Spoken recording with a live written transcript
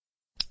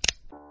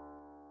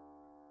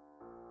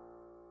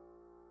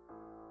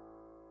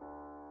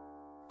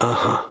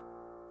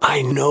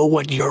I know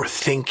what you're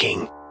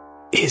thinking.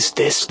 Is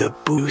this the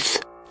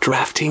booth,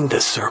 drafting the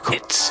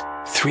circuits,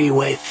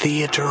 three-way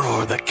theater,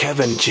 or the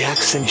Kevin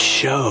Jackson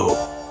show?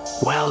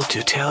 Well,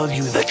 to tell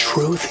you the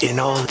truth, in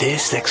all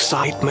this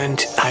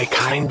excitement, I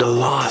kinda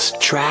lost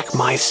track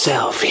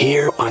myself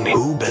here on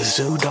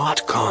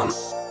Whobazoo.com.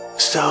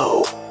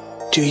 So,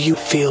 do you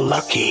feel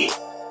lucky,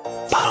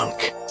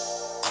 punk?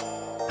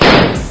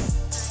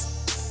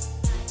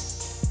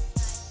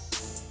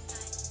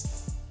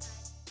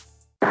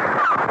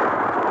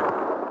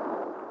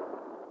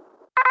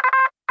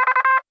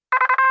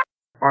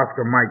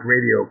 Oscar Mike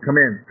Radio. Come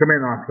in,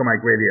 Oscar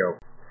Mike Radio.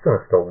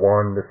 Sinister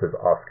One, this is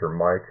Oscar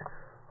Mike.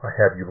 I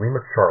have you,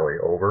 Lima Charlie,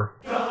 over.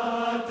 From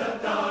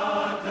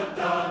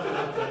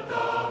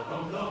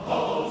the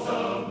halls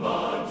of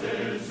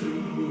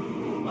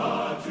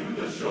Montezuma to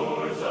the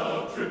shores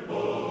of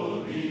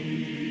Tripoli,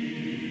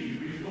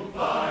 we will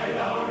fight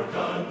our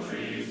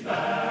country's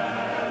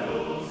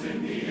battles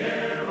in the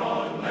air,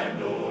 on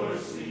land or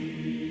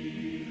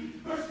sea.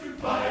 First to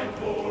fight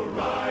for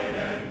right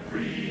and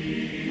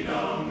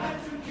freedom,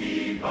 and to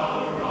keep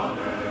our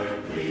honor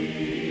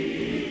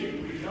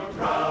clean. We are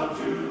proud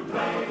to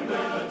claim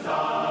the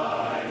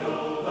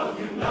title of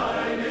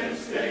United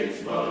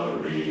States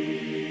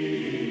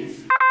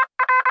Marines.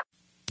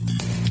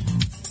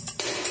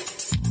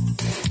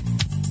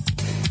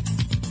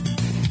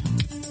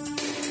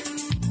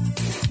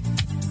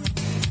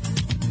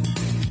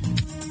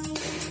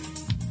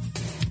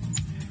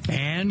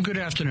 And good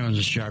afternoon.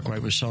 This is Jack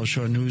White with South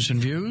Shore News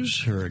and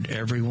Views, heard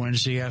every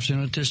Wednesday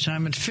afternoon at this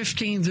time at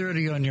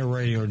 15:30 on your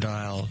radio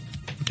dial,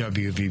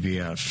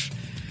 WVBF.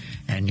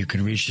 And you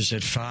can reach us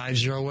at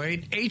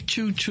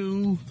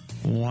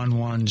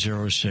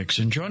 508-822-1106.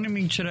 And joining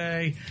me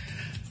today,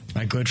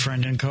 my good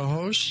friend and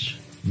co-host,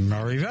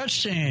 Murray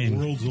Vetstein.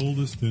 World's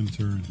oldest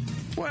intern.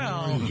 Well,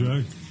 How are you,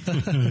 Jack?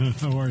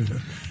 How are you?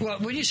 Well,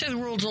 when you say the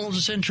world's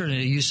oldest internet,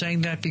 are you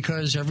saying that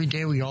because every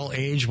day we all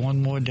age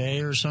one more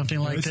day or something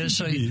like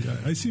this?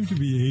 I seem to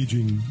be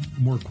aging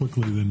more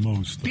quickly than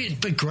most.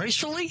 But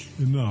gracefully?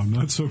 No,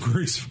 not so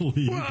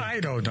gracefully. Well, I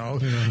don't know.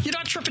 Yeah. You're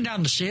not tripping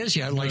down the stairs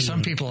yet, like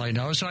some people I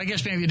know, so I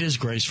guess maybe it is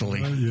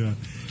gracefully. Yeah.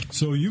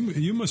 So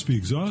you must be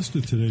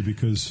exhausted today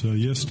because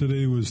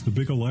yesterday was the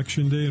big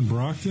election day in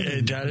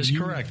Brockton. That is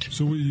correct.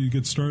 So you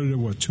get started at,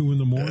 what, 2 in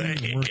the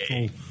morning and work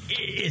till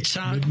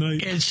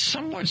midnight? It's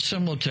somewhat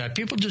similar to that.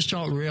 People just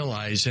don't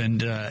realize,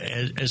 and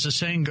as the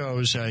saying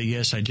goes,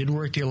 yes, I did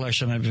work the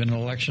election. I've been an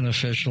election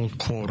official,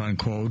 quote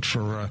unquote,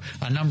 for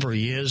a number of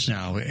years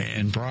now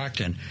in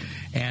Brockton.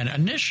 And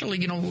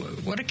initially,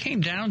 what it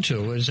came down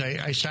to is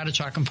I started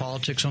talking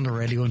politics on the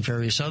radio and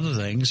various other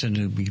things, and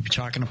we'd be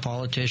talking to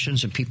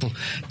politicians and people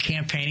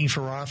campaigning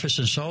for office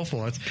and so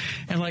forth.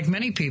 And like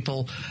many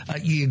people,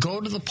 you go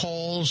to the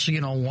polls,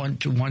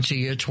 once a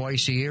year,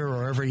 twice a year,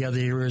 or every other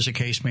year, as the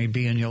case may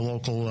be, in your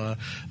local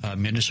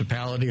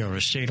municipality or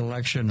a state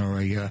election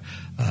or a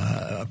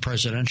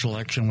presidential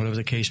election, whatever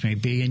the case may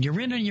be. And you're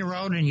in and you're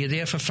out, and you're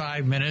there for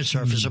 5 minutes,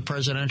 or if it's a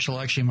presidential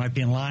election, you might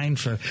be in line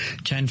for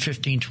 10,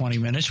 15, 20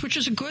 minutes, which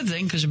is a good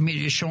thing because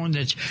you're showing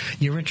that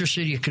you're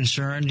interested, you're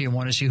concerned, you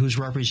want to see who's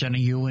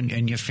representing you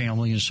and your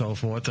family and so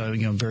forth,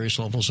 various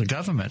levels of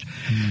government.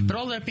 But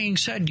all that being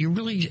said, you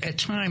really, at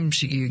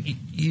times, you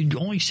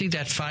only see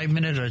that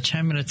 5-minute or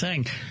 10-minute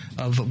thing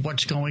of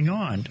what's going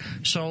on.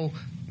 So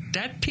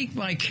that piqued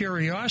my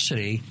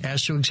curiosity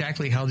as to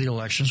exactly how the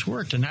elections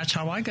worked, and that's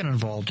how I got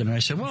involved. And I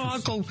said,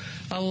 well,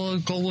 I'll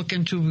go look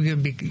into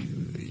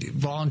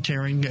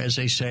volunteering, as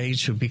they say,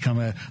 to become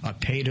a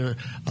paid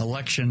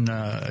election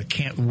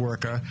camp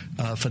worker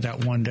for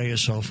that one day or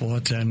so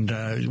forth. And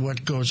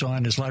what goes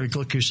on, as Larry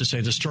Glick used to say,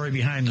 the story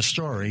behind the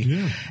story.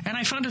 Yeah. And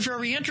I found it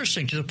very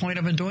interesting to the point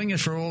I've been doing it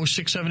for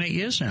 6, 7, 8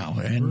 years now,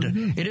 and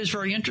it is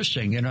very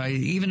interesting. And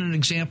even an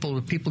example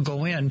of people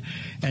go in,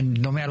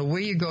 and no matter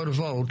where you go to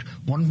vote,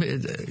 one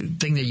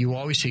thing that you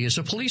always see is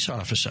a police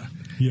officer.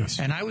 Yes.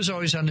 And I was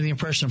always under the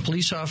impression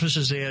police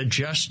officers there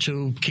just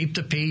to keep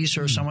the peace,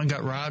 or someone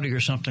got rowdy or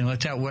something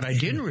like that. What I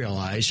didn't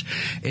realize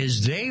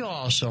is they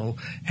also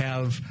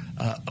have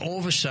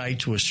oversight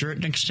to a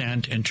certain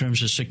extent in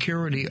terms of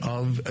security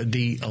of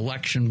the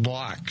election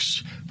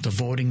blocks, the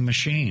voting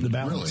machine, the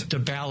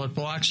ballot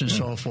box and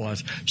so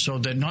forth, so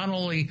that not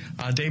only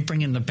are they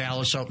bringing the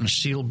ballots out in a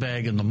sealed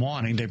bag in the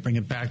morning, they bring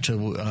it back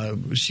to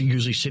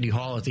usually City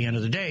Hall at the end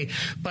of the day,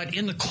 but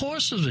in the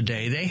course of the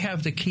day, they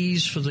have the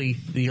keys for the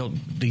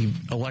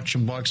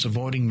election box, the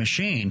voting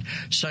machine,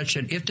 such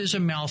that if there's a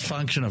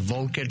malfunction, a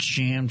vote gets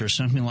jammed or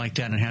something like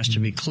that, and it has to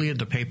be cleared,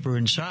 the paper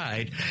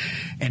inside,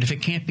 and if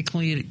it can't be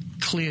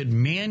cleared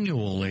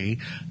manually,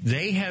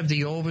 they have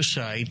the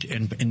oversight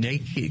and they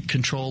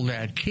control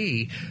that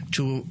key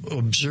to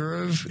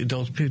observe.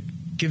 They'll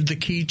give the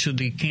key to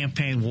the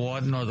campaign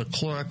warden or the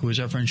clerk, who's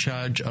ever in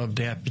charge of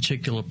that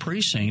particular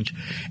precinct,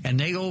 and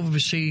they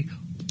oversee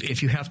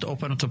if you have to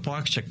open up the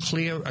box to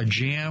clear a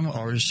jam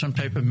or some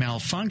type of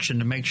malfunction,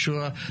 to make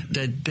sure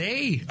that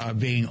they are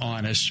being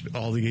honest,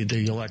 all the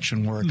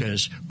election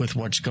workers, with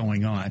what's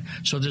going on.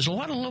 So there's a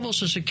lot of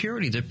levels of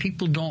security that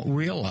people don't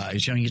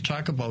realize. You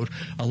talk about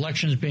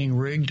elections being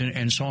rigged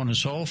and so on and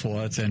so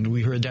forth, and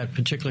we heard that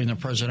particularly in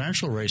the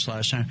presidential race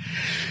last time.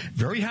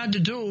 Very hard to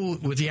do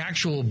with the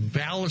actual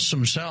ballots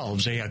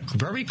themselves. They are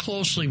very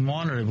closely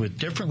monitored with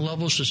different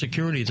levels of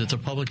security that the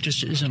public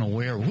just isn't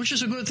aware of, which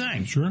is a good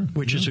thing. Sure.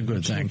 Which is a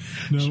good thing.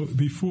 Now,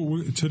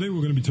 today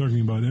we're going to be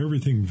talking about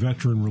everything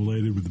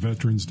veteran-related with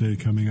Veterans Day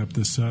coming up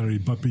this Saturday.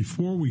 But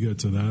before we get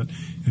to that,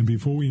 and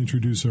before we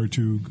introduce our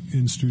two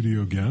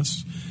in-studio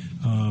guests,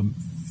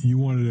 you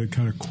wanted to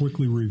kind of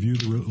quickly review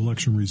the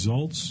election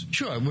results?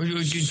 Sure.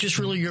 Just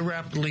really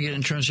rapidly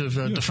in terms of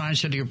the fine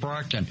city of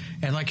Brockton.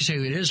 And like I say,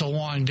 it is a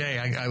long day.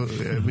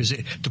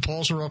 The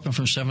polls are open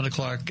from 7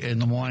 o'clock in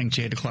the morning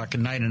to 8 o'clock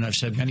at night, and I've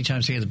said many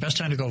times here, the best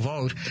time to go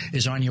vote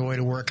is on your way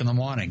to work in the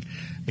morning.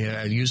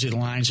 Usually the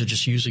lines are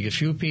just usually a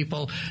few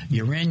people.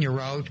 You're in, you're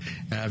out,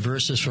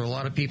 versus for a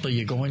lot of people,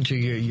 you go into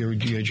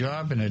your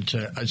job, and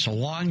it's a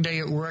long day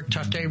at work,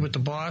 tough day with the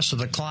boss or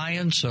the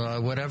clients or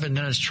whatever, and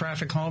then it's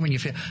traffic home, and you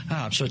feel,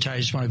 I'm so tired, I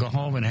just want to go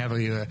home and have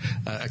a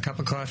cup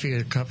of coffee,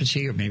 a cup of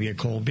tea, or maybe a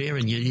cold beer,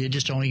 and you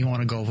just only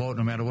want to go vote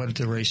no matter what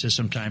the race is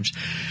sometimes.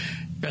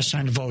 Best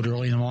time to vote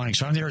early in the morning.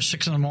 So I'm there at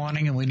 6 in the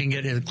morning, and we didn't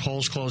get it.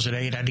 Polls close at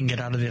 8. I didn't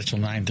get out of there till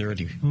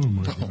 9:30. Oh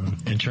my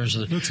God! In terms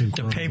of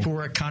the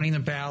paperwork, counting the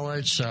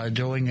ballots,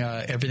 doing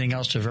everything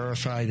else to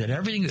verify that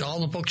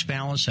all the books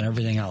balanced and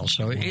everything else.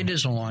 So it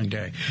is a long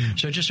day.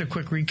 So just a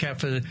quick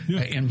recap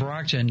in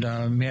Brockton.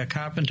 Mayor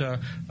Carpenter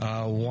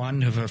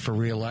won for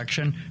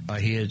re-election.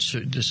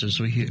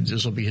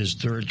 This will be his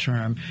third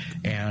term,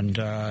 and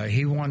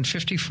he won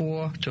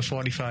 54 to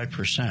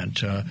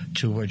 45%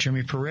 to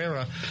Jimmy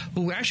Pereira,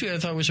 who actually I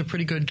thought was a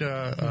pretty good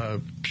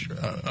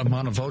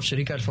amount of votes that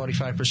he got.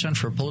 45%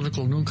 for a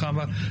political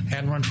newcomer,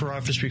 hadn't run for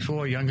office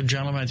before, a younger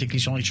gentleman. I think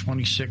he's only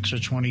 26 or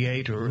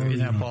 28 or in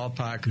that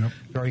ballpark. Yep.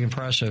 Very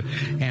impressive.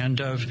 And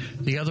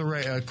the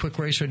other quick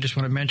race I just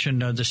want to mention,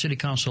 the City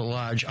Council at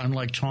large,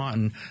 unlike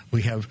Taunton,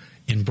 we have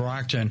in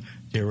Brockton,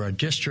 there are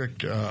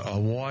district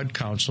ward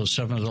councils,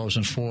 7 of those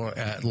and 4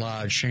 at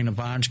large. Shana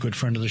Barnes, good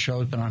friend of the show,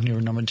 has been on here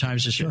a number of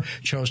times this year,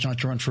 chose not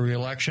to run for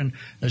re-election.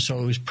 So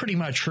it was pretty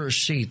much her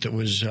seat that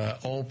was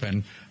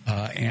open.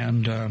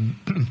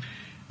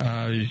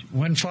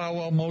 Win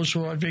Farwell, Moses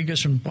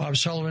Rodriguez, and Bob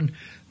Sullivan,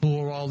 who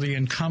were all the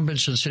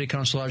incumbents of the City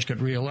Council large, got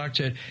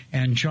re-elected.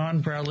 And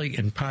John Bradley,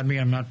 and pardon me,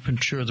 I'm not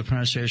sure of the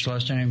pronunciation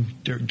last name,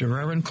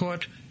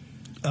 Durancourt?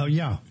 I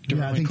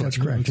think that's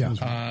correct.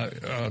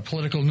 Yeah.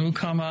 Political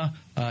newcomer,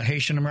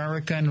 Haitian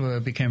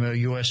American, became a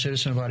U.S.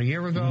 citizen about a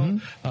year ago.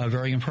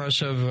 Very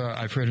impressive.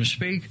 I've heard him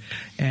speak,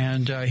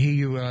 and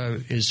he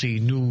is the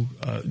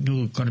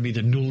going to be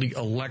the newly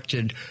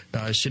elected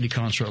city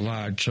councilor at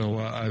large. So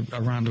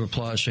a round of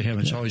applause for him.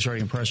 It's always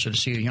very impressive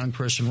to see a young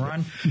person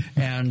run,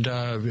 and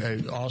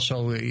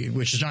also,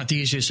 which is not the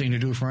easiest thing to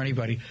do for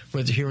anybody,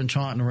 whether here in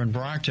Taunton or in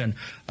Brockton.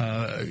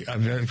 I'm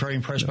very, very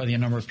impressed by the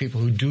number of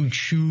people who do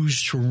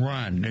choose to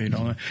run.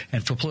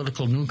 And for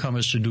political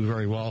newcomers to do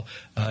very well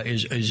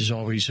is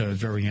always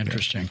very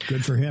interesting.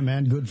 Good for him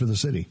and good for the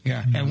city.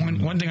 Yeah, and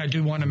one thing I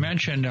do want to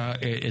mention,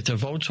 at the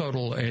vote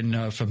total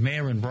for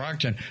mayor in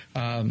Brockton,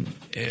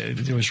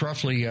 there was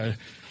roughly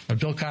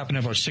Bill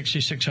Carpenter about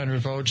 6,600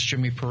 votes,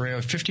 Jimmy Pereira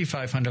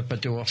 5,500,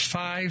 but there were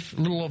a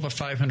little over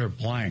 500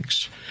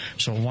 blanks.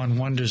 So one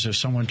wonders if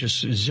someone just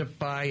zipped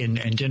by and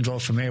didn't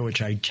vote for mayor,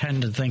 which I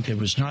tend to think that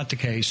was not the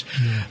case,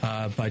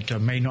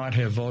 but may not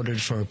have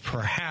voted for,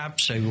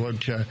 perhaps they were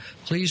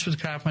pleased with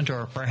Carpenter,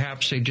 or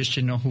perhaps they just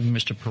didn't know who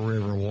Mr.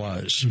 Pereira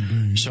was.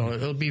 So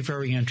it'll be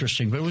very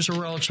interesting. But it was a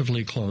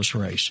relatively close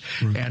race.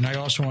 And I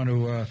also want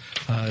to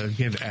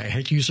I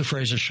hate to use the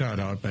phrase a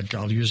shout-out, but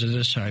I'll use it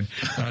this time.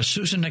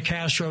 Susan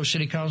Nicastro,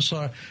 City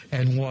Councilor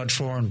and Ward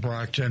 4 in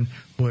Brockton,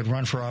 who had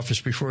run for office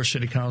before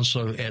City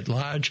Council at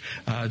large.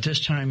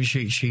 This time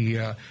she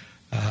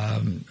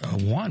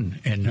won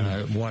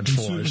in Ward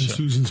 4.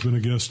 Susan's been a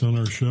guest on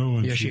our show,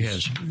 and yes, she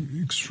has.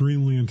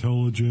 Extremely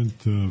intelligent,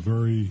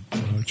 very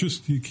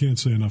just you can't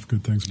say enough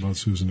good things about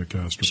Susan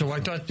Nicastro. So I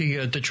thought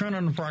the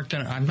turnout in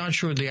Brockton, I'm not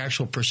sure the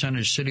actual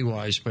percentage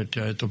city-wise, but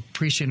the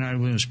precinct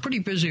was pretty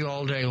busy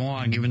all day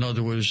long, even though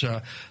there was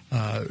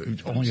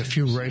only a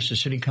few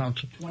races. City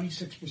Council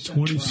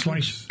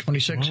 26%.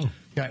 26. Wow.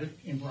 Yeah.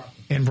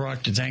 In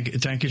Brockton.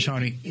 Thank you,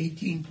 Tony.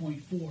 18.4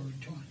 in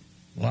Taunton.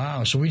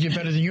 Wow, so we did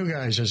better than you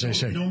guys, as they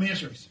say. No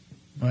mayor's race.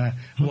 Yeah.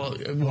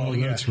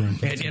 That's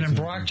right. And in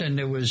Brockton,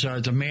 there was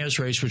the mayor's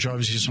race, which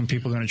obviously some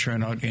people are going to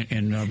turn out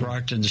in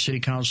Brockton. The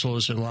city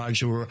councilors at large,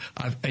 there were,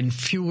 in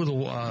few of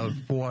the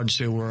wards,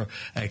 there were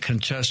a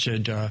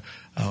contested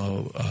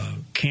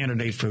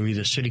candidate for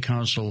either city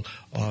council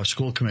or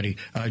school committee.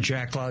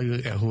 Jack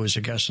Lally, who was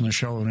a guest on the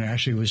show and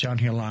actually was down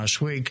here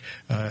last week,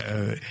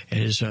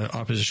 his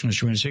opposition was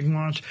Joanne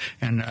Zygmunt,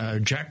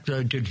 and Jack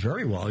did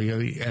very well.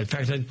 In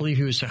fact, I believe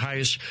he was the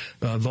highest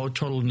vote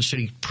total in the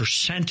city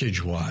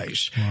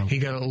percentage-wise. he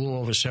got a little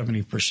over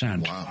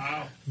 70%.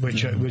 Wow.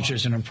 Which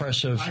is an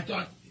impressive. I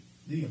thought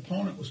the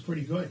opponent was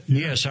pretty good.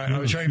 Yes, I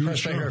was very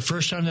impressed by her.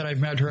 First time that I've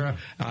met her,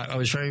 I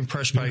was very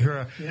impressed by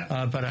her.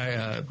 Yeah.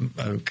 But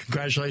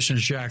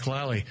congratulations, Jack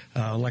Lally.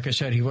 Like I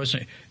said, it was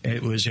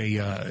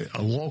a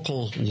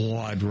local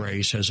ward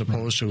race as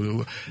opposed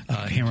to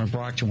here in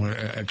Brockton,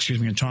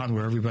 in Taunton,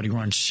 where everybody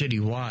runs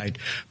citywide.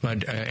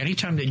 But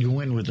anytime that you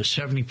win with a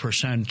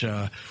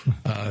 70%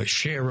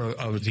 share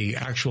of the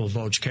actual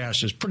votes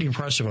cast is pretty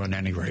impressive on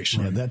any race.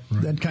 Yeah,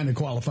 that kind of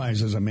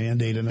qualifies as a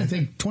mandate, and I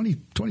think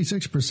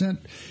 26%.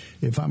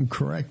 If I'm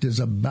correct, is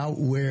about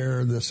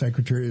where the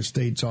Secretary of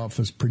State's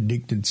office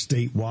predicted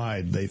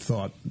statewide. They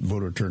thought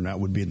voter turnout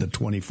would be in the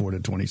 24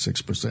 to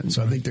 26%.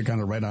 So I think they're kind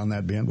of right on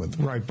that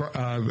bandwidth. Right.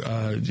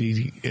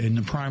 In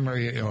the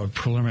primary or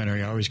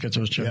preliminary, I always get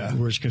those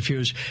words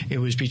confused. It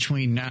was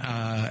between 9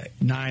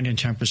 and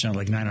 10%,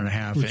 like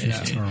 9.5%. Which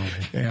is terrible.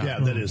 Yeah,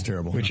 that is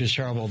terrible. Which is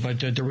terrible.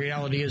 But the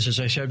reality is, as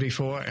I said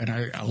before, and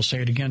I'll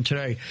say it again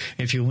today,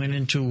 if you went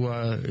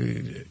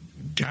into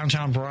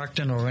downtown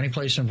Brockton or any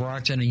place in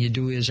Brockton, and you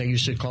do as I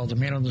used to call the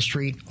man on the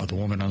street or the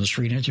woman on the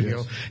street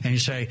interview, and you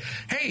say,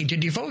 hey,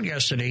 did you vote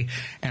yesterday?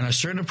 And a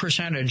certain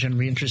percentage, and it'd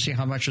be interesting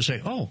how much you'll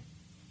say, oh,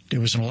 there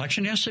was an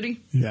election yesterday?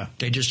 Yeah.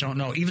 They just don't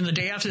know. Even the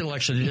day after the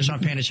election, they're just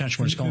not paying attention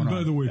to what's going on.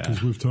 By the way,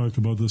 because we've talked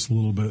about this a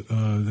little bit,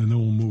 and then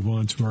we'll move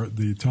on to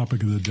the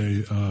topic of the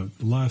day.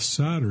 Last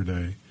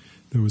Saturday,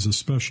 there was a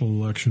special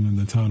election in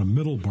the town of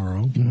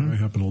Middleborough, where I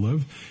happen to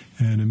live.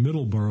 And in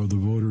Middleborough, the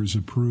voters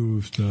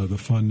approved the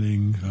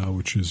funding,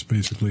 which is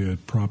basically a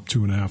Prop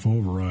 2.5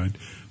 override,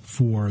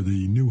 for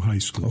the new high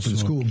school. Open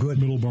school, good.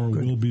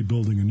 Middleborough will be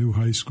building a new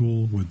high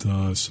school with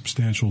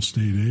substantial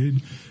state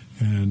aid.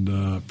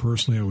 And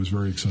personally, I was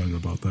very excited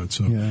about that.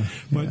 So,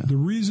 but the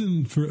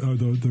reason for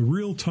the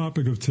real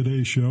topic of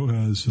today's show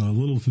has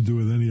little to do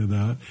with any of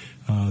that.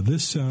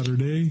 This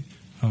Saturday,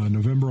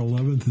 November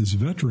 11th, is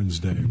Veterans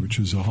Day, which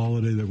is a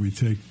holiday that we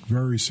take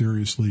very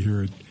seriously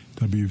here at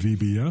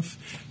WVBF.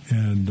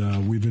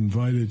 And we've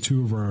invited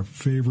two of our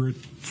favorite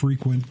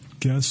frequent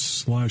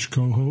guests /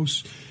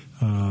 co-hosts.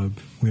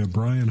 We have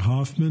Brian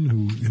Hoffman,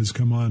 who has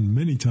come on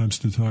many times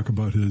to talk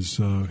about his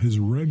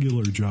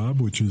regular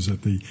job, which is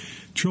at the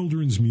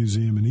Children's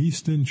Museum in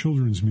Easton,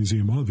 Children's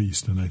Museum of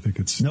Easton, I think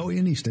it's. No,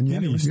 in Easton.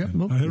 In Easton. Yep,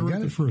 nope, I had it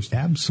right the first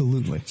time.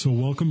 Absolutely. So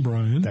welcome,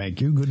 Brian.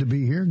 Thank you. Good to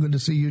be here. Good to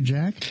see you,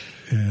 Jack.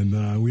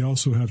 And we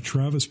also have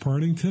Travis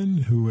Partington,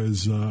 who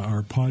is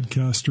our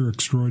podcaster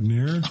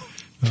extraordinaire.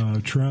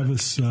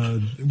 Travis,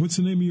 what's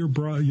the name of your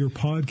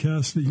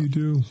podcast that you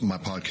do? My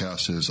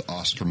podcast is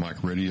Oscar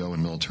Mike Radio.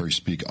 In military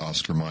speak,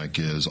 Oscar Mike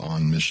is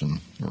on mission.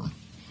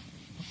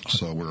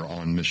 So we're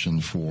on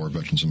mission for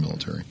veterans and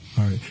military.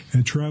 All right.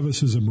 And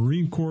Travis is a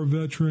Marine Corps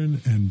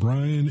veteran, and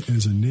Brian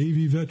is a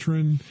Navy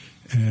veteran.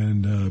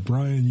 And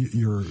Brian,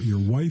 your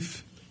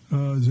wife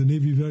is a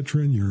Navy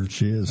veteran.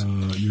 She is.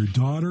 Your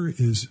daughter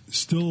is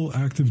still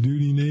active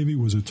duty Navy,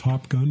 was a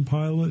Top Gun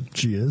pilot.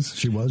 She is.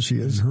 She was. She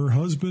is. And her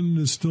husband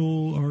is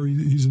still, or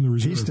he's in the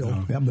reserve. He's still,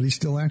 now. Yeah, but he's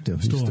still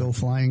active. He's still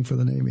flying for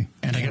the Navy.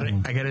 And I got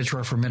to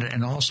interrupt for a minute.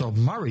 And also,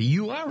 Murray,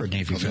 you are a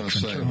Navy veteran.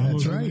 Too.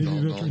 That's right.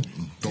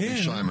 Don't be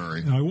shy,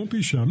 Murray. I won't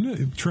be shy. I'm not,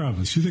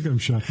 Travis, you think I'm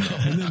shy?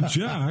 And then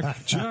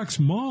Jack's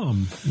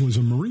mom was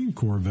a Marine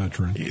Corps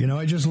veteran. You know,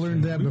 I just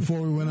learned that before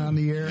we went on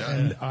the air,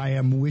 and I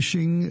am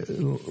wishing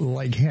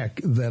like heck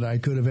that I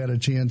could have had a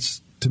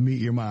chance to meet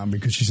your mom,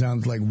 because she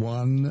sounds like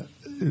one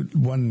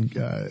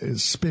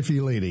spiffy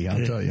lady,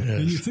 I'll tell you.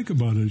 And you think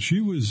about it,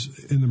 she was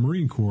in the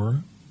Marine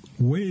Corps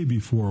way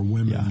before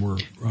women were,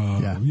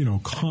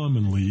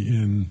 commonly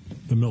in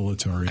the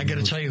military. I got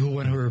to tell you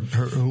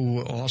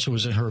who also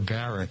was in her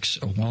barracks,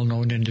 a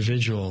well-known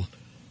individual.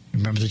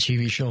 Remember the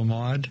TV show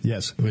Maude?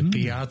 Yes. With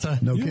Beata?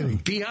 No kidding.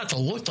 Beata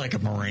looked like a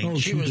Marine. Oh,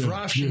 she was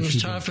rough, she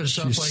was tough, and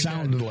stuff like that. She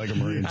sounded like a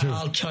Marine, too.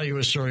 I'll tell you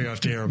a story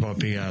off the air about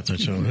Beata,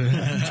 too.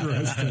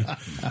 Interesting.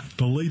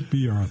 The late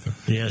B. Arthur.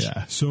 Yes.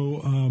 Yeah.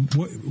 So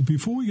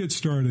before we get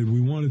started,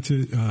 we wanted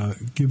to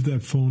give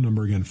that phone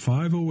number again,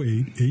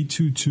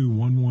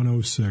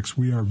 508-822-1106.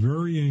 We are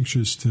very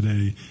anxious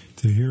today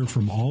to hear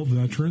from all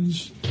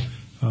veterans.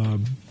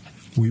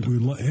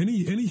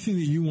 Anything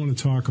that you want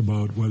to talk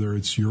about, whether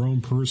it's your own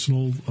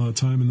personal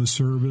time in the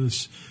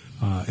service,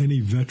 any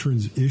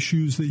veterans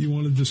issues that you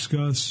want to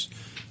discuss,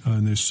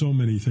 and there's so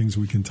many things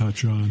we can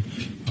touch on.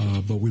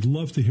 But we'd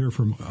love to hear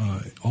from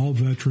all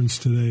veterans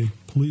today.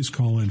 Please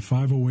call in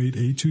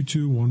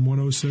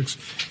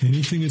 508-822-1106.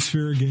 Anything is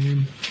fair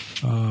game.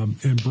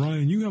 And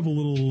Brian, you have a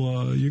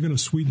little. You're going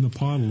to sweeten the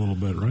pot a little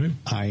bit, right?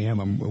 I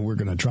am. We're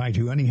going to try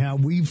to. Anyhow,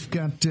 we've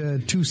got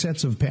 2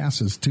 sets of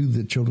passes to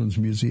the Children's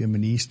Museum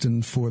in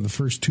Easton for the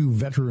first 2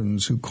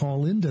 veterans who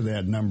call into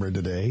that number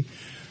today.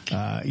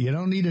 You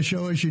don't need to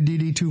show us your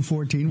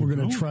DD-214. We're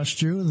going to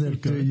trust you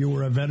that you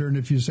were a veteran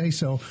if you say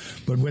so.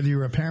 But whether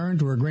you're a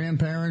parent or a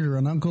grandparent or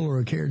an uncle or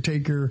a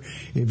caretaker,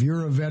 if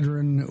you're a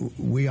veteran,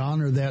 we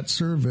honor that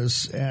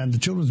service. And the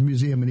Children's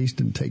Museum in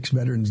Easton takes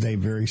Veterans Day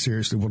very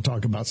seriously. We'll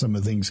talk about some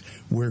of the things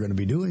we're going to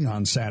be doing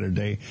on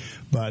Saturday.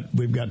 But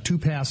we've got 2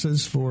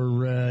 passes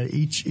for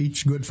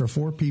each good for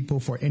 4 people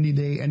for any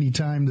day, any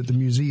time that the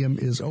museum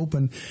is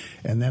open.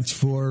 And that's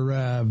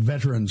for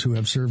veterans who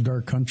have served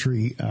our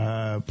country.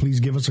 Please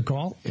give us a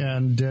call,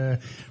 and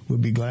we'll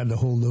be glad to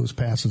hold those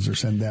passes or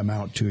send them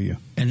out to you.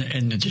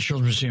 And the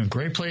Children's Museum,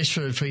 great place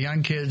for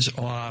young kids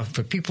or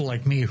for people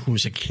like me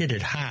who's a kid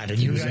at heart. And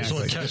you guys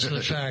will attest to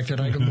the fact that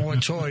I got more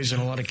toys than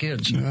a lot of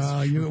kids.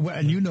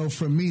 And you know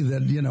from me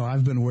that,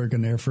 I've been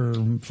working there for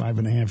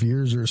 5.5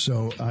 years or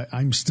so.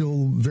 I'm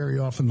still very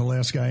often the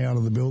last guy out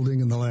of the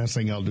building, and the last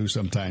thing I'll do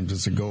sometimes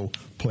is to go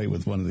play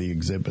with one of the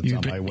exhibits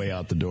on my way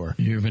out the door.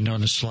 You've been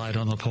known to slide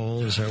on the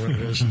pole? Is that what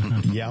it is?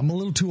 Yeah, I'm a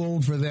little too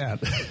old for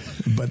that.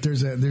 But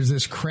there's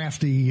this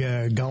crafty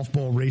golf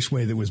ball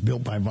raceway that was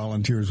built by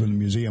volunteers when the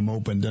museum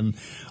opened, and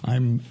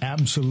I'm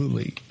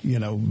absolutely,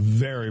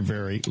 very,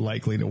 very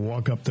likely to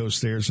walk up those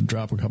stairs and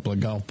drop a couple of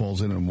golf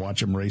balls in and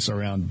watch them race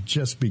around,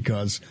 just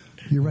because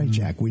you're right,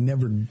 Jack. We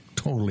never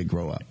totally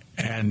grow up.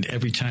 And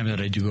every time that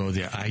I do go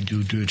there, I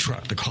do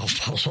drop the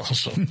golf balls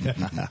also.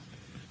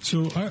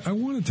 So I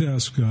wanted to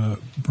ask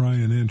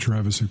Brian and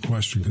Travis a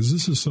question, because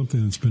this is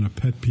something that's been a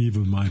pet peeve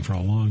of mine for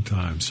a long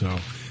time, so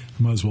I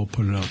might as well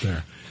put it out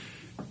there.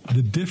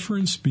 The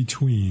difference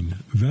between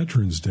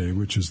Veterans Day,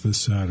 which is this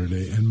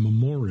Saturday, and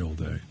Memorial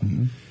Day.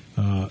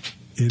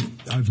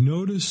 I've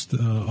noticed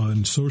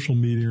on social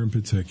media in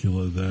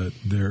particular that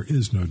there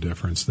is no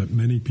difference, that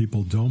many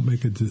people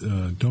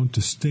don't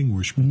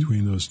distinguish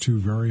between those two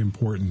very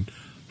important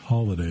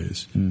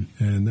holidays,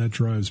 and that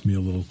drives me a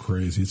little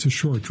crazy. It's a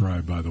short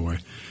drive, by the way.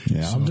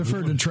 Yeah, I'll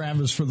defer to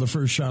Travis for the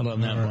first shot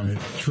on that one.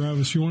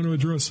 Travis, you want to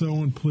address that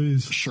one,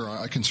 please? Sure,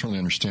 I can certainly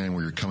understand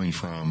where you're coming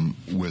from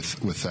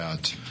with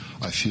that.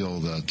 I feel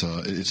that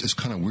it's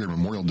kind of weird.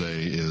 Memorial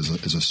Day is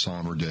a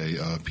somber day.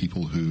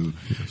 People who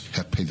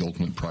have paid the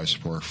ultimate price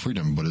for our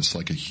freedom, but it's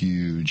like a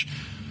huge,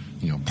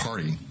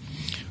 party.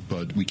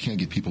 But we can't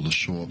get people to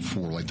show up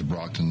for like the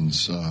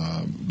Brockton's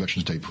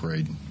Veterans Day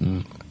Parade.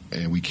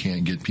 And we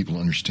can't get people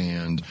to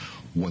understand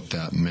what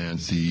that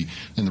meant,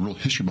 and the real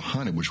history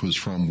behind it, which was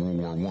from World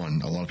War I.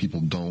 A lot of people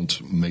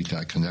don't make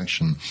that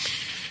connection.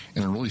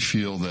 And I really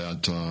feel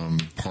that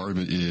part of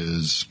it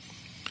is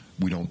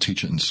we don't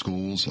teach it in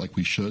schools like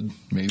we should,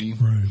 maybe.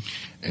 Right.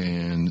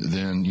 And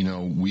then,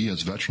 we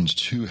as veterans,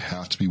 too,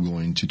 have to be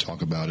willing to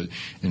talk about it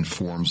in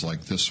forums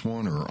like this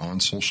one or on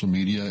social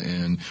media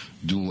and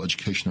do a little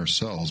education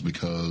ourselves,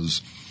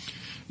 because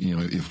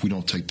if we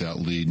don't take that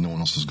lead, no one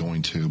else is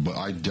going to. But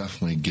I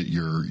definitely get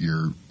your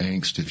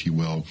angst, if you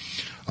will.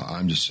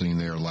 I'm just sitting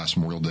there last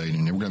Memorial Day,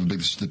 and we're going to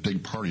have a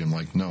big party. I'm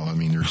like, no. I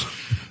mean,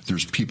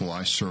 there's people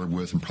I served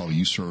with, and probably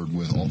you served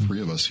with, all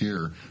 3 of us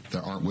here,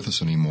 that aren't with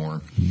us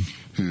anymore,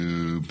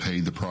 who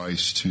paid the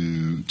price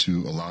to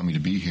allow me to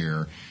be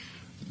here.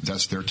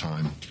 That's their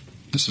time.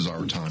 This is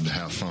our time to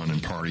have fun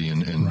and party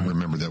and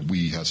remember that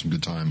we had some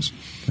good times.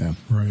 Yeah,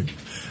 right.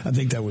 I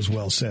think that was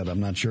well said. I'm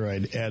not sure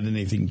I'd add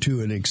anything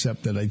to it,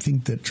 except that I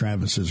think that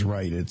Travis is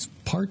right. It's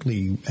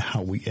partly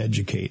how we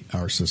educate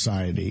our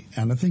society,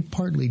 and I think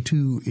partly,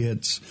 too,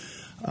 it's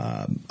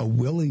a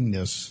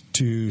willingness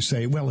to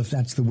say, well, if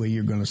that's the way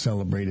you're going to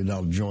celebrate it,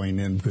 I'll join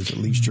in, because at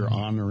least you're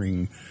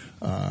honoring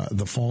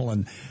the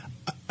fallen.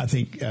 I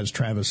think, as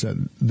Travis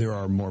said, there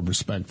are more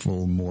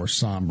respectful, more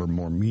somber,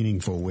 more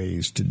meaningful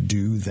ways to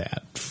do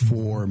that.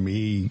 For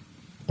me,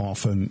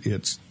 often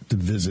it's to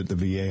visit the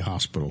VA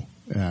hospital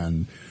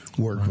and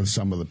work with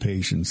some of the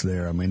patients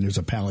there. I mean, there's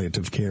a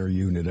palliative care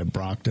unit at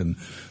Brockton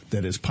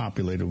that is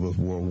populated with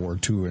World War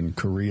II and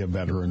Korea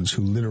veterans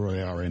who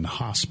literally are in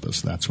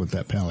hospice. That's what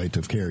that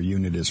palliative care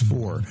unit is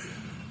for.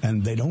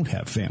 And they don't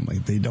have family.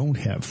 They don't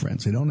have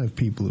friends. They don't have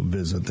people who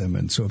visit them.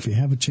 And so if you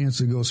have a chance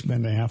to go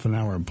spend a half an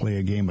hour and play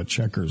a game of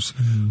checkers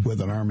with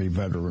an Army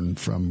veteran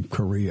from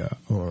Korea,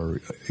 or,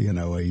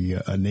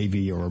 a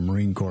Navy or a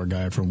Marine Corps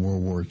guy from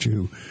World War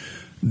II,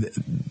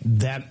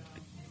 that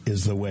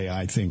is the way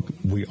I think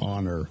we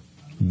honor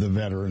the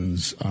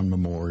veterans on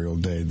Memorial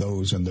Day,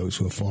 those and those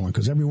who have fallen.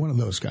 Because every one of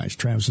those guys,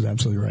 Travis is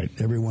absolutely right,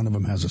 every one of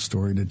them has a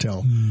story to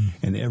tell.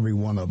 And every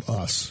one of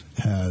us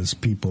has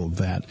people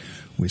that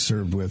we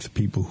served with,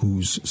 people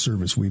whose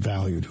service we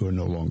valued, who are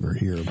no longer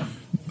here.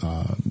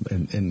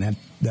 And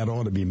that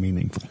ought to be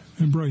meaningful.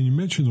 And Brian, you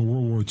mentioned the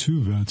World War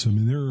II vets. I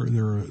mean,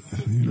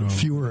 they're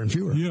fewer and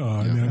fewer. Yeah,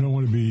 I mean, I don't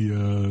want to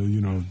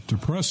be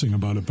depressing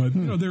about it, but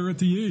they're at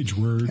the age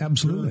where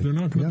absolutely they're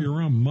not going to be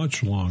around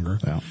much longer.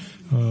 Yeah.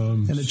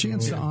 And a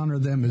chance to honor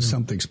them is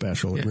something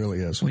special. It really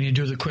is. When you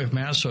do the quick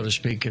math, so to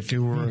speak, if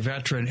you were a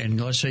veteran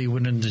and let's say you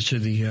went into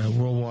the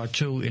World War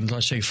II in,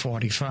 let's say,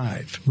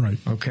 45, right?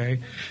 Okay,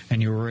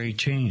 and you were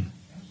 18.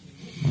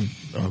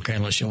 Okay,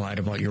 unless you lied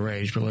about your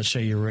age, but let's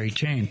say you're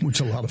 18. Which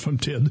a lot of them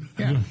did.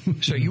 Yeah.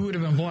 So you would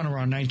have been born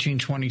around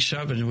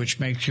 1927, which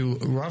makes you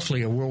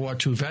roughly a World War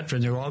II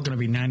veteran. They're all going to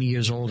be 90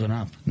 years old and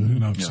up.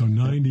 So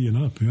 90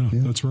 and up,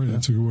 that's right.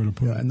 That's a good way to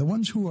put it. And the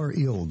ones who are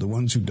ill, the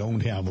ones who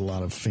don't have a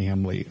lot of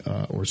family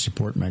or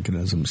support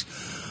mechanisms,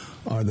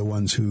 are the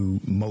ones who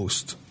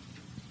most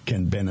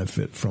can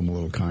benefit from a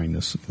little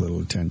kindness, a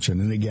little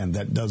attention. And again,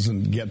 that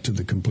doesn't get to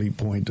the complete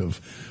point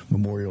of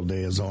Memorial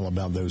Day is all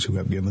about those who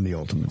have given the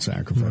ultimate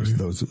sacrifice,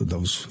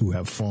 those who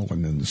have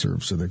fallen in the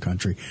service of their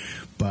country.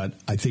 But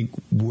I think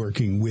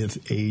working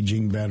with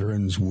aging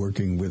veterans,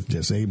 working with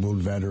disabled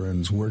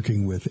veterans,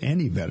 working with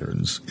any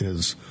veterans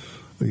is,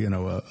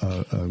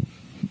 a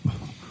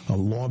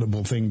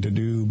laudable thing to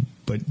do,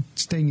 but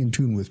staying in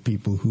tune with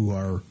people who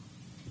are,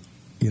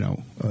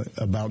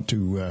 about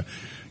to,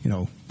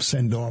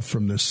 send off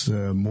from this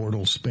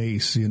mortal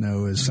space,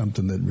 is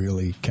something that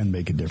really can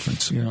make a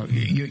difference.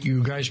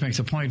 You guys make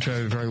the point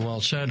very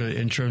well said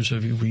in terms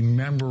of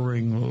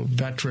remembering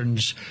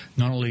veterans,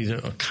 not only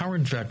the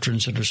current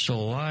veterans that are still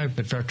alive,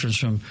 but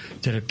veterans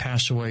that have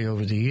passed away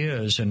over the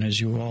years. And as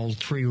you all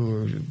three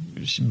were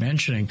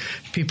mentioning,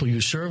 people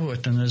you serve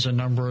with, and there's a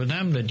number of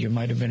them that you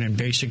might have been in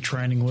basic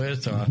training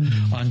with, or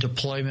on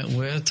deployment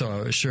with,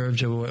 or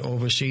served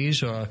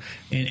overseas, or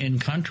in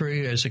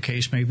country, as the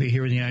case may be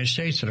here in the United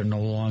States, that are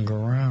no longer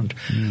around.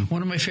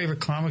 One of my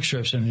favorite comic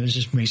strips, and this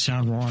just may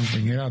sound wrong to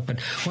bring it up, but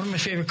one of my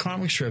favorite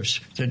comic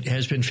strips that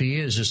has been for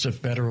years is the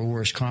Better or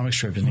Worse comic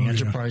strip in the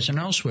Enterprise and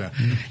elsewhere.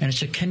 And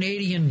it's a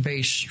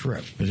Canadian-based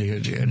strip.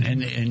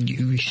 And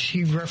you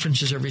see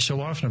references every so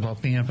often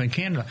about being up in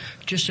Canada.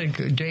 Just a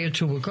day or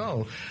two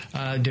ago,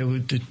 there were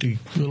the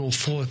little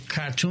four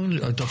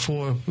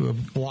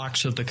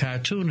blocks of the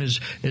cartoon is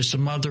the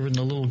mother and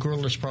the little girl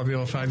that's probably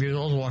over 5 years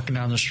old walking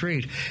down the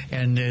street,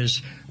 and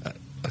there's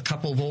a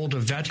couple of older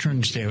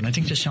veterans there, and I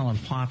think they're selling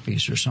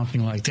poppies or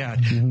something like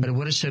that. But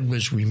what it said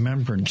was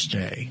Remembrance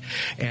Day.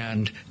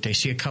 And they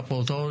see a couple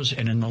of those,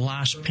 and in the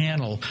last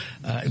panel,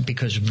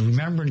 because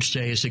Remembrance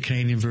Day is the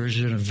Canadian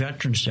version of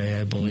Veterans Day,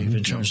 I believe,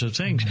 in terms of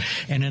things.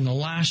 And in the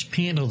last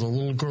panel, the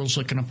little girl's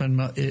looking up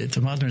at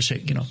the mother and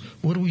saying,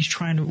 what are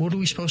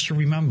we supposed to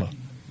remember?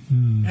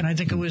 And I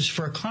think it was,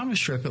 for a comic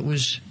strip, it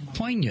was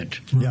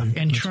poignant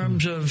in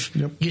terms of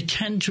you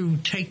tend to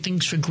take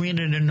things for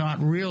granted and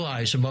not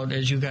realize about,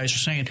 as you guys are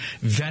saying,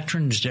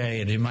 Veterans Day,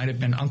 and it might have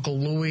been Uncle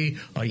Louie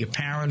or your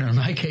parent, or in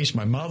my case,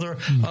 my mother,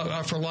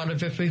 or for a lot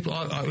of people,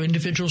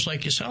 individuals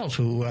like yourself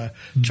who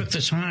took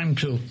the time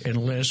to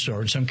enlist,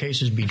 or in some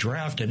cases be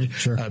drafted,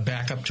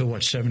 back up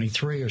to,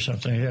 73 or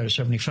something, or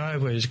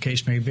 75, whatever the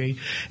case may be,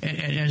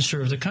 and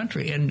serve the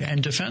country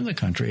and defend the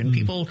country. And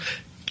people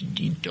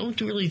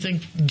don't really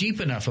think deep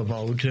enough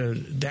about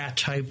that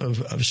type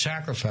of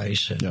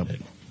sacrifice.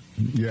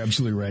 You're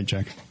absolutely right,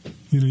 Jack.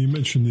 You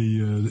mentioned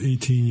the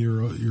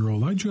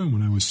 18-year-old. I joined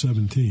when I was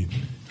 17.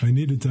 I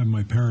needed to have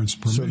my parents'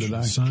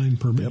 permission, signed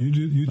permission.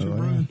 You did,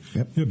 Brian?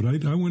 Yeah,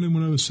 but I went in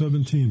when I was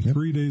 17.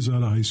 3 days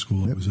out of high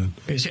school I was in.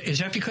 Is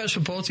that because for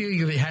both of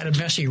you had a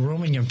messy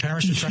room and your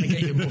parents were trying to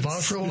get you to move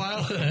out for a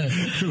while?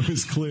 It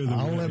was clear that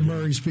I'll let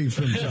Murray speak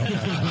for himself.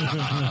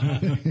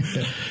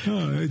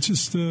 It's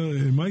just,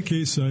 in my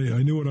case,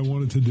 I knew what I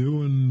wanted to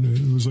do, and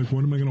it was like,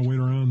 what am I going to wait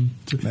around?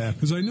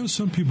 Because I know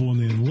some people when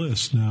they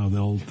enlist now,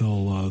 they'll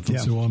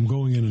say, well, I'm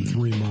going in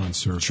 3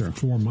 months or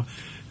 4 months.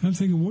 I'm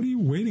thinking, what are you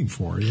waiting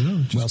for?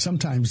 Well,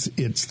 sometimes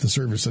it's the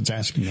service that's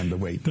asking them to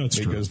wait. That's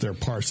because true. They're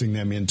parsing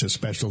them into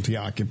specialty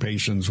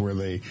occupations where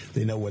they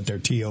know what their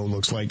TO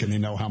looks like, and they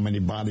know how many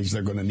bodies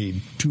they're going to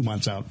need 2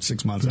 months out,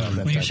 6 months out.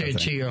 When you say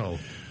TO?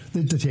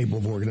 The table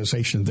of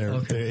organization.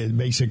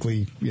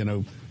 Basically,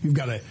 you've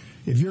got to...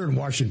 If you're in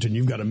Washington,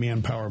 you've got a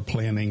manpower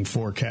planning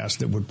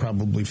forecast that would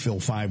probably fill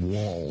 5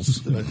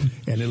 walls,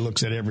 and it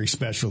looks at every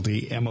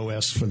specialty,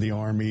 MOS for the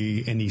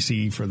Army,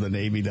 NEC for the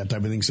Navy, that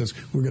type of thing. Says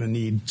we're going to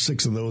need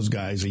 6 of those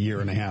guys a year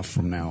and a half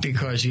from now.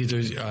 Because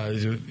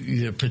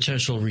either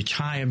potential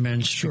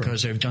retirements,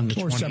 because they've done the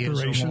 20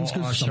 years or more,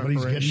 because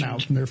somebody's getting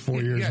out and their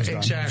 4 years is done.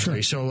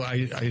 Exactly. So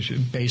I,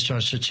 based on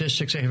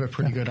statistics, I have a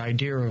pretty good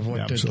idea of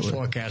what the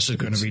forecast is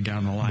going to be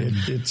down the line.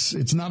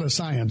 It's not a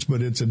science,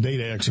 but it's a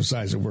data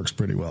exercise that works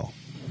pretty well.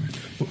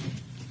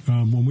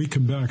 When we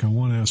come back, I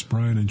want to ask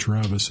Brian and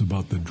Travis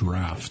about the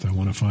draft. I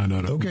want to find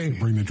out if we can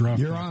bring the draft.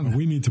 You're on.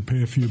 We need to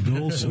pay a few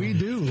bills. We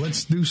do.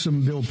 Let's do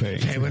some bill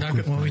paying. Hey,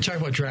 when we talk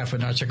about draft, we're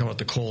not talking about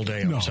the cold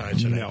day outside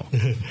today. No.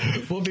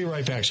 We'll be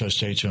right back, so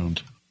stay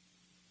tuned.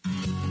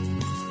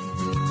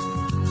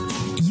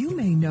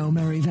 Know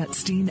Mary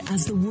Vetstein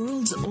as the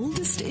world's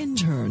oldest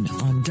intern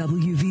on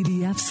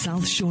WVBF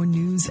South Shore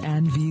News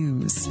and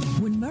Views.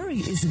 When Murray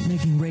isn't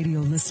making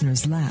radio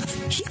listeners laugh,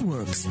 he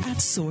works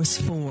at Source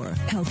 4,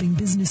 helping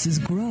businesses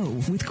grow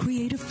with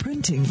creative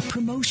printing,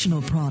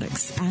 promotional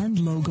products, and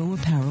logo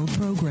apparel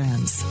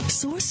programs.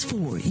 Source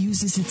 4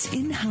 uses its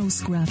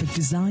in-house graphic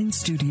design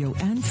studio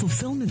and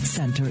fulfillment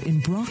center in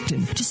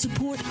Brockton to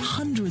support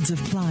hundreds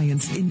of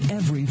clients in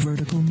every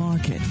vertical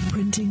market.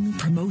 Printing,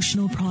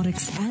 promotional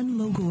products, and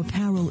logo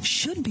apparel Loyal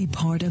should be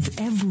part of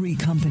every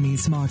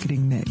company's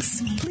marketing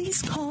mix.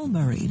 Please call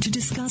Murray to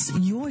discuss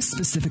your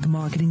specific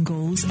marketing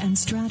goals and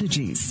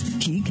strategies.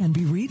 He can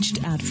be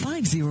reached at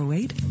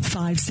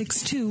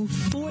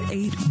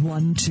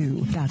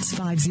 508-562-4812. That's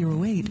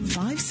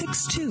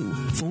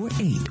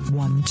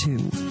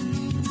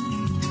 508-562-4812.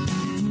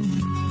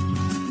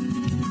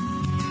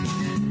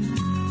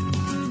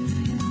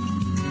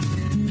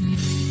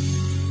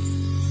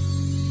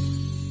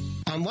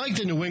 Unlike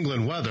the New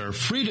England weather,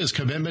 Frida's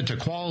commitment to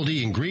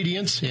quality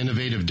ingredients,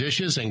 innovative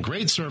dishes, and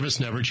great service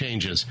never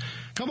changes.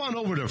 Come on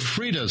over to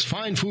Frida's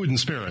Fine Food and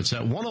Spirits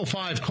at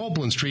 105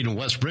 Copeland Street in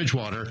West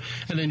Bridgewater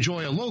and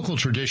enjoy a local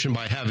tradition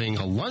by having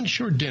a lunch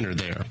or dinner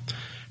there.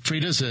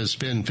 Frida's has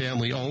been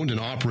family-owned and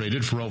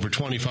operated for over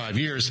 25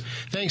 years,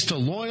 thanks to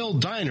loyal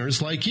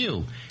diners like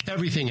you.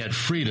 Everything at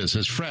Frida's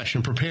is fresh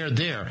and prepared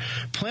there.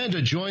 Plan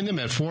to join them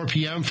at 4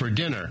 p.m. for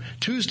dinner,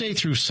 Tuesday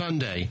through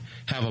Sunday.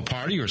 Have a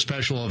party or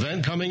special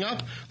event coming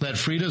up? Let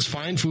Frida's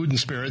Fine Food and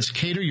Spirits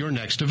cater your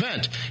next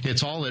event.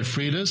 It's all at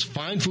Frida's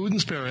Fine Food and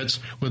Spirits,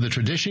 where the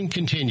tradition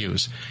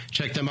continues.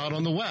 Check them out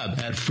on the web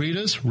at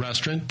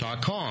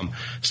fridasrestaurant.com.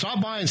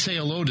 Stop by and say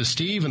hello to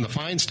Steve and the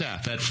fine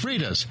staff at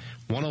Frida's,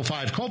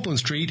 105 Copeland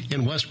Street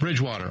in West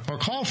Bridgewater, or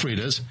call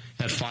Frida's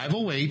at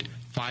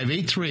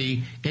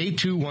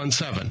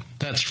 508-583-8217.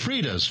 That's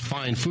Frida's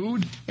Fine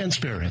Food and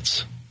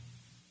Spirits.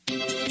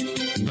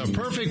 The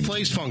Perfect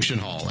Place Function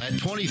Hall at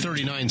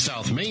 2039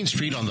 South Main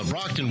Street on the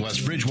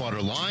Brockton-West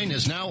Bridgewater line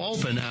is now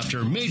open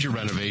after major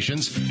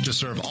renovations to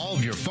serve all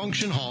of your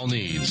function hall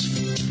needs.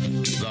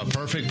 The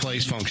Perfect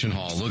Place Function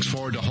Hall looks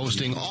forward to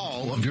hosting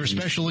all of your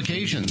special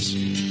occasions.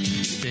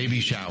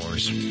 Baby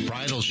showers,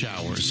 bridal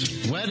showers,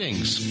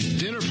 weddings,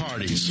 dinner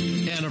parties,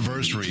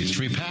 anniversaries,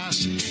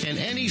 repasts, and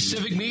any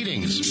civic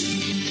meetings.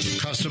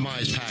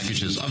 Customized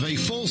packages of a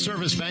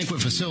full-service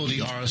banquet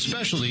facility are a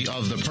specialty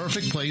of the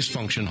Perfect Place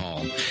Function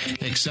Hall.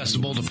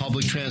 Accessible to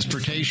public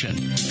transportation,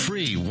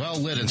 free,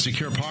 well-lit, and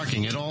secure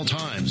parking at all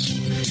times.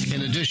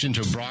 In addition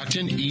to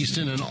Brockton,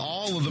 Easton, and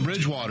all of the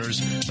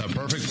Bridgewaters, the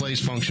Perfect Place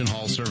Function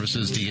Hall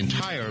services the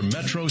entire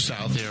Metro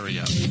South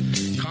area.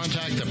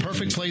 Contact the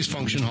Perfect Place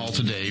Function Hall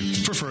today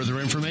for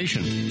further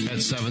information at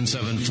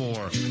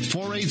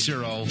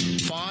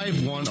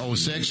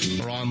 774-480-5106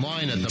 or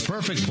online at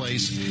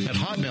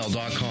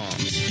theperfectplace@hotmail.com.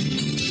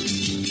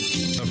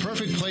 The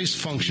Perfect Place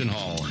Function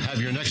Hall. Have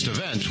your next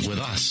event with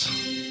us.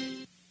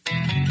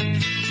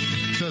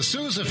 The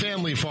Souza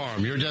Family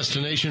Farm, your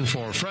destination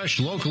for fresh,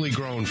 locally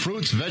grown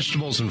fruits,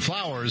 vegetables, and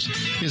flowers,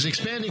 is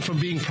expanding from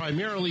being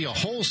primarily a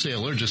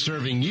wholesaler to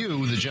serving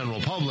you, the general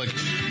public,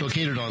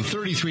 located on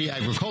 33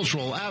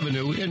 Agricultural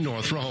Avenue in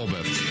North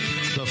Rehoboth.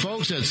 The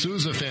folks at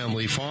Souza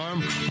Family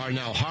Farm are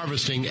now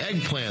harvesting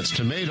eggplants,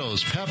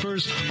 tomatoes,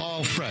 peppers,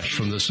 all fresh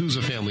from the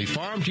Souza Family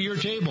Farm to your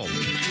table.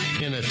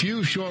 In a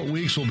few short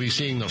weeks, we'll be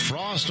seeing the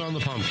frost on the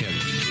pumpkin.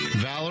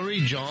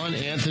 Valerie, John,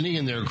 Anthony,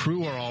 and their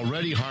crew are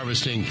already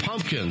harvesting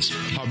pumpkins,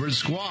 Hubbard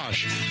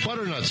squash,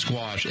 butternut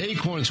squash,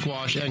 acorn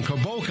squash, and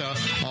kaboka,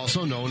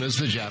 also known as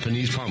the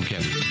Japanese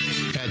pumpkin.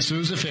 At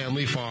Souza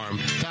Family Farm,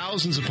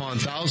 thousands upon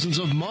thousands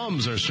of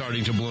mums are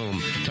starting to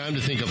bloom. Time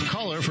to think of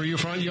color for your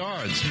front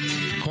yards.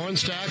 Corn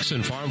stacks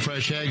and farm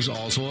fresh eggs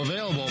also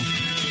available.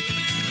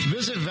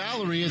 Visit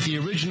Valerie at the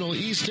original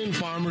Easton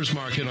Farmers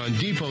Market on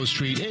Depot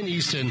Street in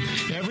Easton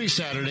every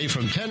Saturday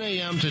from 10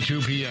 a.m. to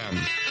 2 p.m.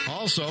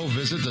 Also,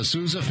 visit the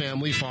Souza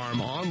Family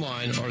Farm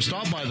online or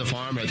stop by the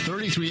farm at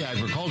 33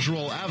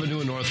 Agricultural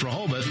Avenue in North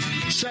Rehoboth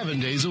 7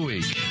 days a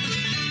week.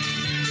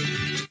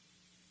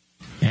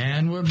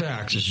 And we're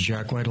back. This is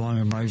Jack White along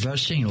with Murray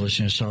Vestine. You're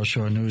listening to South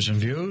Shore News and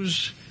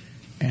Views.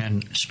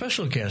 And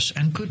special guests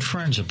and good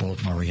friends of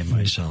both Murray and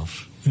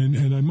myself.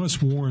 And I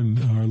must warn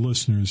our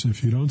listeners,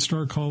 if you don't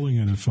start calling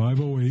in at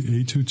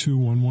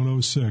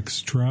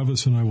 508-822-1106,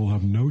 Travis and I will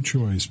have no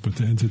choice but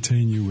to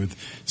entertain you with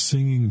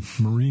singing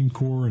Marine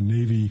Corps and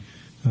Navy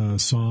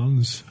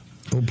songs.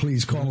 Oh,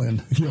 please call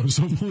in. Yeah,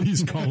 so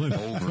please call in.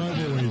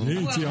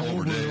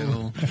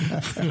 Overdale.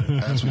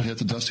 As we hit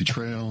the dusty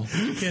trail.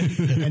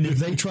 And if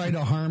they try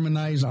to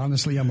harmonize,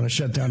 honestly, I'm going to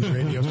shut down the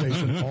radio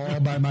station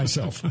all by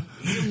myself.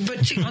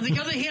 But on the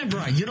other hand,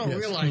 Brian, you don't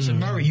realize, and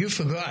Murray, you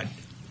forgot,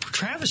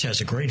 Travis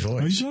has a great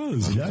voice. He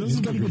does. He's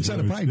got a good set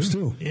of pipes,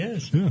 too.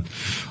 Yes. Yeah.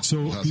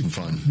 So we'll have some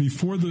fun.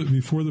 Before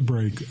the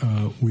break,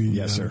 we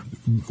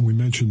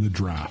mentioned the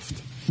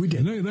draft. We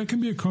did. And that can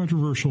be a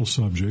controversial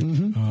subject.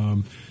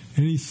 Mm-hmm.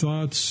 Any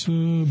thoughts,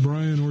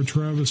 Brian or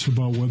Travis,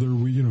 about whether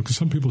we, because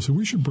some people say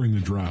we should bring the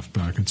draft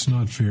back. It's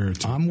not fair.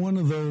 I'm one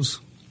of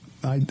those.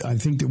 I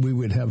think that we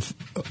would have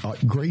a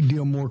great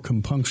deal more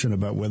compunction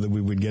about whether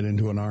we would get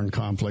into an armed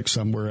conflict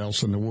somewhere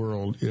else in the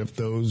world if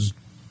those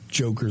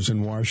jokers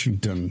in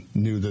Washington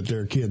knew that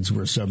their kids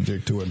were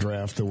subject to a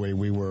draft the way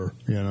we were,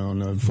 in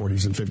the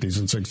 40s and 50s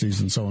and 60s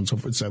and so on and so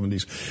forth,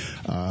 70s.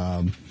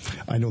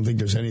 I don't think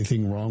there's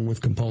anything wrong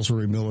with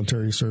compulsory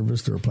military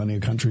service. There are plenty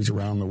of countries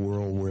around the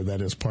world where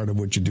that is part of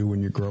what you do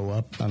when you grow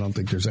up. I don't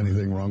think there's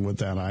anything wrong with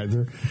that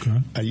either.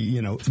 Okay.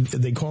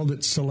 They called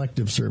it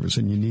selective service,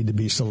 and you need to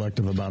be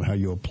selective about how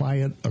you apply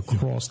it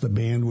across the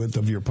bandwidth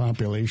of your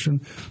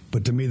population.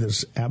 But to me,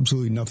 there's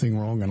absolutely nothing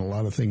wrong and a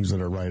lot of things that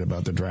are right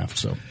about the draft.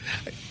 So,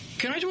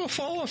 can I do a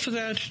follow-up for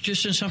that,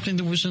 just in something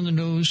that was in the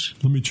news?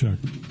 Let me check.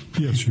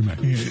 Yes, you may.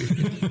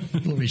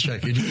 Let me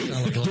check. You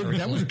sound like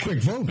that was a quick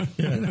vote.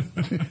 Yeah.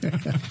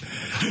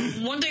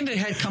 One thing that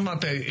had come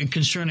up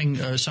concerning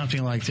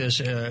something like this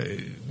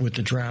with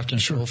the draft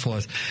and so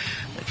forth,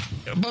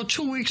 about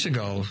 2 weeks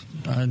ago,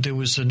 there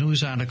was the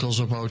news articles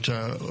about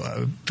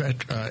a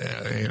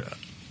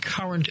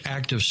current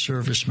active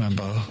service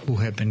member who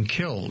had been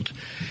killed,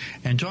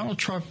 and Donald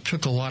Trump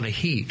took a lot of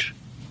heat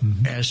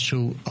as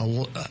to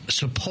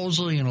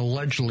supposedly and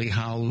allegedly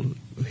how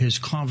his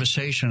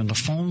conversation and the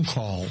phone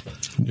call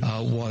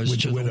was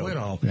to the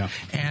widow. Yeah.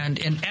 And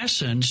in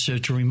essence,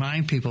 to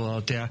remind people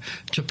out there,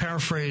 to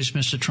paraphrase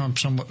Mr. Trump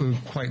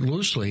quite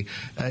loosely,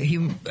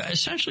 he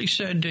essentially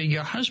said,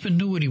 your husband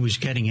knew what he was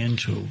getting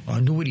into,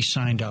 or knew what he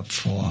signed up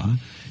for.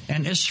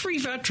 And as 3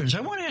 veterans,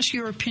 I want to ask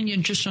your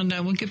opinion just on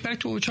that. We'll get back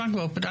to what we're talking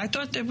about. But I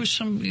thought there was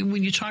some,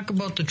 when you talk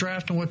about the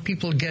draft and what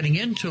people are getting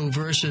into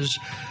versus,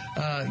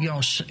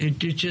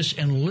 just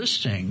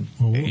enlisting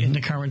in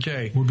the current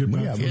day. We'll get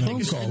back to the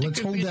phone call. Let's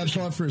hold that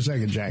thought for a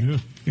second, Jack.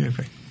 Yeah.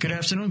 Good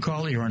afternoon,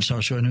 caller. You're on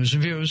South Shore News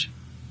and Views.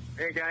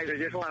 Hey, guys, I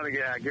just want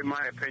to give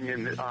my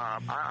opinion.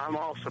 I'm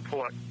all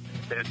support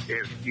that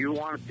if you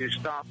want to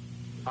stop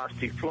us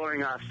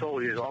deploying our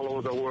soldiers all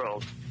over the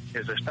world,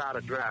 is to start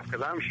a draft.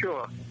 Because I'm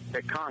sure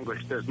that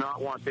Congress does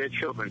not want their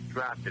children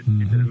drafted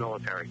into the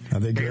military. I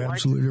think you're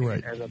absolutely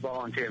right. As a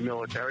volunteer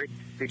military,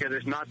 because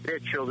it's not their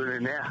children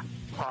and their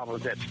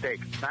problems at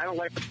stake. I don't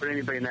like to put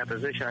anybody in that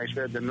position. I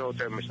served in the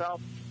military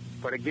myself,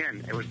 but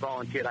again, it was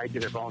volunteered. I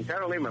did it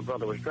voluntarily. My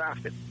brother was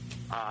drafted.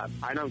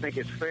 I don't think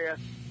it's fair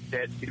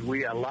that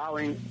we are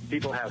allowing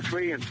people to have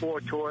 3 and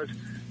 4 tours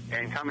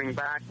and coming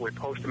back with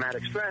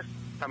post-traumatic stress,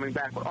 coming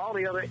back with all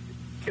the other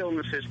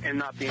illnesses and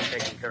not being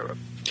taken care of.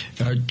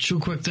 2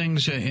 quick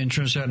things in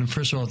terms of that. And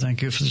first of all,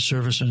 thank you for the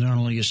service, and not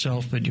only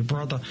yourself, but your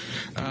brother.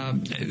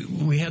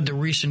 We had the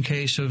recent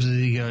case of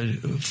the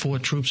 4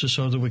 troops or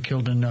so that were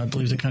killed in, I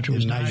believe the country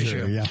was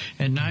Niger. Yeah.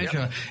 In Niger.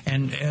 Yep.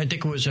 And I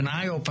think it was an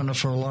eye-opener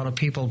for a lot of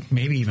people,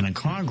 maybe even in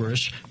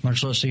Congress,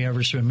 much less the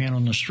average man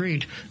on the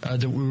street,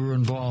 that we were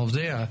involved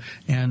there.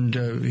 And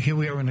here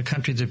we are in a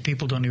country that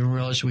people don't even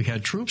realize we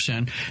had troops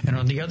in. And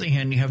on the other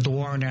hand, you have the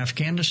war in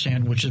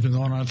Afghanistan, which has been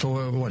going on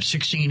for,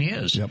 16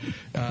 years? Yep.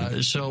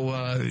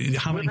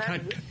 How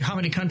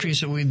many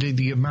countries that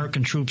the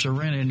American troops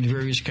are in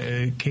various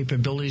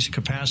capabilities,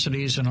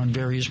 capacities, and on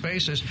various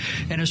bases,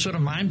 and it's sort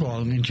of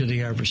mind-boggling to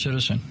the average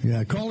citizen.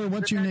 Yeah, caller,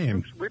 what's your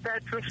name? We've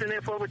had troops in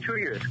there for over 2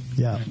 years.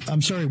 Yeah,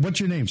 I'm sorry. What's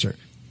your name, sir?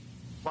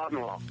 Bob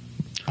Newhall.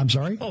 I'm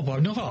sorry? Oh,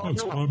 Bob Newhall.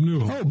 It's Bob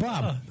Newhall. Oh,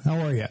 Bob. How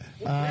are you?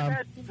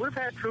 We've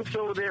had troops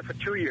over there for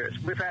 2 years.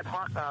 We've had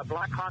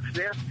Black Hawks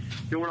there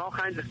doing all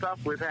kinds of stuff.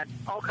 We've had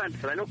all kinds of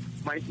stuff. I know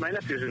my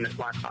nephew's in this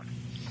Black Hawk.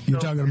 You're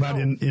talking about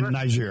in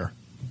Niger?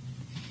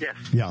 Yes.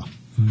 Yeah.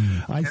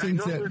 I think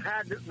know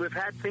that we've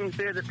had things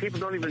there that people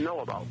don't even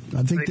know about.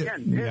 I think but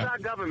again, there's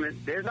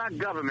our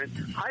government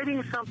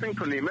hiding something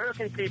from the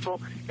American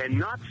people and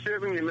not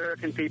serving the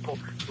American people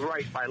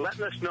right by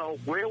letting us know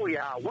where we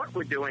are, what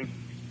we're doing.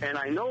 And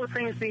I know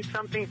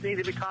some things need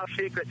to be top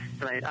secret,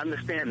 and I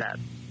understand that.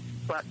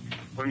 But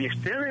when you're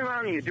standing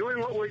around and you're doing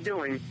what we're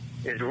doing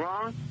is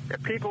wrong,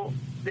 that people,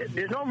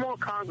 there's no more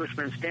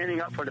congressmen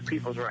standing up for the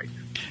people's rights.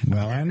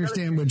 Well, I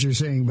understand what you're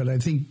saying, but I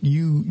think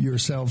you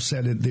yourself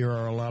said it. There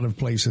are a lot of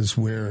places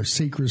where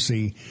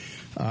secrecy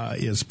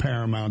is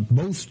paramount,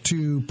 both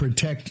to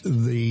protect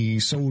the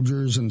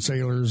soldiers and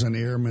sailors and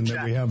airmen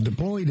that we have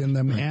deployed in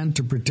them and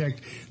to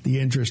protect the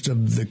interest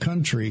of the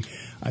country.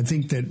 I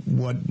think that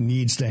what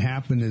needs to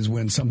happen is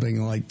when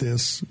something like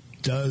this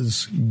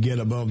does get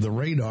above the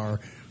radar,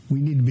 we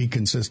need to be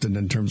consistent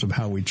in terms of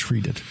how we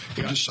treat it.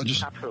 Yeah,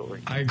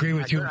 absolutely. I agree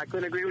with you. I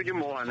couldn't agree with you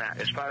more on that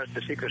as far as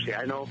the secrecy.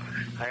 I know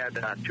I had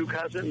 2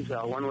 cousins.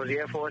 One was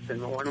Air Force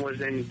and one was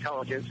in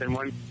intelligence, and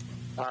one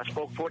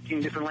spoke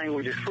 14 different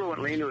languages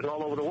fluently, and he was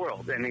all over the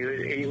world. And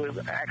he was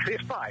actually a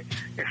spy,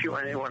 if you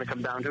want to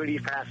come down to it.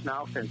 He's passed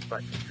now since,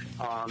 but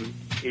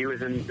he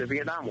was in the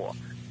Vietnam War.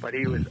 But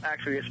he was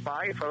actually a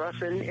spy for us,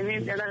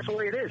 and that's the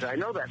way it is. I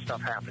know that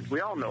stuff happens. We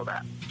all know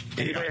that.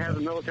 Anybody who has a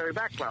military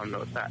background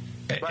knows that.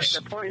 But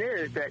the point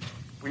is that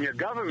when your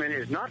government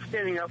is not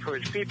standing up for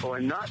its people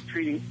and not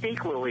treating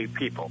equally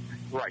people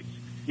rights,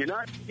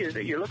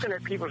 you're looking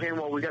at people saying,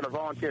 well, we got a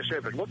volunteer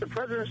service. What the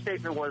president's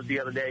statement was the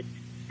other day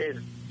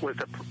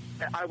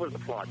I was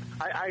applauded.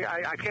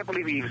 I can't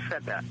believe he even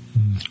said that.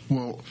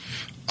 Well,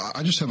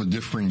 I just have a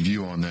differing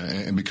view on that,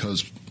 and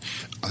because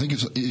I think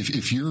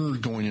if you're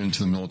going into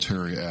the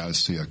military as,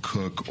 say, a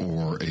cook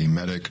or a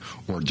medic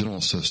or a dental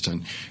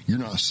assistant, you're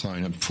not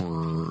signed up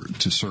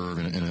to serve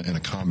in a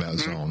combat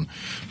zone.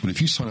 But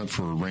if you sign up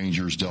for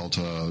Rangers,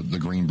 Delta, the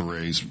Green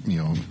Berets,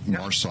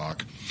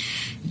 MARSOC,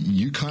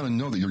 you kind of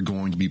know that you're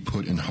going to be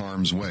put in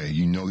harm's way.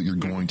 You know that you're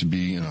going to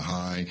be in a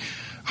high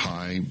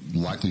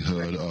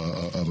likelihood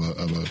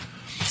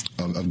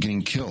of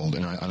getting killed,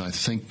 and I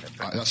think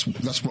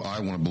that's what I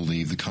want to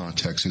believe the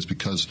context is,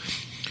 because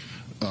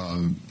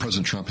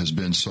President Trump has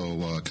been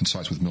so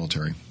concise with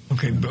military.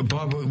 Okay,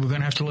 Bob, we're going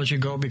to have to let you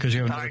go because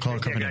you have another call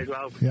coming in.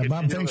 Yeah,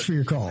 Bob, thanks for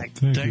your call.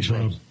 Thanks,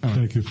 Bob.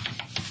 Thank you.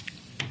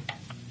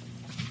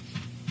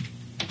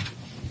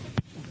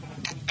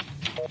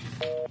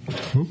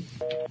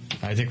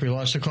 I think we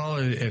lost the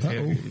caller.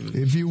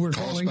 If you were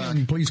calling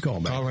in, please call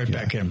back. Call right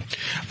back in.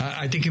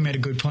 I think you made a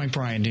good point,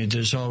 Brian.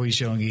 There's always,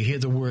 you hear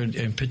the word,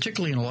 and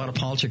particularly in a lot of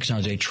politics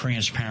nowadays,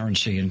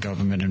 transparency in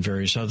government and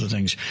various other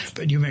things.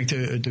 But you make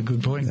the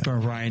good point,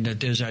 Brian, that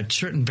there's that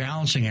certain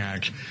balancing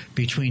act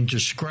between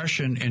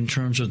discretion in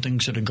terms of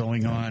things that are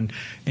going on,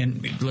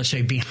 and let's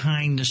say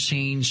behind the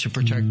scenes to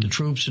protect the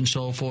troops and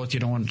so forth.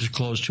 You don't want to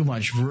disclose too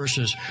much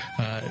versus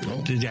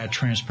that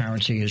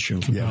transparency issue.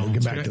 Yeah, we'll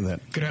get back to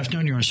that. Good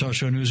afternoon. You're on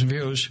Social News and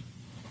Views.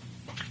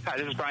 Hi,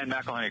 this is Brian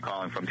McElhenney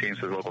calling from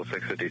Teamsters Local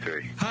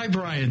 653. Hi,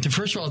 Brian.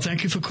 First of all,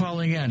 thank you for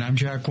calling in. I'm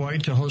Jack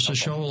White, to host the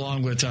show,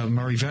 along with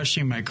Murray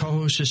Vestine. My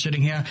co-host is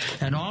sitting here.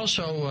 And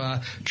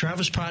also,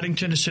 Travis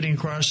Poddington is sitting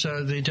across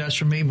the desk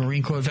from me,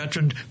 Marine Corps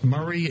veteran.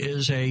 Murray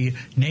is a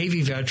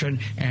Navy veteran.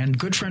 And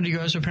good friend of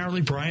yours,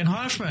 apparently, Brian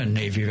Hoffman,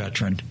 Navy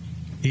veteran.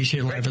 He's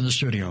here live in the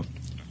studio.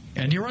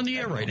 And you're on the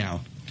air right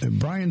now.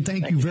 Brian,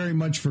 thank you very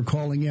much for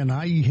calling in.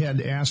 I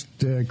had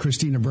asked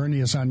Christina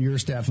Bernius on your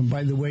staff, and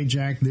by the way,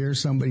 Jack, there's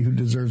somebody who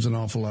deserves an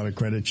awful lot of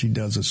credit. She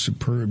does a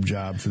superb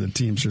job for the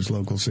Teamsters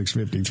Local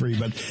 653.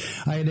 But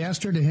I had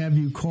asked her to have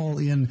you call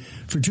in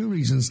for two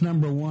reasons.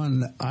 Number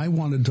one, I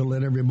wanted to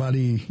let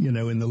everybody,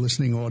 in the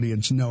listening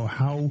audience know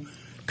how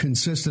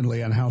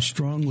consistently and how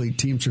strongly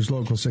Teamsters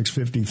Local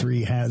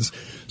 653 has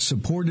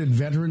supported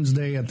Veterans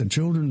Day at the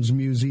Children's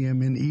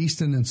Museum in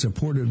Easton and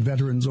supported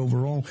veterans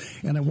overall.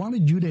 And I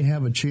wanted you to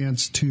have a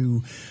chance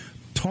to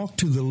talk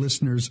to the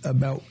listeners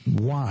about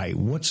why.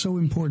 What's so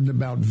important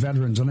about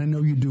veterans? And I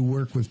know you do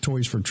work with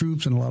Toys for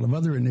Troops and a lot of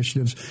other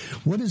initiatives.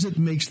 What is it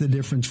makes the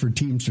difference for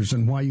Teamsters,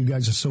 and why you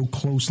guys are so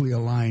closely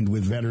aligned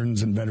with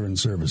veterans and veteran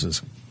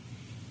services?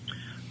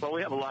 Well,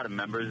 we have a lot of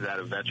members that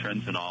are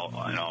veterans, and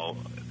all.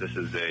 This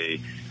is a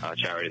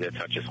charity that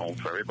touches home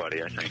for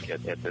everybody. I think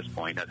at this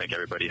point, I think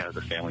everybody has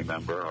a family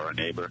member or a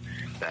neighbor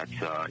that's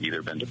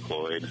either been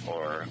deployed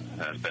or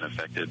has been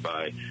affected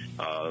by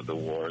the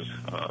wars,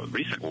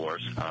 recent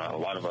wars. A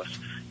lot of us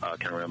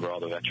can remember all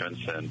the veterans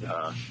and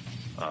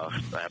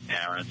have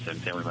parents and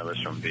family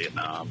members from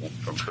Vietnam and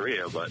from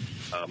Korea, but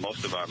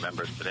most of our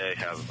members today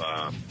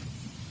have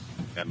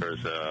members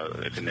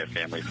in their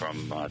family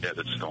from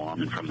Desert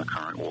Storm and from the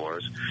current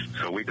wars.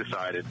 So we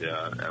decided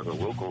as a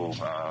local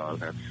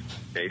that's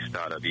based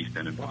out of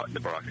Easton and the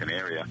Brockton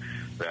area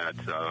that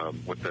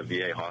with the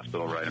VA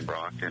hospital right in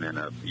Brockton and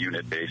a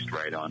unit based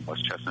right on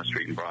West Chestnut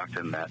Street in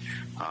Brockton, that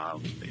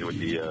it would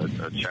be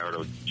a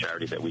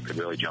charity that we could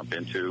really jump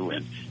into,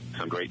 and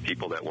some great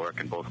people that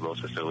work in both of those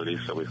facilities.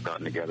 So we've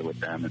gotten together with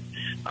them,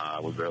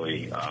 and we've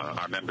really,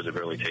 our members have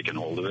really taken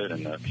hold of it,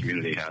 and the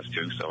community has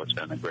too. So it's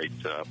been a great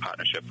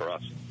partnership for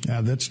us.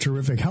 That's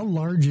terrific. How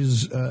large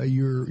is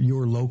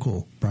your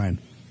local, Brian?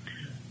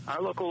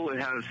 Our local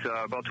has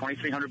about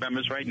 2,300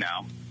 members right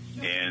now.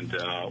 And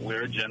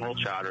we're a general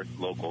charter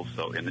local,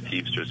 so in the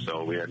Teamsters.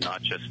 So we are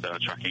not just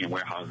trucking and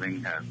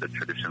warehousing as the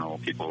traditional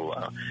people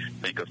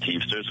think of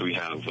Teamsters. We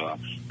have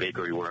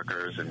bakery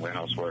workers and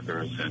warehouse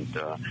workers, and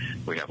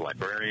we have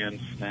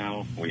librarians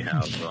now. We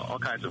have all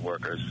kinds of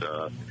workers.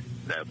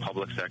 The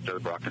public sector, the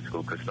Brockton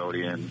School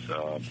custodians,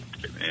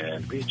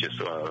 and we just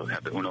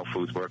have the Uno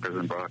Foods workers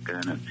in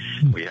Brockton,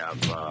 and we have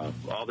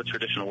all the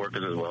traditional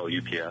workers as well,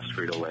 UPS,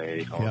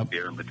 Frito-Lay, all the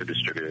beer and liquor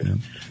distributors.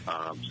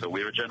 So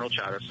we're a general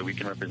charter, so we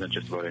can represent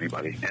just about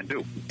anybody, and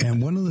do.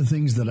 And one of the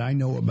things that I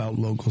know about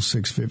Local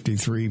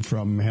 653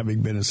 from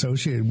having been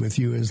associated with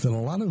you is that a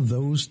lot of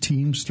those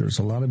Teamsters,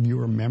 a lot of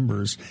your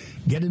members,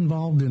 get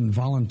involved in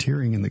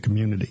volunteering in the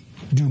community,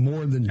 do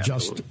more than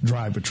just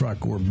drive a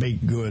truck or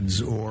bake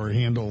goods or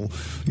handle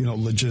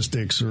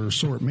logistics or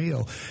sort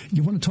mail.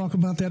 You want to talk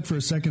about that for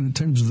a second in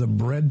terms of the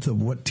breadth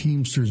of what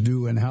Teamsters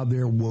do and how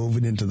they're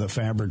woven into the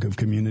fabric of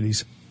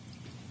communities?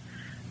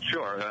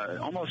 Sure.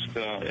 Almost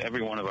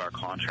every one of our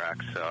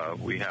contracts,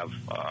 we have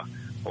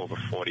over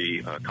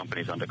 40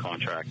 companies under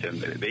contract,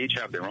 and they each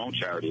have their own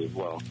charity as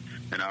well.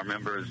 And our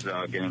members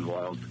get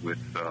involved with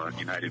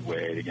United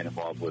Way. They get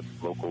involved with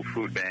local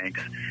food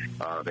banks.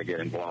 They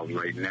get involved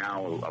right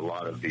now a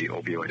lot of the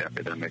opioid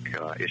epidemic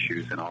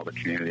issues in all the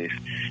communities.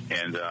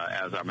 And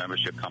as our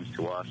membership comes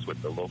to us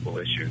with the local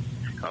issues,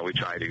 we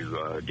try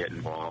to get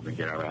involved and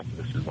get our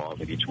activists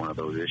involved in each one of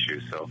those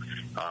issues. So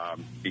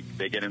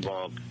they get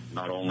involved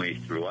not only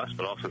through us,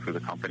 but also through the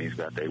companies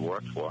that they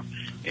work for.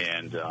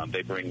 And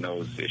they bring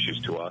those issues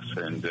to us,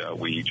 and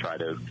we try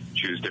to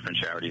choose different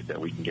charities that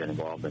we can get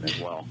involved in as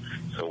well.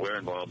 So we're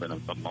involved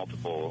in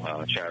multiple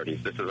charities.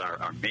 This is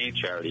our main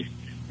charity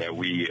that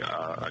we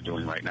are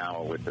doing right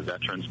now with the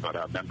veterans, but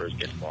our members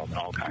get involved in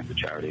all kinds of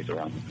charities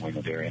around the New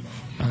England area.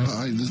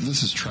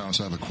 This is Travis.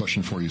 I have a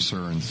question for you, sir,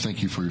 and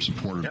thank you for your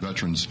support of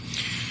veterans.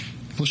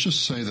 Let's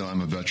just say that I'm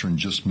a veteran,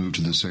 just moved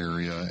to this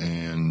area,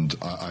 and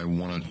I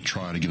want to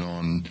try to get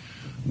on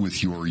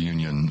with your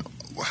union.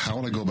 How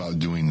would I go about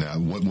doing that?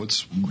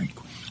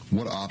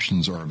 What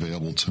options are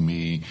available to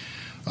me?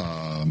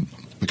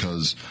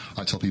 Because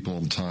I tell people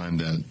all the time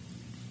that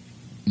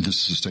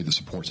this is a state that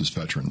supports its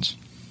veterans.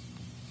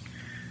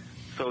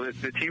 So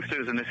the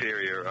Teamsters in this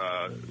area,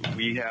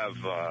 we have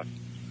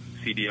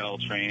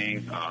CDL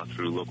training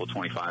through Local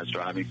 25's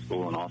driving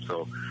school, and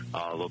also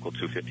Local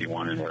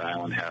 251 in Rhode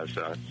Island has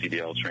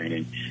CDL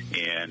training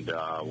and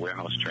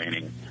warehouse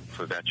training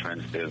for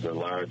veterans. There's a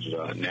large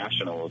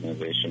national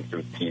organization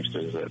through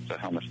Teamsters, it's a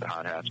Helmets to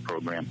Hard Hats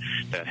program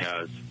that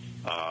has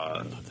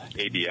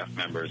ABF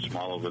members from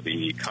all over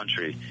the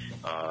country.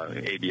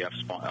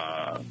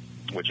 ABF,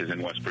 which is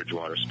in West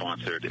Bridgewater,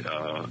 sponsored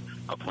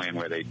a plan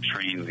where they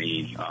train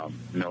the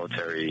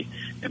military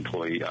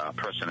employee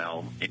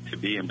personnel to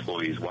be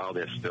employees while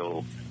they're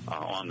still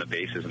on the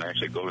bases, and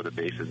actually go to the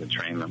bases and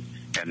train them,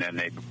 and then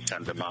they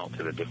send them out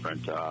to the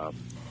different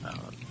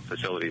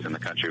facilities in the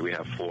country. We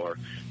have 4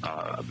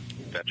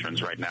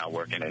 veterans right now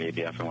working at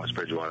ABF in West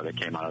Bridgewater that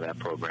came out of that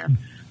program.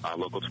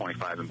 Local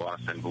 25 in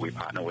Boston, who we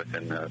partner with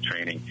in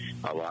training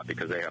a lot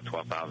because they have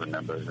 12,000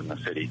 members in the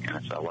city, and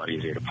it's a lot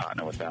easier to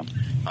partner with them.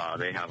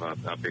 They have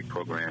a big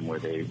program where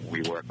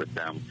we work with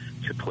them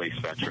to place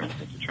veterans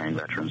and to train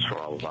veterans for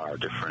all of our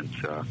different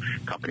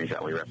companies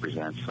that we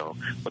represent. So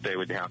what they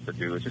would have to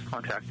do is just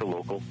contact the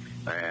local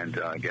and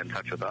get in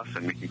touch with us,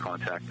 and we can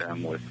contact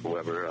them with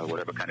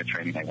whatever kind of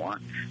training they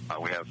want.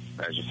 We have,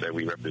 as you said,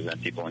 we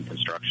represent people in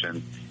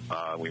construction.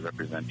 We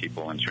represent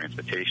people in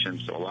transportation.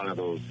 So a lot of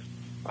those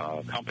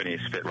companies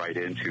fit right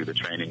into the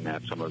training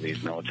that some of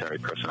these military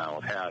personnel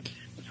have had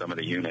in some of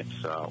the units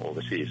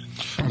overseas.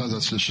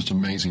 That's just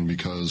amazing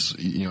because,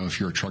 if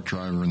you're a truck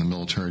driver in the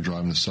military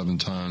driving a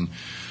 7-ton,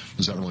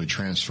 does that really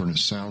transfer? And it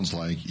sounds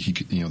like he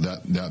could,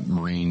 that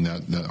Marine,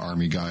 that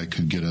Army guy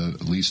could get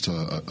at least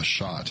a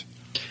shot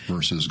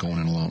versus going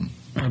in alone.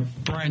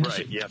 Brian,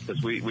 right? Yeah,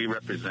 because we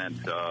represent,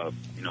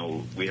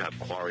 we have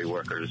quarry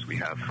workers,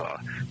 we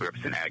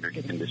represent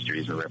aggregate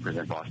industries, we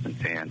represent Boston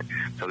Sand.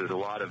 So there's a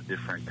lot of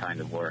different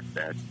kind of work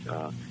that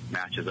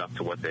matches up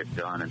to what they've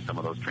done in some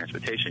of those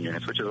transportation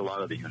units, which is a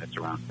lot of the units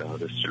around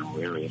this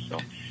general area. So,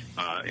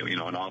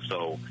 and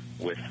also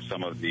with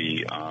some of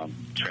the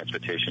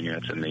transportation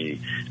units in the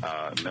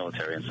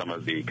military and some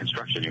of the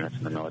construction units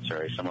in the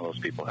military, some of those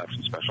people have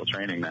some special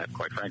training that,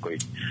 quite frankly,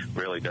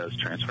 really does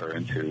transfer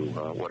into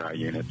what our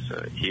units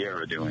here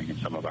are doing in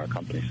some of our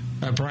companies.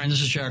 Brian,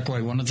 this is Jack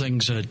White. One of the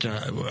things that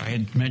I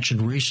had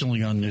mentioned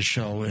recently on this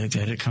show that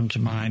had come to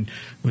mind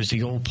was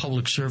the old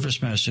public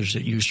service message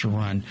that used to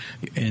run,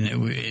 and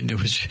it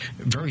was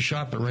very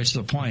sharp but right to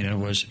the point. It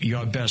was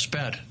your best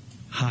bet.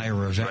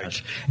 Hire a vet.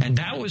 Right. And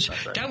that was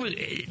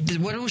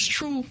when it was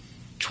true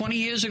 20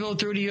 years ago,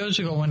 30 years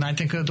ago, when I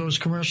think those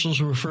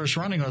commercials were first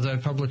running, or the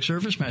public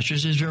service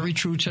messages, is very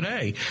true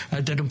today.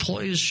 That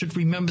employers should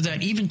remember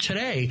that even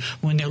today,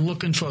 when they're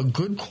looking for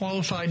good,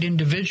 qualified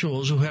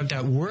individuals who have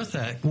that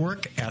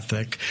work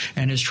ethic,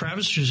 and as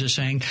Travis was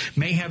saying,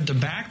 may have the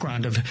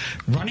background of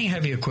running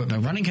heavy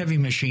equipment, running heavy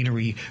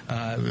machinery,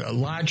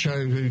 large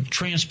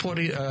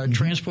transporters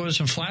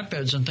and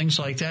flatbeds and things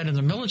like that in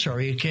the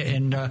military,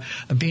 and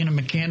being a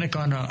mechanic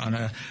on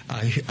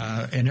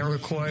an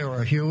Iroquois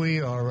or a Huey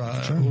or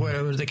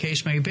whatever the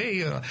case may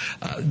be.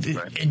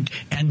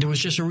 And there was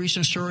just a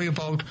recent story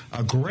about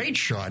a great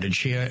shortage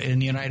here in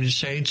the United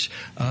States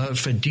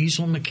for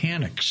diesel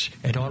mechanics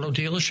at auto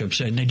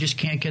dealerships, and they just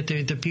can't get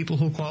the people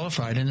who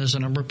qualified. And there's a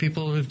number of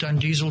people who have done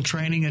diesel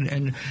training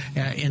and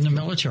in the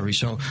military.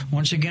 So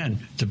once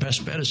again, the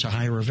best bet is to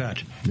hire a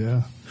vet.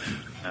 Yeah.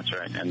 That's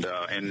right. And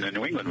in the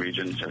New England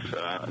region, just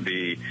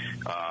the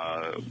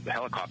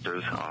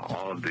helicopters,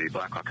 all of the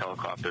Black Hawk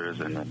helicopters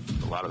and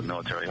a lot of the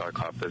military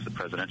helicopters, the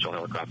presidential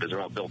helicopters, are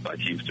all built by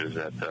Teamsters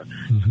at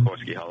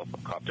Sikorsky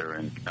Helicopter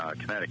in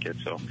Connecticut.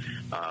 So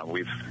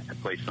we've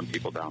placed some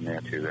people down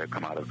there, too, that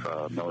come out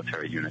of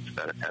military units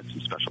that have had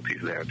some specialties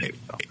there, too.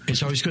 So.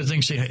 It's always good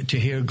things to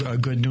hear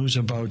good news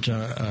about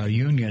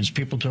unions.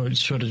 People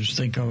sort of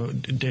think,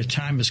 their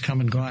time has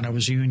come and gone. I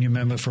was a union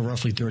member for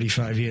roughly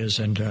 35 years,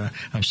 and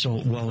I'm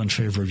still well in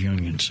favor of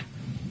unions.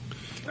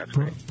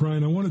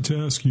 Brian, I wanted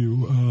to ask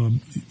you,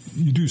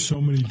 you do so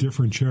many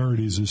different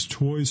charities. Is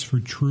Toys for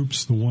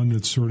Troops the one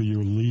that's sort of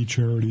your lead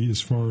charity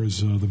as far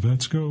as the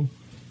vets go?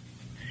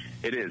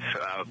 It is.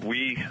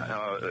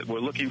 We're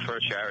looking for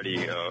a charity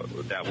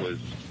that was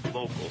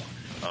local,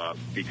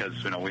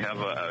 because we have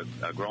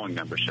a growing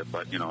membership,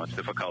 but it's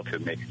difficult to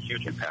make a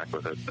huge impact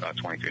with a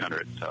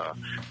 2,300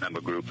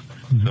 member group.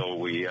 Mm-hmm. So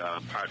we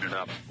partnered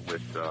up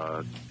with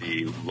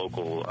the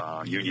local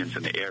unions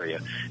in the area,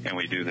 and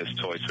we do this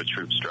Toys for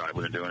Troops drive.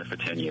 We've been doing it for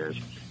 10 years.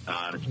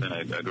 And it's been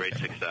a great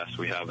success.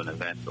 We have an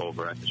event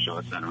over at the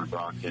Shaw Center in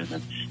Brockton,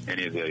 and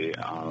any of the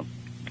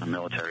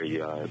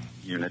military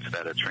units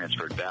that are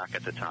transferred back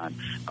at the time,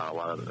 a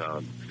lot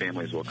of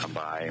families will come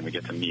by, and we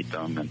get to meet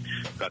them, and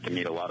got to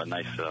meet a lot of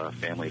nice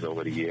families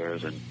over the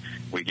years, and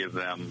we give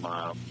them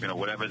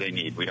whatever they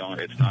need. We don't.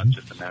 It's not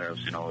just a matter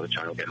of the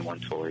child getting one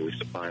toy. We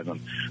supply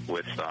them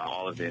with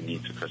all of their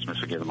needs for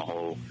Christmas. We give them a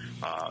whole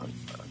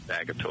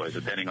bag of toys,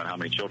 depending on how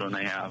many children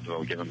they have.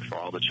 We'll give them for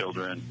all the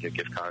children, give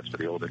gift cards for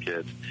the older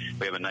kids.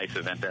 We have a nice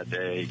event that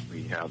day.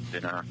 We have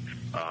dinner.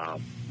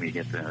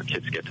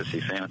 Kids get to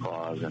see Santa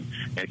Claus, and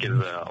it gives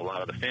a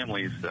lot of the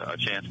families a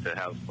chance to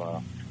have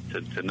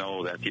to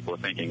know that people are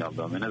thinking of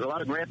them. And there's a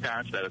lot of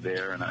grandparents that are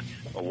there, and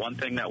one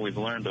thing that we've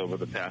learned over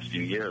the past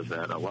few years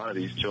that a lot of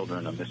these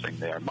children are missing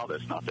their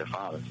mothers, not their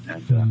fathers,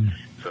 and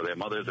so their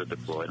mothers are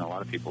deployed, and a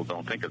lot of people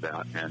don't think of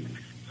that. And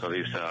so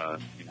these,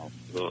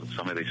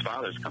 some of these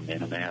fathers come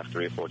in and they have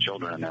 3 or 4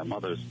 children, and their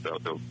mothers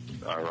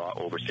are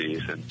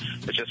overseas, and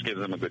it just gives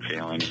them a good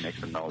feeling and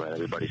makes them know that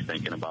everybody's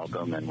thinking about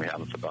them, and we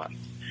haven't forgotten.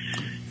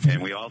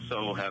 And we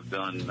also have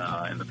done,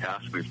 in the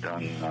past, we've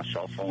done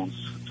cell phones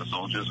to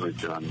soldiers. We've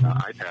done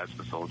iPads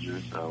to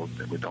soldiers. So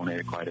we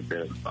donated quite a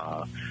bit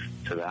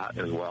to that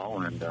as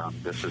well. And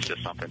this is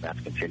just something that's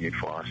continued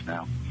for us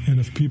now. And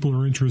if people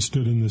are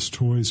interested in this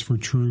Toys for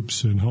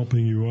Troops and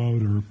helping you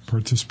out or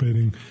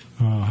participating,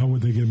 how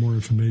would they get more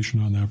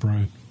information on that,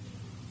 Brian?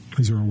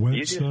 Is there a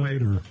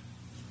website?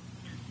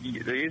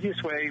 The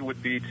easiest way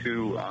would be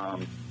to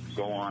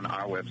go on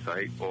our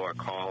website or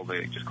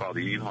just call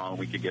the Union Hall, and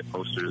we could get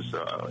posters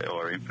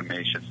or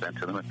information sent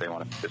to them if they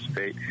want to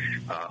participate.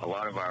 A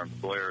lot of our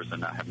employers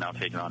have now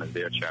taken on as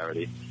their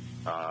charity.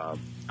 The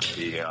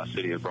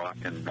city of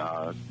Brockton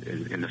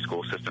in the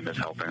school system is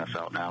helping us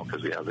out now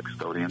because we have the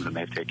custodians, and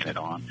they've taken it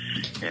on.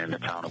 And the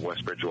town of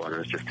West Bridgewater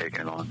has just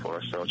taken it on for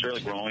us. So it's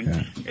really growing.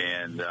 Yeah.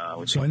 And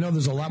so I know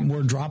there's a lot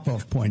more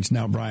drop-off points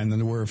now, Brian, than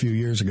there were a few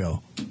years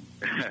ago.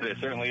 There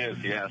certainly is,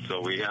 yeah.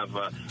 So we have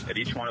at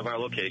each one of our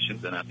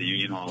locations and at the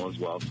Union Hall as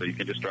well. So you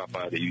can just drop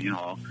by the Union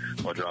Hall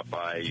or drop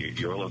by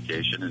your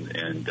location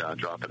and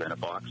drop it in a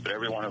box. But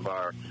every one of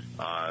our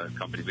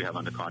companies we have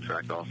under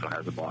contract also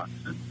has a box.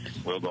 And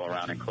we'll go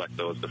around and collect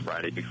those the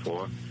Friday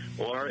before.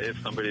 Or if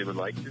somebody would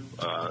like to,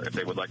 if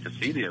they would like to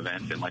see the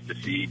event and like to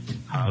see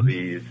how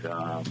these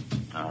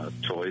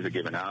toys are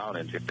given out,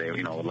 and if they,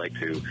 would like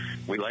to,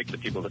 we like the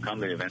people to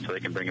come to the event so they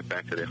can bring it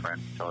back to their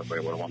friends and tell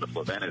everybody what a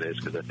wonderful event it is,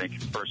 because I think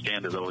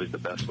firsthand is always the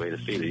best way to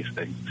see these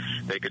things.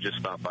 They could just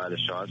stop by the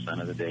Shaw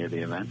Center the day of the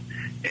event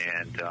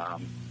and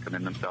come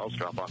in themselves,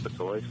 drop off the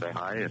toys, say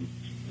hi, and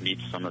meet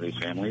some of these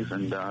families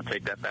and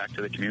take that back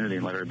to the community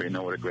and let everybody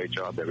know what a great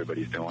job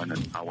everybody's doing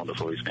and how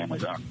wonderful these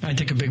families are. I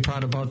think a big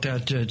part about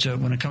that,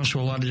 when it comes to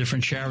a lot of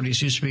different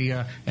charities, used to be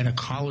an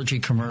ecology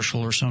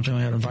commercial or something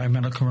like that,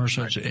 environmental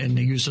commercial, right. And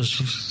they use this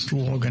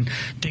slogan,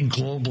 think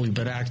globally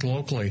but act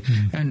locally.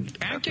 Mm-hmm. And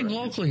acting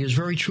locally is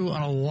very true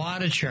on a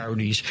lot of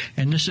charities.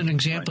 And this is an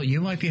example. Right.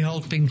 You might be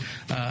helping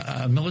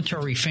a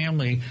military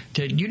family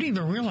that you didn't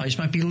even realize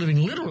might be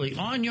living literally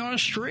on your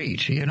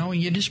street, and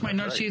you just might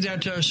not see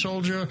that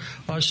soldier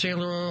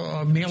sailor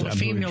or male or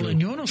female in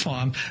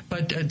uniform,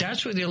 but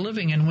that's where they're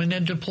living, and when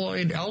they're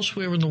deployed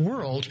elsewhere in the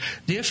world,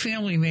 their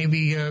family may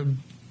be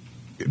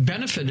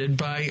benefited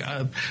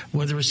by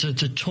whether it's the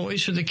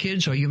toys for the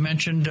kids, or you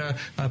mentioned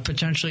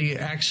potentially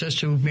access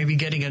to maybe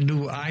getting a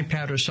new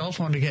iPad or cell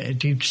phone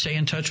to stay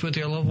in touch with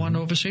their loved one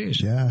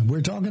overseas. Yeah,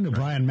 we're talking to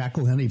Brian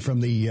McElhenney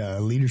from the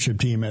leadership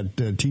team at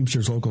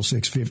Teamsters Local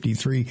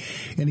 653.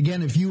 And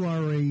again, if you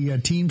are a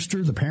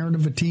Teamster, the parent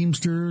of a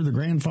Teamster, the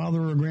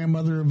grandfather or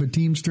grandmother of a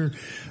Teamster,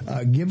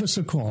 give us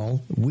a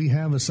call. We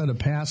have a set of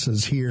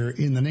passes here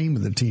in the name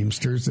of the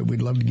Teamsters that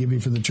we'd love to give you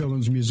for the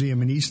Children's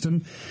Museum in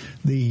Easton.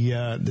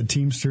 The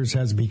Teamsters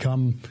has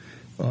become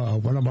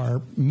one of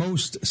our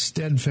most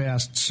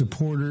steadfast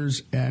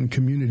supporters and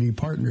community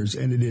partners,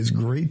 and it is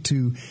great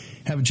to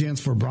have a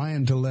chance for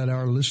Brian to let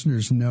our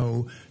listeners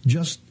know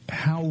just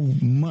how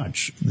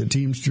much the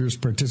Teamsters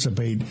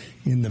participate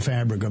in the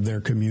fabric of their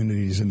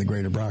communities in the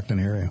greater Brockton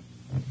area.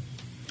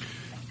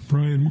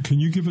 Brian, can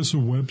you give us a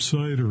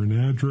website or an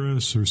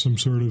address or some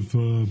sort of,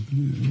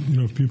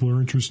 if people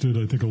are interested?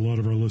 I think a lot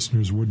of our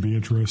listeners would be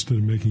interested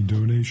in making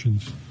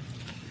donations.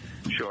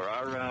 Sure.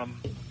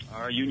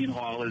 Our Union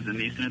Hall is in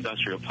the Eastern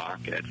Industrial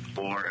Park at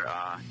 4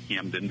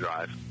 Hamden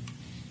Drive,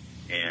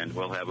 and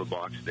we'll have a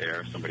box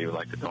there. If somebody would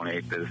like to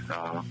donate, there's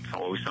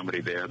always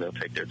somebody there. They'll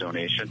take their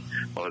donation,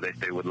 or if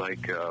they would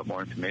like more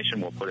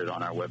information, we'll put it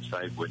on our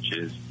website, which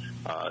is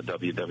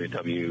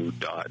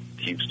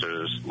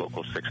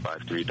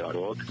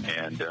www.teamsterslocal653.org,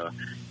 and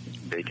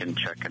they can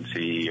check and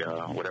see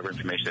whatever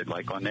information they'd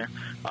like on there.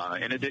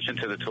 In addition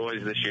to the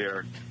toys this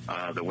year,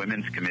 the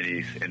women's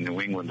committees in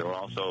New England are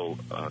also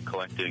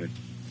collecting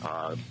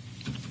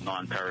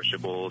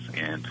non-perishables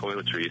and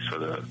toiletries for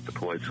the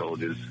deployed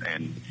soldiers,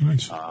 and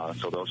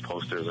so those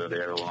posters are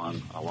there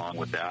along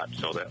with that.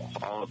 So that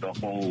all of the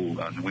whole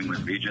New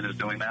England region is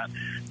doing that.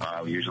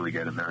 We usually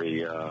get a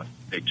very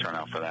big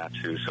turnout for that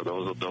too. So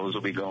those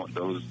will be going.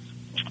 Those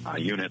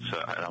units,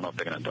 I don't know if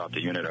they're going to adopt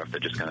a unit or if they're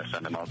just going to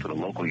send them out to the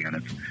local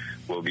units.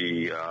 We'll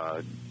be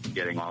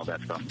getting all that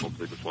stuff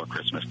hopefully before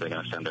Christmas. They're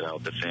going to send it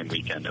out the same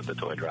weekend of the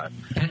toy drive.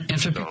 And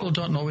for people who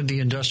don't know what the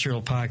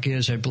industrial park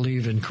is, I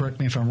believe, and correct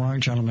me if I'm wrong,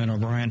 gentlemen,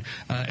 O'Brien,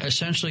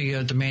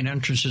 essentially the main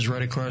entrance is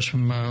right across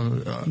from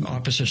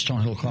opposite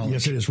Stonehill College.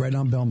 Yes, it is, right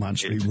on Belmont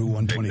Street, Route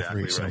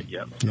 123. Exactly right,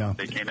 yep. Yeah.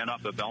 They came in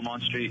off of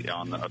Belmont Street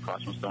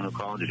across from Stonehill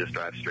College. You just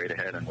drive straight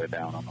ahead, and we're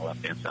down on the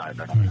left-hand side.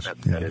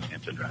 That is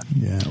Hampton Drive.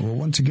 Yeah, well,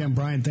 once again,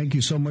 Brian, thank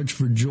you so much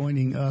for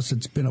joining us.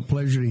 It's been a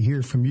pleasure to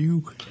hear from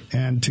you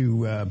and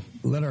to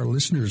let our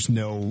listeners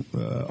know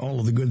all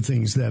of the good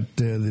things that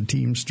the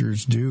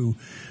Teamsters do.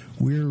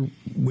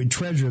 We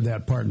treasure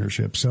that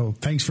partnership. So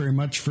thanks very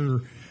much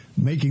for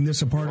making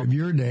this a part of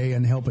your day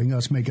and helping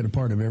us make it a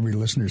part of every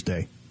listener's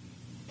day.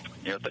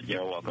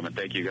 You're welcome, and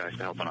thank you guys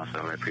for helping us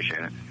out. I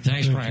appreciate it.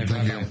 Thanks, Brian.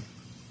 Thank you.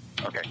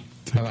 Okay.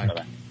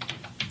 Bye-bye.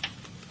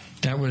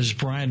 That was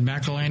Brian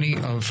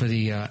McElhaney for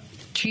the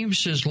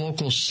Teamsters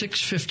Local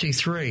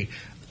 653.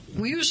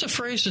 We use the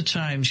phrase at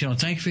times,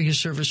 thank you for your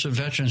service to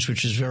veterans,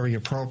 which is very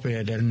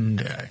appropriate.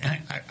 And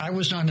I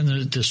was not in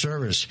the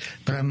service,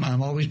 but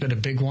I'm always been a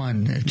big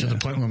one to the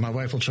point where my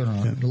wife will turn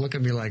around and look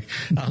at me like,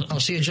 I'll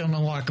see a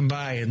gentleman walking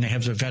by and they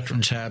have the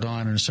veterans hat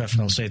on and stuff,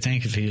 and I'll say,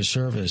 thank you for your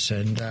service.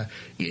 And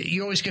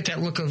you always get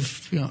that look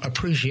of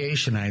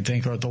appreciation, I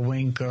think, or the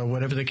wink, or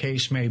whatever the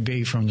case may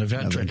be from the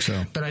veteran. I think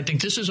so. But I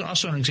think this is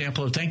also an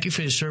example of thank you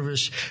for your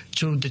service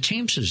to the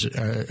Teamsters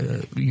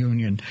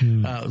Union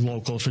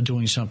local for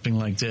doing something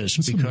like this.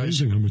 It's because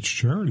amazing how much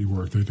charity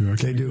work they do. I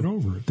can't get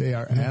over it. They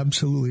are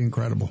absolutely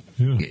incredible.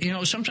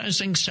 Yeah. Sometimes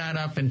things start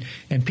up and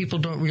people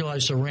don't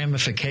realize the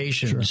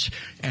ramifications. Sure.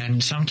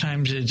 And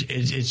sometimes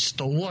it's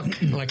the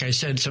look. Like I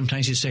said,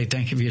 sometimes you say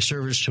thank you for your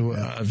service to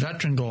a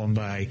veteran going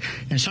by.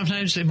 And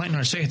sometimes they might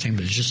not say anything,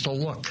 but it's just a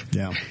look.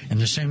 Yeah.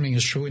 And the same thing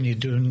is true when you're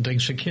doing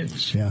things for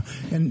kids. Yeah.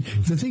 And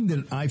the thing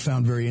that I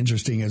found very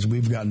interesting as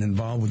we've gotten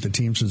involved with the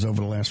Teamsters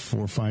over the last 4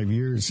 or 5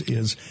 years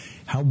is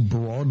how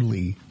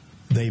broadly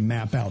they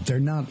map out. They're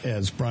not,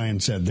 as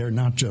Brian said, they're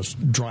not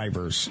just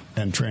drivers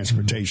and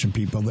transportation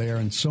people. They are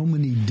in so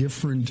many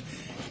different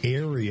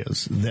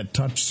areas that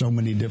touch so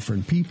many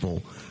different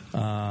people.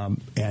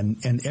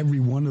 And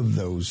every one of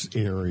those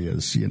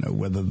areas,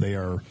 whether they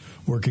are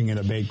working in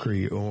a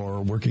bakery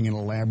or working in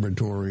a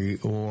laboratory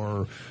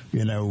or,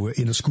 in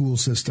a school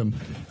system,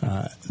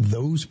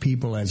 those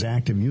people as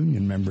active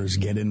union members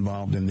get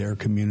involved in their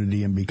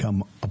community and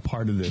become a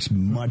part of this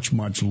much,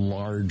 much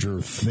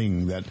larger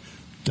thing that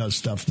does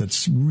stuff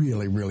that's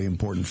really, really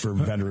important for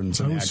veterans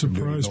and active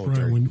duty military. I was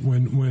surprised,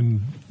 Brian,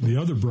 when the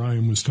other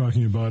Brian was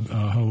talking about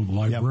how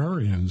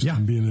librarians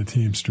can be in the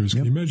Teamsters.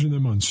 Can you imagine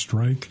them on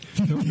strike?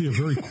 That would be a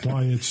very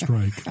quiet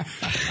strike.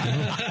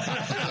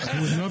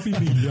 It would not be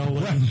me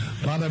yelling.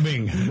 Bada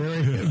bing.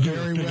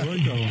 Very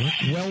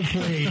well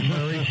played,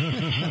 Murray.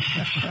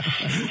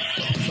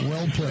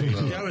 Well played.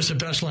 That was the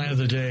best line of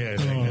the day, I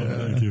think.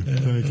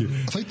 Thank you.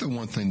 I think the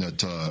one thing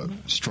that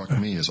struck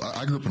me is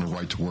I grew up in a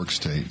right-to-work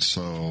state,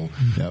 so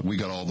we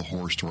got all the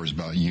horror stories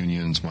about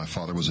unions. My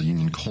father was a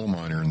union coal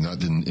miner, and that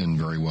didn't end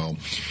very well.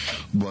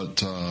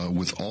 But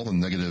with all the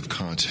negative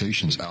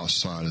connotations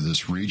outside of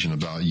this region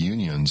about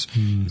unions,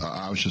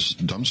 I was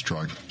just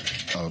dumbstruck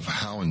of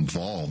how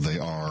involved they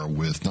are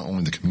with not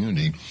only the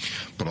community,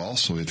 but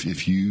also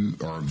if you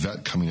are a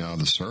vet coming out of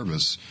the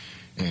service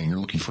and you're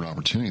looking for an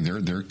opportunity,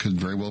 there could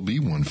very well be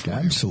one for you.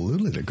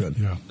 Absolutely, there could.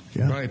 Yeah.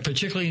 Right,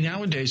 particularly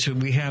nowadays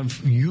we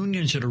have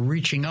unions that are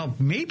reaching out,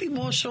 maybe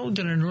more so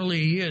than in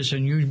earlier years,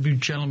 and you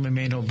gentlemen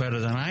may know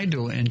better than I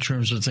do in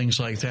terms of things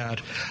like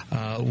that,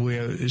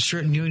 where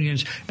certain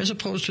unions, as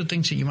opposed to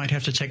things that you might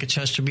have to take a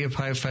test to be a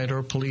firefighter or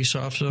a police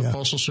officer,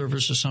 postal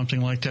service or something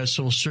like that,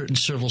 so certain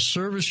civil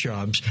service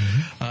jobs,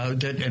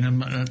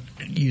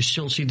 you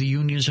still see the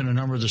unions in a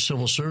number of the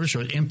civil service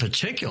jobs in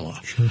particular.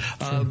 Sure.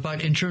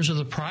 But in terms of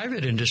the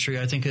private industry,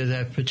 I think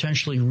that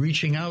potentially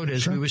reaching out,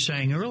 as we were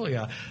saying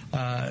earlier,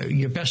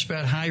 your best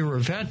bet, hire a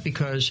vet,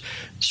 because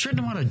a certain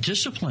amount of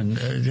discipline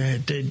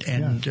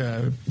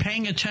and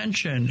paying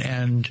attention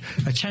and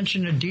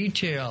attention to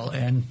detail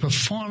and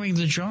performing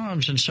the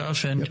jobs and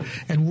stuff and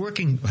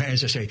working,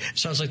 as I say,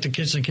 sounds like the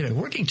kids and kids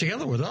working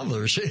together with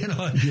others,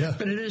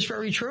 but it is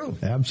very true.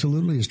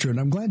 Absolutely is true. And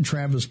I'm glad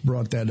Travis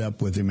brought that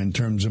up with him in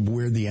terms of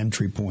where the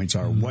entry points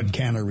are. What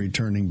can a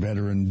returning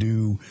veteran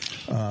do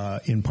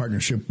in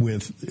partnership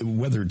with,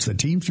 whether it's the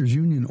Teamsters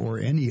Union or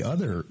any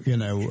other,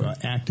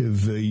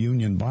 active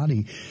union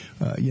body?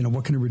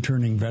 What can a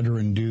returning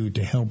veteran do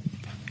to help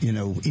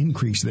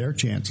increase their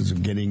chances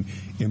of getting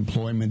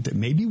employment that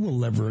maybe will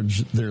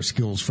leverage their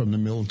skills from the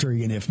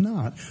military, and if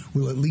not,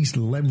 will at least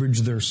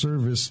leverage their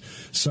service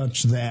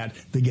such that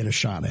they get a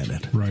shot at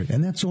it. Right.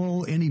 And that's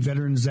all any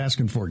veteran is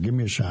asking for. Give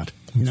me a shot.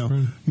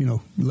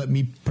 Let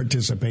me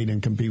participate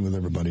and compete with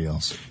everybody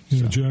else.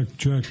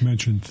 Jack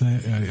mentioned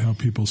how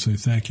people say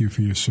thank you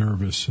for your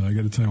service. I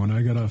got to tell you, when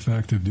I got off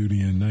active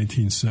duty in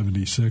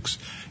 1976,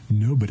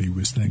 nobody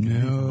was thanking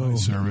me for my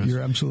service.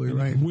 You're absolutely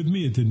right. With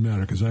me, it didn't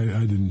matter because I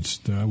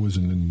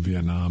wasn't in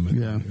Vietnam.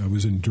 I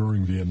was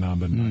during Vietnam,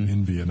 but not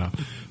in Vietnam.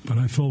 But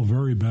I felt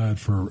very bad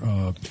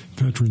for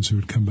veterans who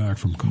had come back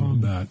from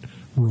combat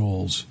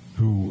roles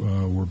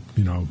who were,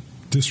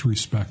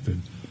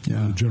 disrespected.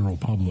 The general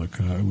public.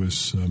 It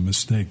was a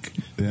mistake.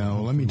 Yeah,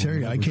 well, let me tell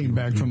you, I came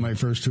back from my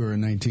first tour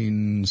in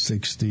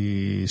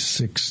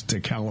 1966 to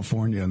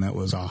California, and that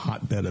was a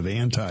hotbed of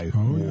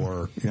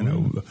anti-war.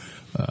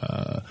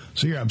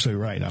 So you're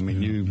absolutely right. I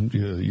mean, you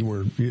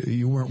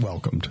weren't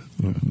welcomed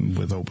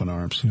with open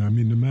arms. Yeah, I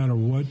mean, no matter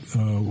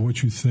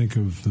what you think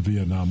of the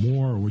Vietnam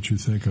War, or what you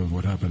think of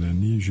what happened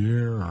in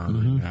Niger or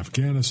in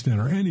Afghanistan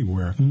or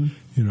anywhere,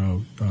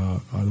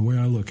 the way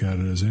I look at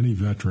it is any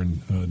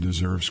veteran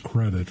deserves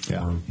credit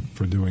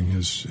for doing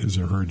his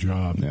or her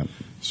job. Yeah.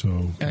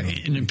 So,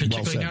 and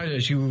particularly now,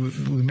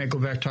 we may go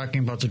back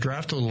talking about the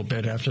draft a little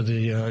bit after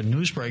the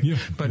news break. Yeah.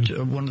 But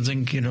one of the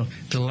things,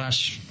 the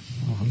last.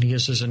 How many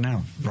years is it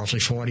now?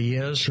 Roughly 40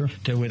 years? Sure.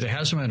 Where there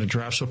hasn't been a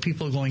draft, so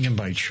people are going in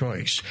by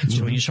choice.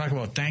 So when you talk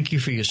about thank you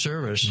for your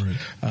service,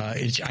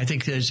 I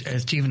think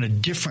it's even a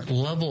different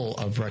level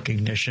of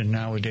recognition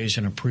nowadays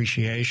and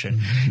appreciation.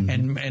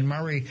 And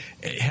Murray,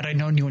 had I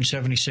known you in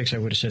 76, I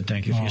would have said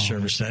thank you for your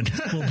service then.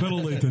 Well, better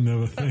late than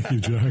never. Thank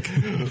you, Jack.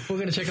 We're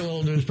going to take a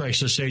little news break,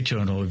 so stay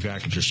tuned. We'll be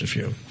back in just a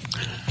few.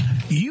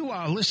 You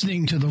are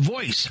listening to the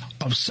voice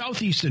of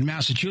Southeastern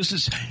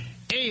Massachusetts,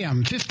 AM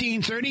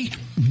 1530,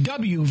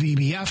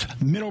 WVBF,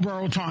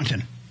 Middleborough,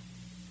 Taunton.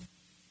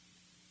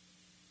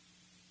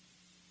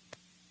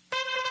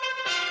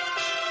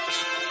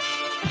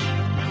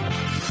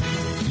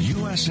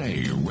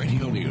 USA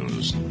Radio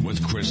News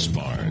with Chris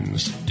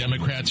Barnes.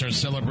 Democrats are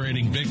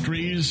celebrating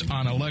victories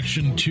on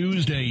Election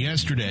Tuesday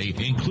yesterday,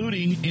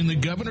 including in the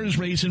governor's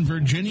race in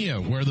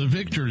Virginia, where the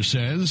victor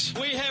says,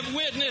 "We have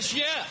witnessed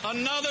yet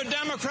another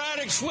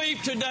Democratic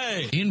sweep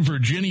today." In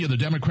Virginia, the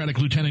Democratic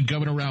Lieutenant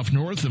Governor Ralph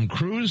Northam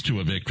cruised to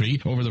a victory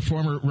over the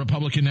former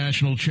Republican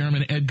National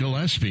Chairman Ed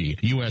Gillespie.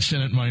 U.S.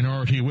 Senate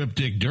Minority Whip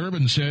Dick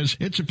Durbin says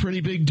it's a pretty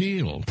big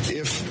deal.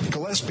 If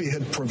Gillespie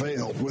had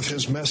prevailed with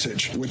his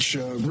message, which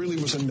really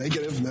was a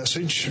negative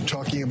message,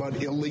 talking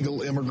about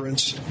illegal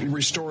immigrants,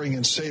 restoring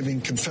and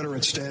saving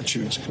Confederate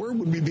statutes, where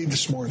would we be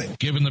this morning?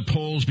 Given the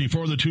polls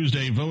before the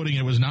Tuesday voting,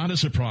 it was not a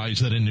surprise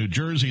that in New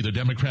Jersey, the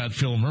Democrat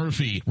Phil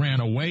Murphy ran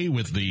away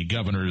with the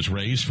governor's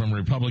race from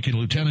Republican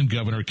Lieutenant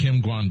Governor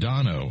Kim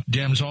Guandano.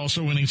 Dems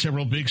also winning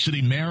several big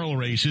city mayoral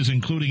races,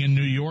 including in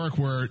New York,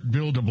 where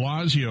Bill de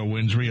Blasio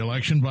wins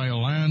re-election by a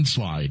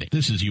landslide.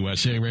 This is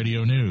USA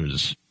Radio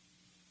News.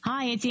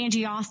 Hi, it's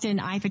Angie Austin.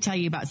 I have to tell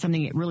you about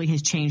something that really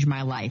has changed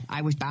my life.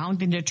 I was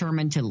bound and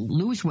determined to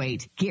lose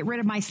weight, get rid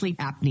of my sleep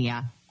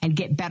apnea, and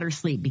get better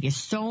sleep because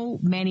so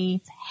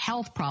many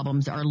health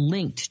problems are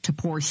linked to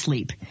poor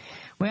sleep.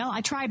 Well,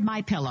 I tried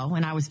MyPillow,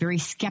 and I was very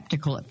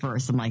skeptical at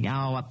first. I'm like,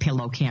 a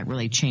pillow can't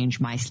really change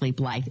my sleep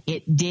life.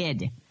 It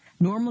did.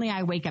 Normally,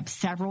 I wake up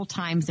several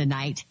times a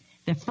night.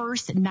 The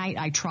first night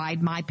I tried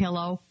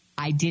MyPillow,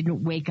 I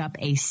didn't wake up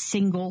a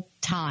single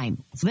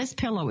time. So this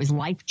pillow is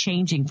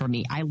life-changing for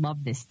me. I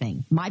love this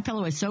thing.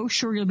 MyPillow is so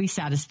sure you'll be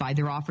satisfied.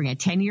 They're offering a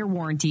 10-year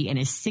warranty and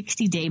a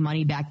 60-day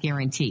money-back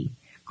guarantee.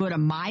 Go to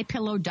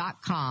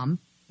MyPillow.com,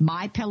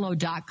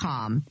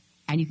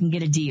 and you can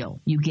get a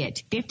deal. You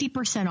get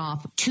 50%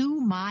 off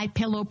 2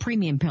 MyPillow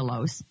premium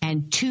pillows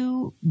and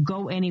 2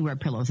 Go Anywhere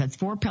pillows. That's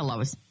 4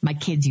 pillows. My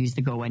kids use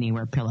the Go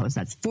Anywhere pillows.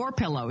 That's 4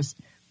 pillows.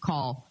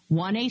 Call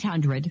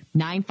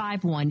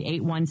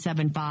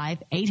 1-800-951-8175,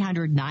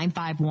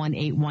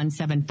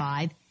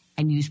 800-951-8175,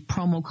 and use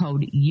promo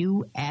code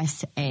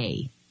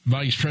USA.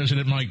 Vice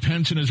President Mike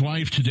Pence and his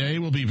wife today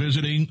will be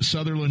visiting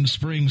Sutherland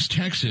Springs,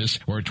 Texas,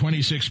 where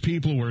 26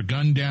 people were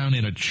gunned down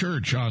in a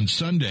church on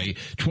Sunday.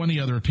 20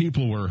 other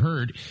people were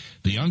hurt.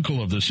 The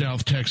uncle of the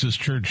South Texas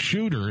church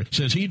shooter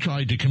says he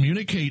tried to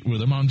communicate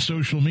with him on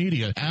social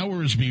media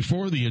hours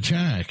before the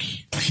attack.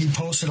 He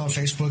posted on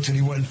Facebook that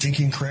he wasn't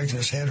thinking correct and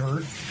his head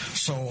hurt.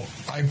 So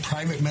I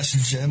private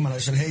messaged him and I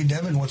said, "Hey,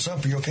 Devin, what's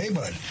up? Are you okay,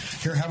 bud?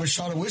 Here, have a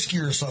shot of whiskey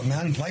or something,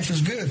 man. Life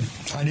is good."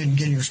 I didn't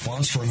get any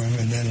response from him,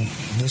 and then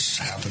this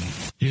happened.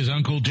 His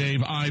uncle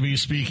Dave Ivey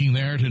speaking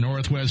there to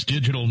Northwest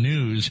Digital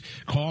News,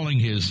 calling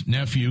his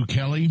nephew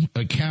Kelly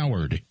a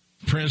coward.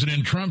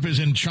 President Trump is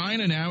in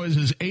China now as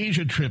his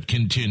Asia trip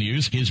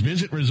continues, his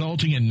visit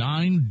resulting in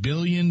 $9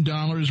 billion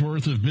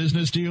worth of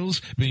business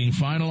deals being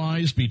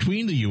finalized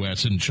between the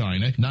U.S. and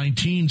China.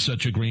 19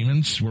 such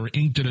agreements were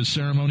inked at a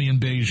ceremony in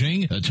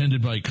Beijing,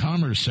 attended by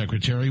Commerce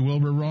Secretary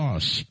Wilbur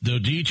Ross. Though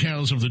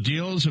details of the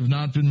deals have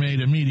not been made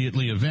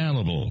immediately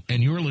available.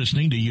 And you're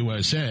listening to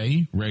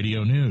USA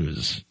Radio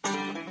News.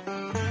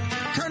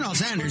 Colonel Al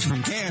Sanders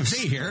from KFC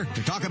here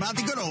to talk about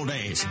the good old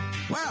days.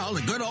 Well,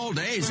 the good old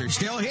days are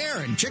still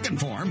here in chicken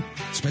form,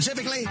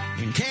 specifically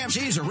in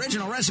KFC's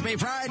original recipe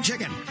fried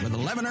chicken with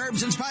 11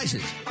 herbs and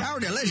spices.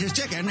 Our delicious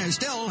chicken is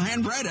still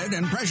hand-breaded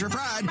and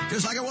pressure-fried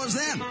just like it was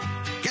then.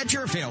 Get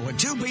your fill with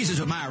 2 pieces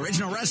of my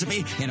original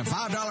recipe in a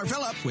 $5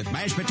 fill-up with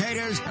mashed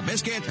potatoes, a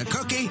biscuit, a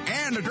cookie,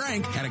 and a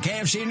drink at a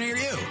KFC near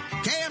you.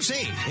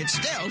 KFC, it's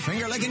still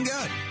finger-licking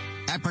good.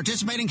 At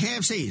participating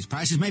KFCs,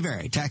 prices may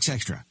vary. Tax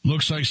extra.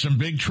 Looks like some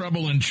big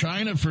trouble in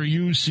China for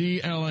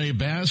UCLA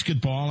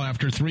basketball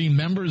after 3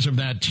 members of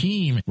that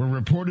team were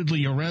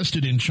reportedly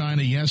arrested in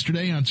China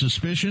yesterday on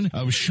suspicion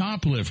of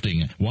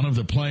shoplifting. One of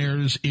the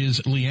players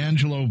is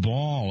LiAngelo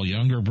Ball,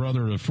 younger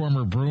brother of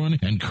former Bruin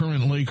and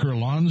current Laker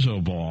Lonzo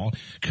Ball.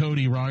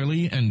 Cody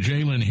Riley and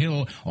Jalen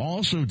Hill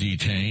also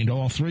detained.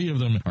 All 3 of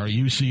them are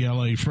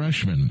UCLA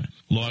freshmen.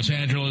 Los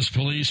Angeles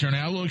police are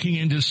now looking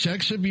into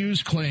sex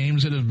abuse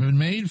claims that have been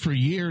made for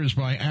years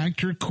by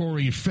actor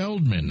Corey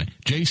Feldman.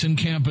 Jason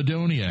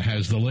Campidonia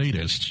has the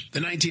latest. The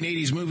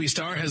 1980s movie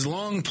star has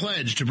long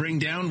pledged to bring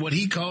down what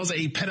he calls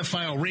a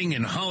pedophile ring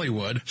in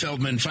Hollywood.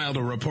 Feldman filed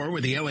a report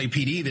with the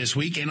LAPD this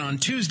week, and on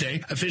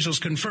Tuesday, officials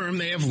confirmed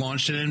they have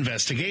launched an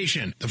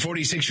investigation. The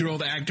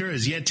 46-year-old actor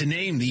has yet to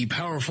name the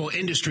powerful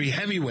industry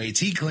heavyweights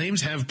he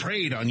claims have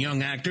preyed on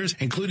young actors,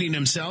 including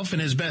himself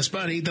and his best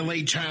buddy, the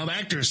late child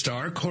actor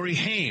star Corey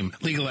Haim.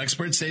 Legal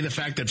experts say the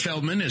fact that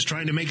Feldman is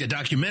trying to make a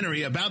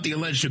documentary about the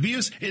alleged abuse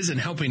isn't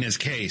helping his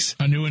case.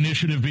 A new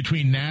initiative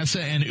between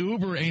NASA and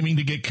Uber aiming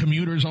to get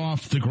commuters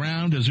off the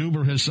ground, as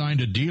Uber has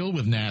signed a deal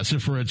with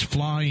NASA for its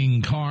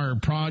flying car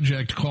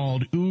project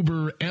called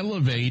Uber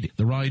Elevate.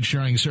 The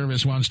ride-sharing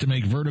service wants to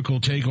make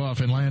vertical takeoff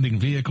and landing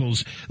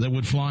vehicles that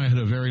would fly at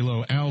a very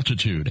low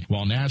altitude,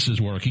 while NASA's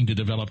working to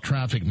develop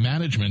traffic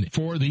management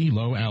for the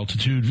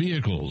low-altitude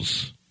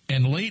vehicles.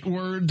 And late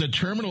word, the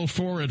Terminal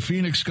 4 at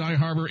Phoenix Sky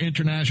Harbor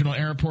International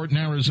Airport in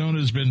Arizona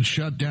has been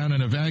shut down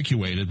and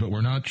evacuated, but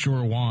we're not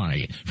sure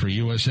why. For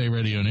USA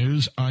Radio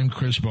News, I'm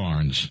Chris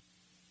Barnes.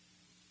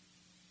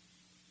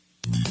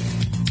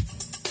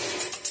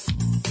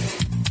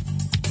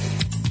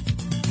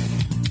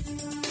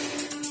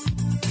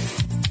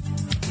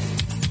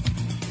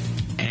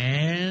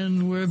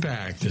 And we're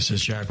back. This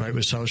is Jack White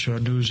with South Shore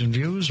News and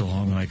Views,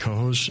 along with my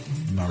co-host,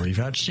 Murray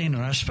Vetstein, and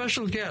our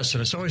special guest,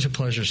 and it's always a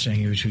pleasure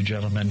seeing you two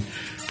gentlemen,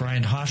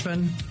 Brian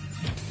Hoffman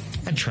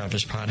and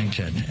Travis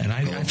Partington. And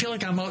I feel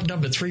like I'm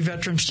outnumbered 3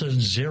 veterans to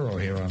 0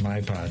 here on my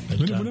part. But,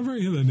 whenever I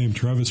hear that name,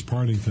 Travis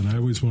Partington, I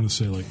always want to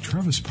say, like,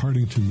 Travis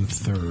Partington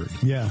III.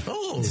 Yeah. Oh.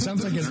 It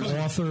sounds like an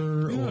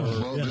author or...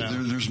 Well,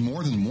 there's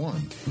more than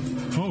one.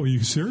 Oh, are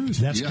you serious?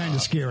 That's kind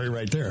of scary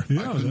right there.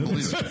 Yeah,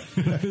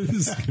 that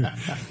is scary.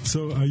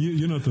 So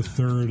you're not the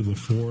 3rd or the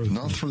 4th?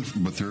 Not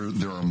but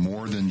there are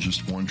more than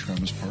just one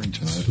Travis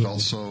Partington. I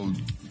felt so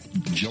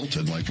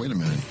jilted, like, wait a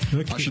minute,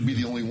 I should be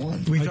the only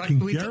one. I can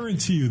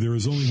guarantee you there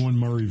is only one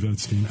Murray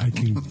Vetstein. I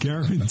can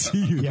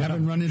guarantee you. You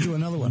haven't run into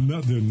another one? No,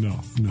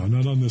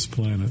 not on this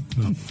planet.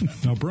 No.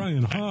 Now,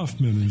 Brian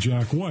Hoffman and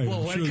Jack White.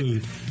 Well,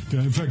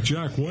 in fact,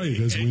 Jack White,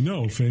 as we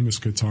know, famous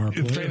guitar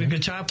player. Famous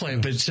guitar player,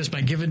 but since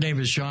my given name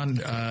is John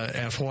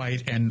F.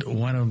 White, and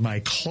one of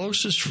my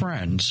closest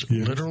friends,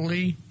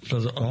 literally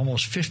for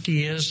almost 50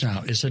 years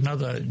now, is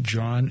another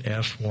John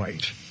F.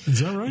 White. Is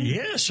that right?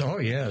 Yes. Oh,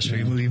 yes.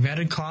 Yeah. We met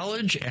in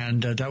college,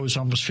 and that was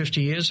almost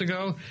 50 years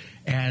ago.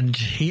 And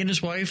he and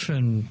his wife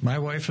and my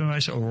wife and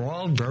myself were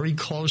all very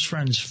close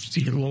friends.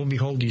 Lo and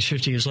behold, these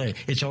 50 years later.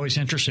 It's always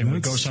interesting. We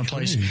go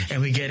someplace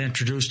and we get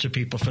introduced to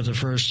people for the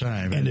first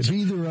time. And if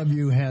either of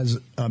you has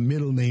a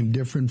middle name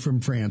different from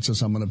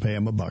Francis, I'm going to pay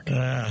him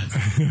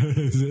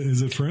 $1.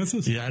 Is it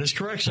Francis? Yeah, that is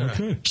correct, sir.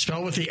 Okay.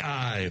 Spell with the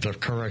I the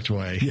correct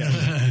way.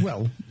 Yeah.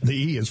 Well, the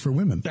E is for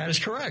women. That is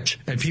correct.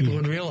 And people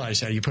would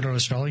realize that. You put on a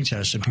spelling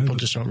test and people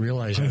just don't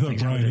realize that. I thought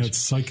Brian had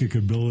psychic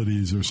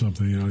abilities or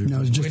something. No,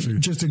 it's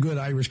just a good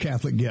Irish Catholic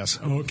guess.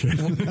 Okay.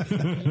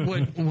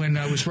 when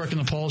I was working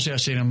the polls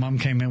yesterday, and Mom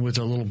came in with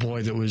a little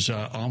boy that was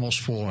almost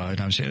 4, and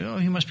I was saying, "Oh,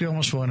 he must be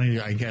almost 4." And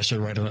I guessed it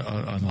right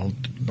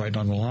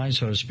on the line,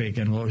 so to speak.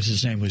 And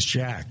his name was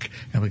Jack,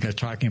 and we got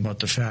talking about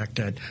the fact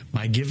that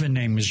my given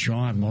name is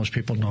John. Most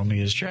people know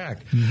me as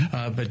Jack,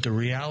 but the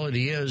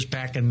reality is,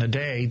 back in the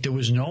day, there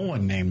was no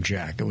one named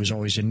Jack. It was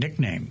always a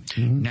nickname.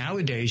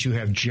 Nowadays, you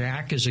have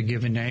Jack as a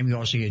given name. You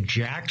also get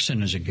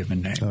Jackson as a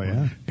given name. Oh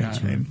yeah,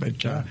 but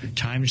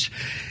times.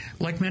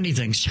 Like many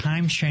things,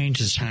 time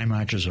changes, time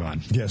marches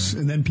on. Yes,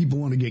 and then people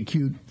want to get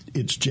cute.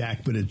 It's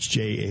Jack, but it's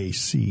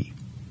J-A-C.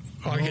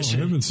 I guess I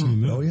haven't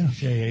seen that. Oh, yeah.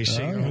 J-A-C.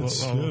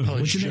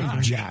 What's your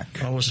name? Jack.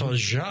 Oh, so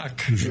it's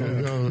Jacques.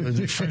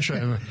 The French.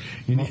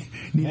 You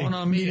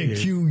need a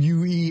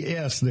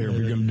Q-U-E-S there if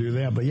you're going to do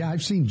that. But, yeah,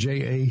 I've seen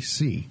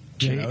J-A-C.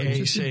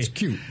 It's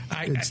cute.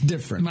 It's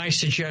different. My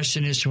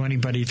suggestion is to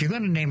anybody, if you're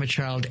going to name a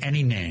child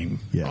any name,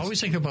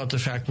 always think about the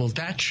fact, well,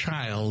 that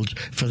child,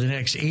 for the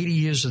next 80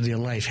 years of their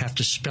life, have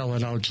to spell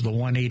it out to the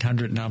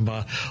 1-800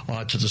 number,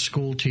 or to the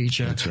school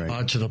teacher,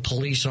 or to the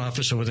police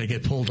officer where they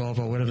get pulled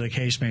over, whatever the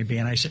case may be.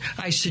 And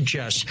I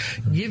suggest,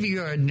 give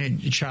your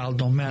child,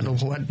 no matter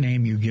what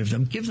name you give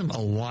them a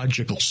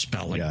logical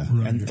spelling. Yeah.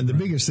 And the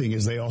biggest thing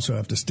is they also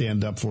have to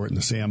stand up for it in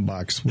the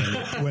sandbox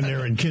when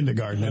they're in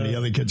kindergarten and the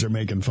other kids are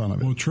making fun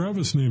of it. Well,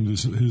 Travis named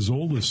his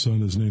oldest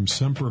son is named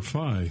Semper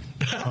Fi.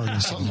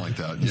 Something like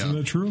that. Isn't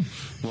that true?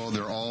 Well,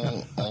 they're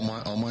all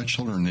my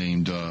children are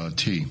named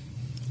T.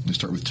 They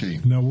start with T.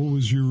 Now, what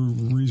was your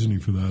reasoning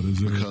for that?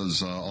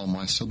 Because all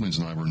my siblings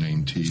and I were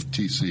named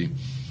TC.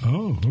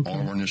 Oh, okay.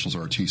 All of our initials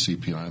are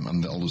TCP.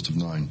 I'm the oldest of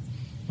 9.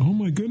 Oh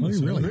my goodness!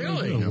 Really?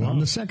 Yeah, I'm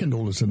the second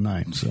oldest of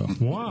 9. So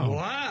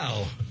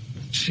wow.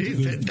 Gee,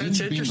 that's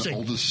interesting. Being the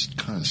oldest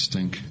kind of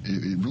stink.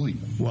 It really.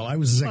 Well, I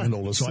was the second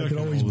oldest, so I could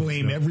always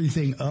blame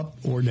everything up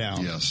or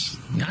down. Yes.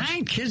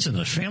 9 kids in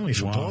the family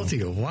for both of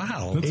you.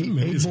 Wow. That's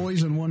 8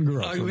 boys and 1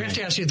 girl. We have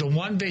to ask you the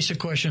one basic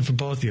question for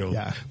both of you.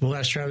 Yeah. We'll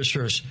ask Travis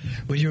first.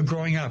 When you were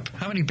growing up,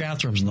 how many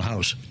bathrooms in the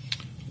house?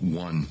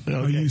 1. Okay.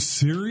 Are you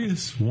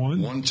serious?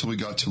 1? 1 until we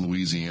got to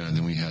Louisiana,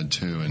 then we had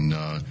 2, and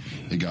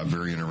it got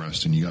very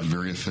interesting. You got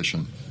very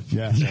efficient.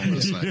 Yeah.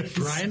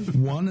 Brian?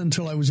 1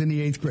 until I was in the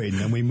 8th grade,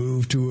 and then we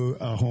moved to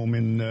a home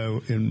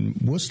in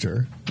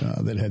Worcester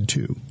that had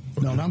 2.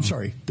 No, I'm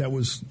sorry. That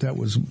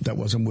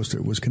wasn't Worcester.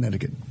 It was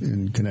Connecticut.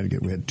 In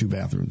Connecticut, we had 2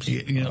 bathrooms,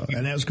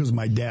 and that was because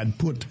my dad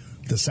put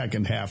the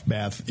second half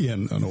bath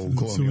in an old colonial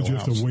house. So would you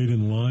have to wait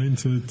in line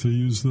to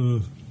use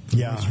the?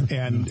 Yeah,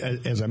 and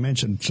as I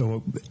mentioned,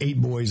 so 8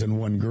 boys and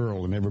 1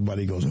 girl, and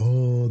everybody goes,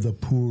 "Oh, the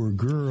poor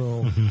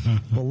girl."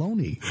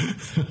 Baloney.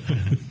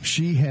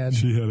 She had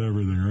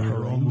everything, right?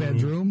 Her own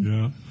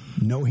bedroom,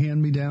 no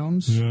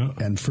hand-me-downs,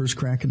 and first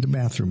crack at the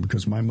bathroom,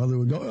 because my mother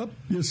would go,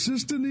 your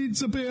sister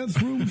needs a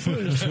bathroom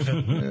first.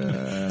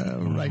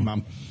 Right,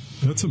 Mom.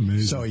 That's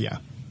amazing. So, yeah.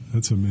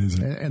 That's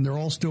amazing. And they're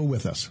all still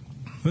with us.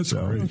 That's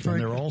great. And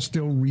they're all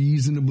still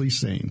reasonably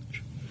sane.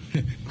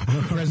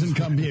 Present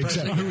company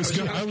accepted. I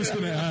was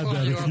going to add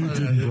that if you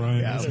didn't, Brian.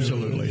 Yeah,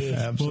 absolutely.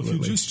 Well, if you're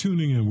just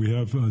tuning in, we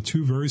have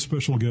 2 very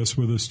special guests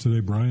with us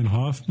today. Brian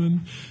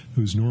Hoffman,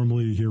 who's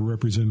normally here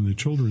representing the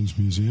Children's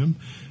Museum,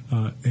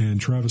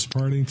 and Travis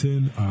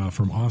Partington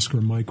from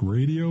Oscar Mike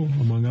Radio,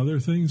 among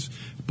other things.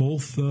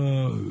 Both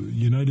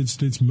United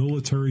States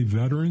military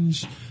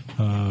veterans,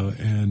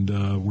 and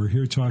we're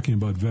here talking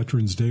about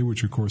Veterans Day,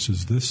 which, of course,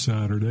 is this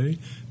Saturday,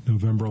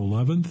 November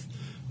 11th.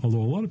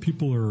 Although a lot of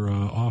people are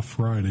off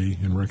Friday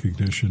in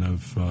recognition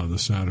of the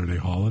Saturday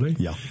holiday.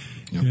 Yeah.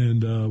 Yep.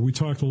 And we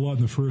talked a lot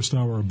in the first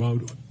hour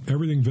about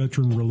everything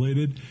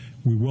veteran-related.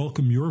 We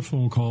welcome your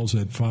phone calls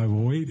at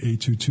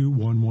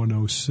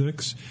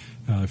 508-822-1106.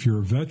 If you're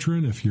a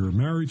veteran, if you're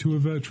married to a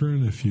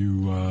veteran, if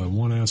you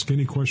want to ask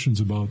any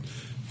questions about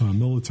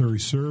military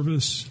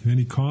service,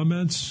 any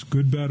comments,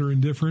 good, bad, or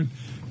indifferent,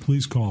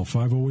 please call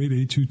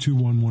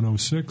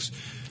 508-822-1106.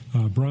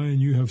 Brian,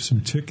 you have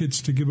some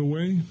tickets to give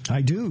away?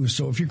 I do.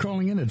 So if you're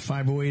calling in at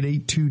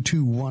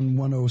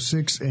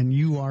 508-822-1106 and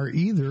you are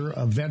either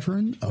a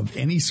veteran of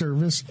any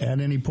service at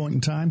any point in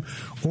time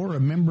or a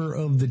member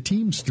of the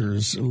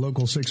Teamsters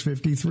Local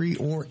 653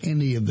 or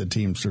any of the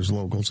Teamsters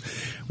locals,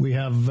 we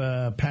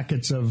have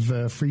packets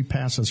of free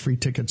passes, free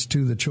tickets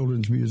to the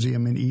Children's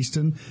Museum in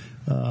Easton,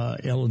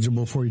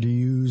 eligible for you to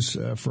use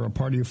for a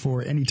party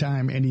for any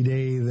time, any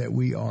day that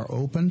we are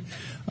open.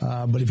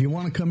 But if you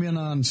want to come in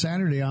on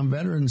Saturday on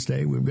Veterans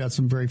Day, we've got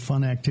some very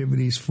fun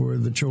activities for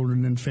the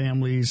children and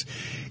families.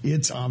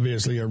 It's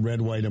obviously a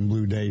red, white, and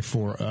blue day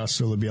for us,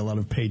 so there'll be a lot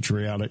of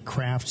patriotic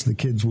crafts. The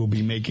kids will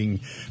be making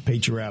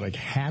patriotic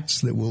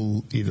hats that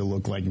will either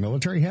look like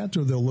military hats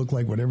or they'll look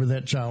like whatever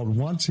that child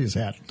wants his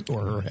hat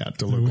or her hat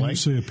to look when like. You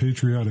say a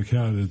patriotic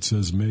hat, it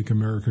says "Make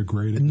America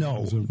Great Again."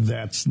 No,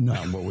 that's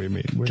not what we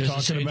mean. We're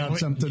talking about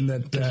something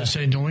that... Does it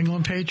say New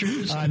England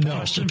Patriots?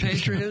 Boston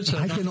Patriots?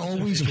 I can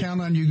always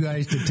count on you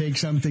guys to take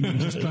something and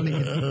just turn it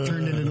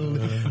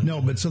into...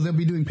 No, but so they'll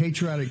be doing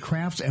patriotic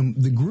crafts, and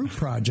the group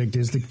project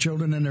is the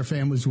children and their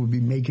families will be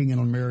making an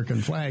American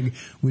flag,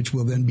 which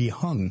will then be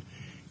hung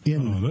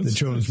in the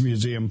Children's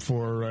Museum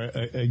for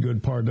a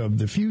good part of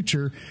the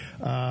future.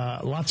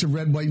 Lots of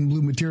red, white, and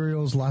blue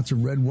materials, lots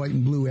of red, white,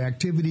 and blue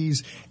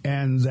activities,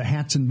 and the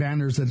hats and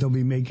banners that they'll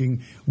be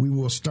making, we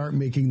will start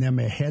making them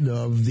ahead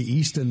of the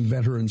Easton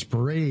Veterans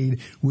Parade,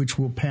 which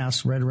will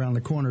pass right around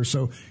the corner.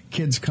 So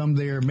kids come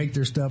there, make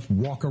their stuff,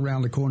 walk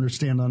around the corner,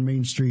 stand on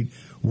Main Street,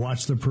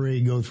 watch the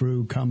parade go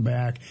through, come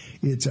back.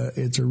 It's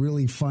a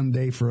really fun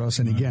day for us.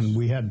 And again,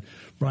 we had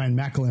Brian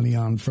McElhenney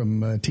on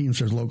from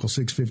Teamsters Local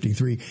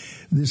 653.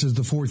 This is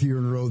the 4th year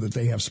in a row that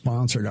they have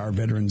sponsored our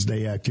Veterans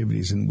Day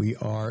activities, and we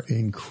are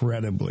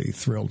incredibly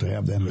thrilled to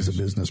have them as a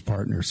business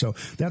partner. So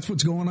that's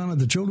what's going on at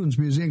the Children's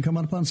Museum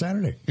coming up on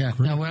Saturday. Yeah.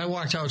 Now, when I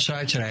walked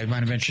outside today, I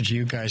might have mentioned to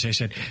you guys, I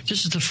said,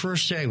 this is the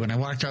first day when I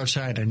walked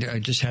outside and I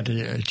just had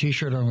a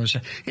T-shirt on.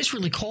 It's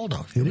really cold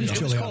out. It is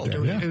chilly out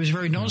there. It was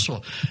very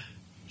noticeable.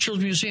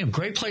 Children's Museum,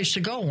 great place to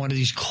go. One of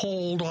these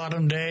cold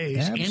autumn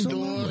days, Absolutely.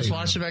 indoors,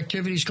 lots of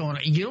activities going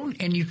on. You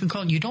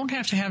don't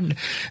have to have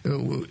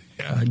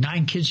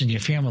 9 kids in your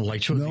family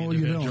like 2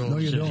 individuals. No,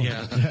 you don't.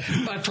 Yeah.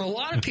 But for a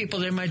lot of people,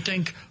 they might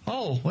think,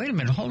 oh, wait a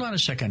minute, hold on a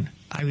second.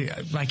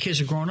 My kids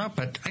are grown up,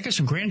 but I got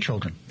some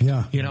grandchildren.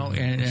 Yeah.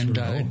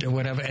 And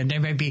whatever. And they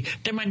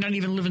might not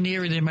even live in the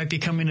area. They might be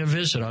coming to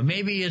visit. Or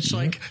maybe it's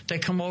like they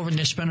come over and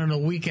they're spending a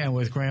weekend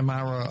with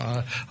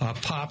grandma or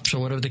pops or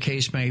whatever the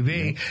case may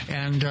be.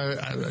 And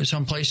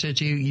some place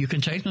that you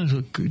can take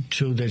them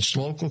to that's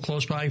local,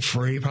 close by,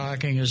 free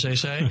parking, as they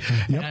say.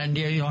 And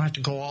you don't have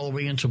to go all the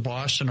way into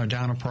Boston or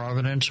down to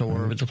Providence or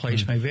wherever the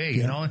place may be.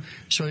 You know,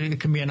 so it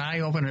can be an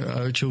eye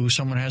opener to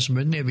someone who hasn't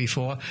been there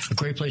before. A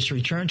great place to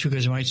return to,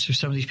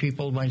 because some of these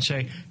people might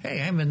say,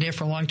 "Hey, I haven't been there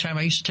for a long time.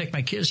 I used to take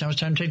my kids. Now it's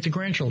time to take the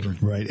grandchildren."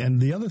 Right. And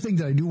the other thing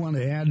that I do want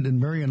to add, and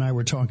Mary and I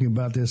were talking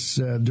about this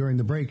during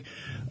the break,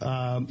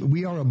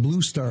 we are a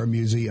Blue Star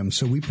museum,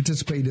 so we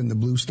participate in the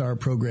Blue Star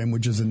program,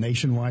 which is a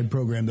nationwide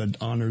program that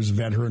honors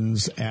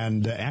veterans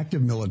and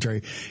active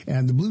military.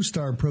 And the Blue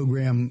Star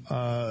program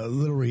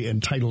literally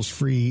entitles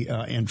free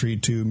entry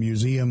to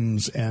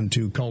museums and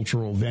to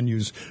cultural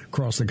venues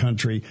across the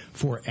country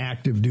for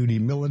active duty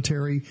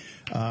military.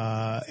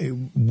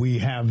 We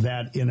have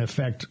that in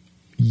effect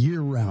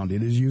year-round.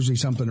 It is usually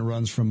something that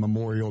runs from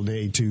Memorial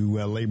Day to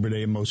Labor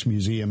Day in most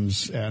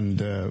museums and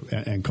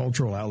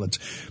cultural outlets.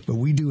 But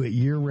we do it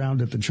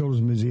year-round at the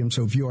Children's Museum.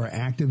 So if you are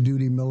active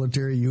duty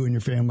military, you and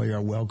your family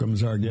are welcome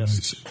as our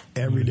guests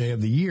every day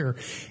of the year.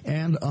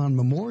 And on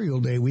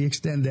Memorial Day, we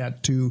extend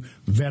that to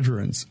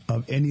veterans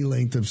of any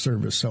length of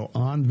service. So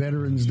on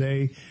Veterans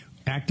Day,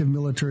 active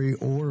military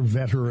or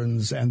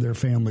veterans and their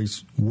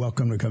families,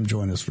 welcome to come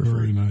join us for free.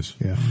 Very nice.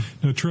 Yeah.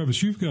 Now,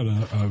 Travis, you've got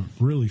a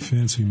really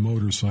fancy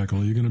motorcycle.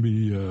 Are you going to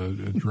be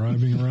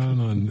driving around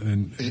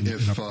in a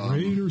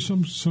parade or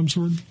some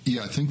sort?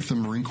 Yeah, I think the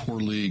Marine Corps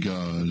League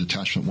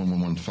Detachment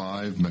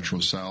 1115, Metro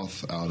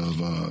South, out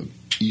of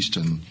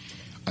Easton,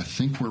 I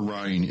think we're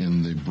riding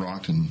in the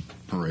Brockton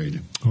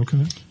parade.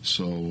 Okay.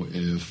 So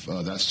if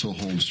that still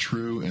holds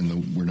true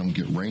and we don't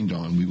get rained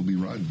on, we will be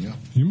riding. Yeah.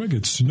 You might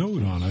get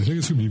snowed on. I think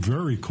it's going to be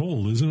very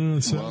cold, isn't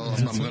it? Well,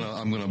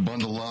 I'm gonna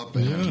bundle up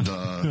and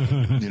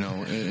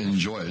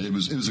enjoy it. It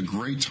was a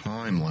great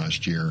time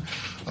last year.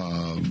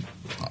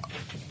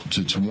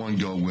 To one,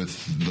 go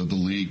with the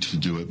league to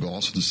do it, but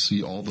also to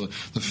see all the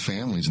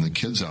families and the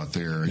kids out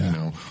there,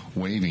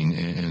 waving,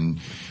 and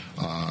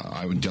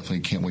I would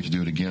definitely can't wait to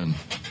do it again.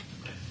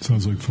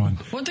 Sounds like fun.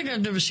 One thing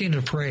I've never seen in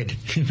a parade,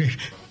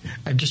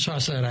 I just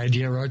tossed that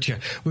idea out to you.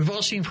 We've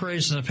all seen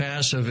parades in the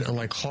past of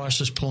like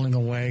horses pulling a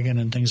wagon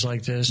and things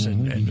like this,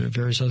 and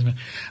various other.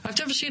 I've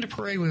never seen a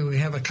parade where we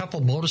have a couple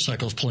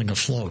motorcycles pulling a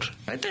float.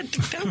 That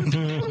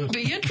would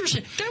be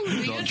interesting. That would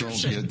be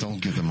interesting.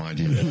 Don't give them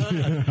ideas.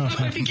 I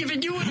might be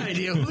giving you an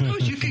idea. Who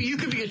knows? You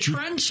could be a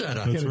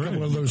trendsetter. Get a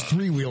couple of those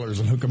 3-wheelers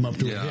and hook them up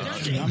to a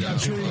hitch. I'm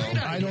not sure.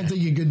 I don't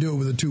think you could do it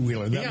with a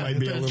 2-wheeler. That might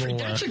be a little.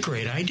 That's a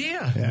great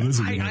idea. Yeah.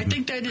 I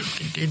think that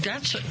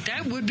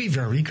would be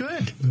very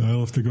good. I'll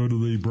have to go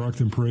to the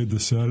Brockton Parade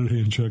this Saturday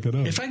and check it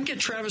out. If I can get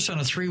Travis on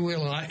a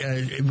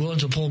 3-wheeler willing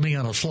to pull me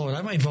on a float,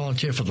 I might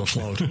volunteer for the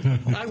float.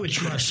 I would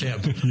trust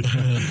him.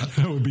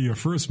 That would be your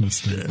first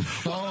mistake.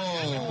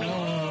 I'm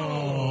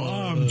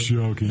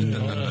joking.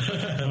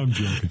 I'm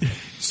joking.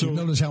 So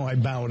notice how I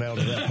bowed out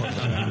of that part of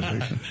the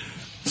conversation.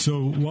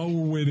 So while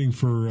we're waiting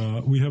for,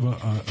 we have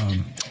a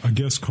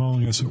guest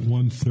calling us at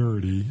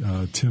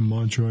 1:30, Tim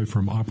Montjoy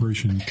from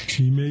Operation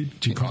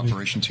Teammate.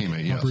 Operation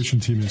Teammate, yes. Operation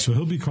Teammate. So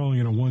he'll be calling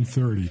in at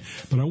 1:30.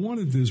 But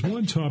there's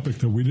one topic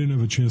that we didn't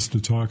have a chance to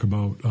talk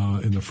about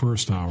in the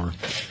first hour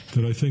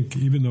that I think,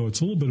 even though it's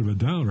a little bit of a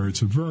downer,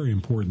 it's a very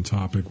important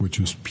topic, which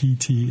is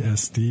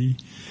PTSD.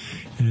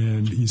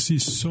 And you see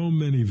so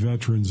many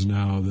veterans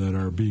now that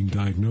are being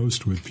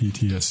diagnosed with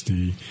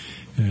PTSD.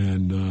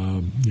 And,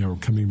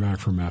 coming back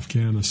from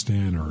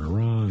Afghanistan or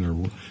Iran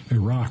or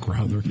Iraq,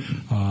 rather,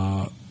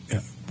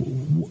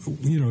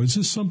 is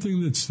this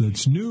something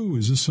that's new?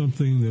 Is this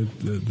something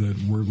that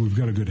we've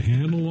got a good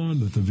handle on,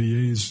 that the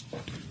VA's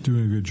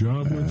doing a good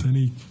job with?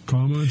 Any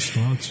comments,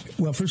 thoughts?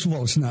 Well, first of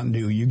all, it's not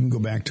new. You can go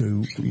back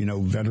to,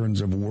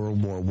 veterans of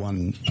World War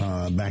I.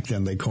 Back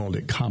then they called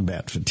it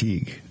combat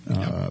fatigue.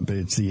 But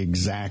it's the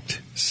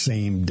exact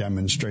same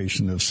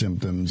demonstration of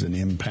symptoms and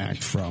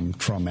impact from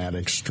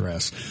traumatic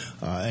stress.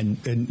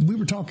 And we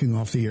were talking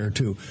off the air,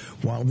 too.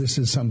 While this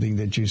is something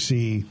that you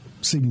see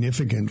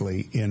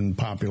significantly in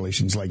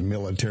populations like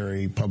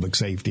military, public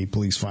safety,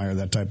 police, fire,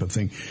 that type of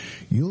thing,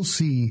 you'll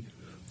see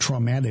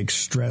traumatic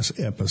stress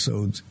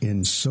episodes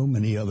in so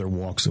many other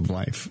walks of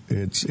life.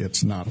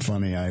 It's not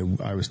funny.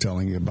 I was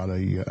telling you about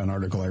an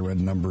article I read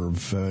a number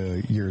of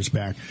years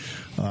back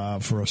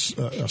for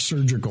a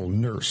surgical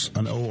nurse,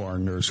 an OR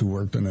nurse who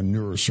worked in a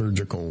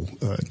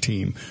neurosurgical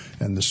team,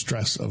 and the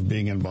stress of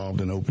being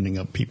involved in opening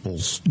up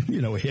people's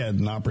head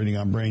and operating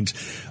on brains.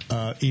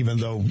 Even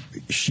though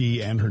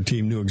she and her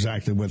team knew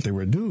exactly what they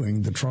were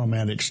doing, the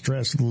traumatic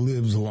stress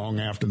lives long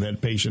after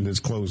that patient has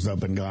closed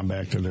up and gone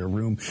back to their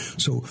room.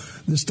 So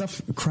this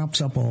stuff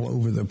crops up all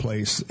over the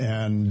place,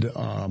 and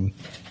I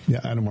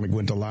don't want to go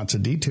into lots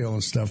of detail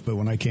and stuff, but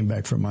when I came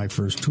back from my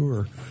first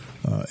tour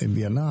in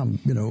Vietnam,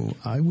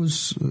 I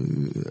was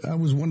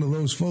one of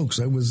those folks.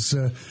 I was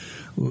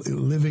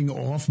living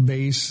off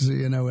base,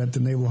 at the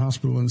Naval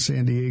Hospital in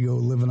San Diego,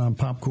 living on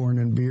popcorn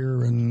and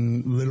beer,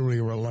 and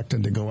literally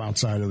reluctant to go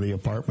outside of the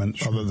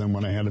apartment other than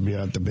when I had to be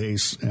at the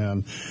base.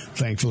 And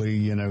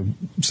thankfully,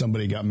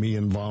 somebody got me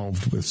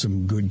involved with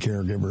some good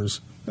caregivers.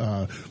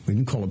 We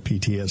didn't call it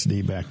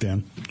PTSD back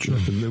then. Sure.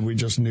 We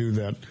just knew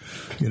that,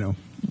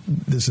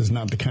 this is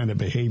not the kind of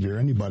behavior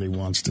anybody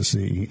wants to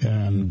see.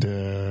 And,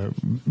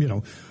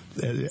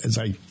 as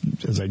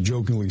I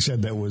jokingly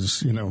said, that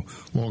was, a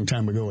long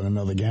time ago in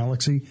another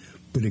galaxy,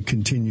 but it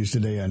continues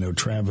today. I know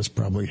Travis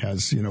probably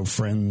has,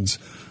 friends,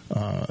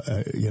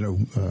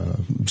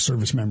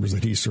 service members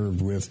that he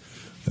served with.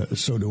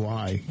 So do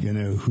I,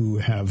 who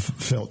have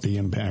felt the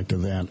impact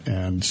of that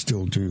and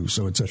still do.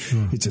 So it's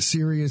a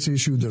serious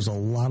issue. There's a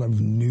lot of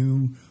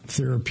new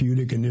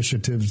therapeutic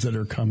initiatives that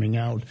are coming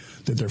out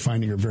that they're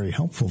finding are very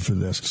helpful for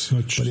this.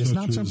 But it's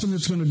not something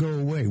that's going to go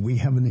away. We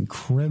have an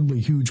incredibly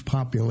huge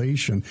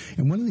population.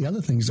 And one of the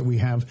other things that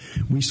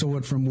we saw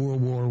it from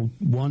World War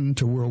I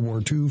to World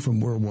War II, from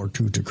World War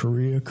II to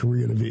Korea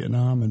to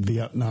Vietnam, and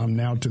Vietnam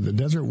now to the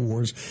Desert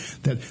Wars,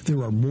 that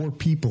there are more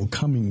people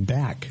coming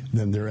back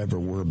than there ever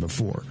were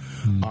before.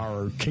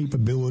 Our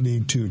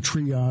capability to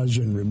triage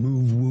and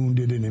remove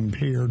wounded and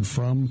impaired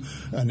from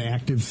an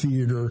active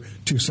theater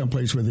to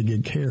someplace where they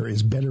get care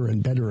is better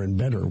and better and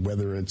better,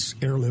 whether it's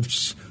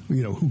airlifts,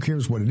 who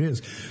cares what it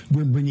is.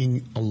 We're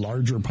bringing a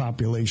larger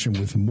population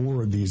with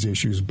more of these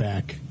issues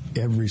back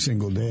every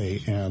single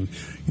day. And,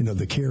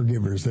 the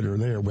caregivers that are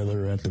there,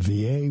 whether they're at the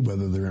VA,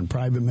 whether they're in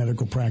private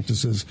medical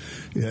practices,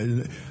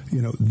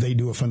 they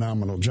do a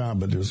phenomenal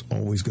job, but there's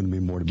always going to be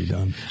more to be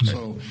done.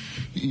 So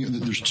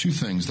there's two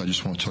things that I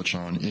just want to touch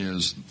on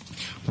is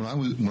when I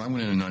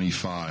went in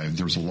 95,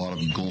 there was a lot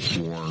of Gulf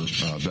War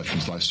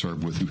veterans that I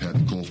served with who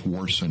had Gulf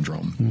War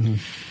syndrome. Mm-hmm.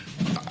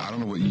 I don't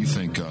know what you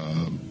think,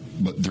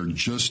 but they're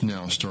just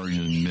now starting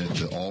to admit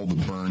that all the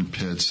burn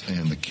pits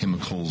and the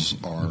chemicals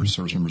our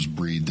service members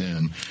breathed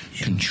in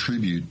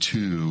contribute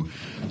to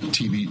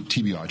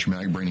TBI,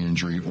 traumatic brain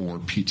injury, or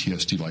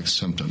PTSD-like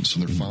symptoms. So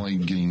they're finally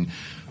getting,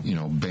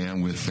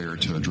 bandwidth there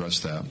to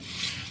address that.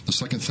 The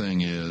second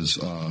thing is,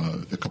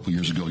 a couple of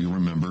years ago, you'll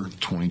remember,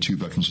 22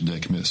 veterans a day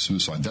commit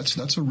suicide.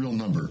 That's a real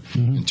number.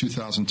 Mm-hmm. In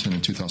 2010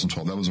 and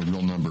 2012, that was a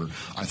real number.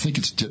 I think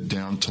it's dipped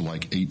down to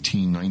like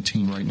 18,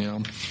 19 right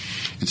now.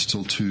 It's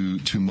still too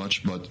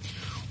much, but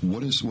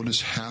what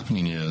is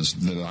happening is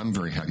that I'm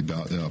very happy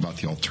about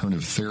the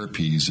alternative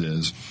therapies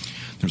is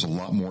there's a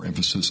lot more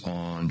emphasis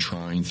on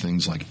trying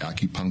things like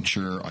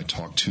acupuncture. I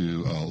talked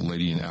to a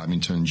lady in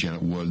Abington,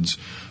 Janet Woods,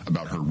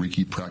 about her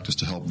Reiki practice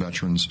to help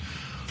veterans.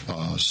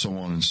 So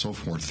on and so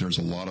forth. There's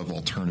a lot of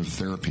alternative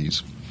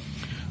therapies.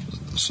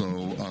 So,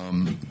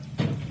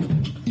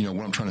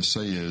 what I'm trying to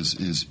say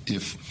is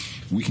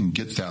if we can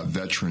get that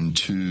veteran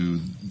to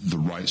the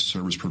right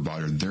service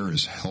provider, there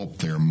is help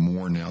there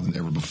more now than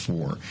ever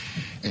before.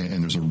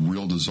 And there's a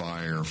real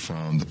desire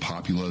from the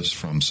populace,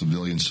 from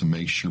civilians, to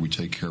make sure we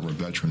take care of our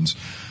veterans.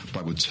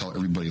 But I would tell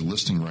everybody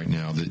listening right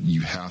now that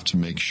you have to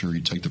make sure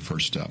you take the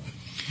first step.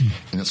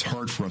 And that's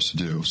hard for us to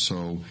do.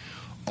 So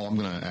all I'm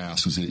going to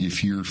ask is that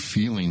if you're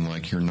feeling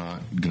like you're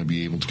not going to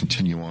be able to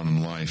continue on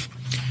in life,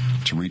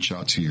 to reach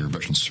out to your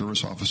veteran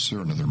service officer,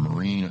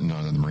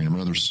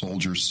 another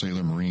soldier,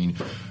 sailor, Marine,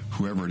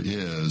 whoever it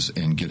is,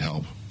 and get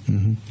help.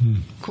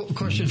 Mm-hmm.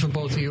 Question for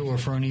both of you or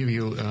for any of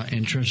you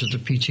in terms of the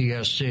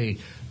PTSD.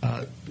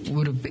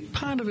 Would a big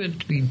part of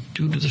it be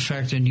due to the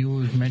fact that you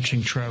were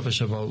mentioning, Travis,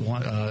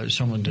 about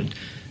someone that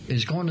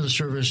is going to the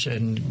service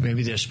and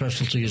maybe their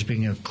specialty is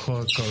being a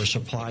clerk or a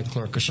supply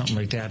clerk or something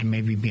like that, and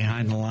maybe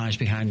behind the lines,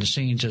 behind the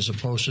scenes, as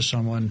opposed to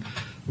someone,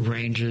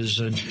 Rangers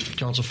and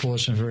Delta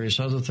Force and various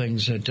other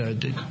things,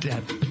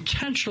 that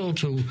potential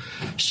to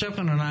step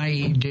on an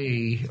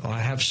IED or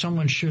have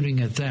someone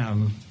shooting at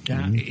them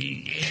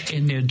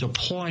in their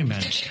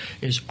deployment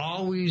is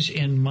always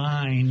in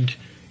mind,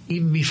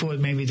 even before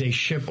maybe they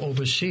ship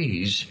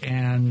overseas,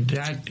 and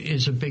that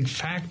is a big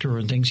factor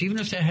in things, even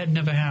if that had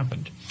never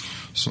happened.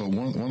 So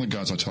one of the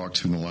guys I talked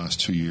to in the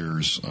last 2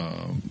 years,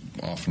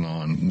 off and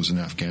on, was in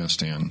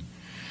Afghanistan.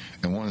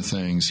 And one of the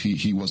things,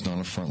 he was not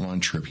a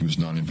frontline trip. He was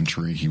not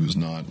infantry. He was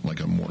not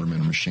like a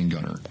mortarman or machine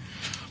gunner.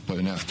 But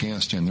in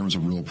Afghanistan, there was a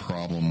real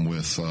problem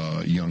with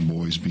young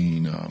boys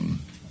being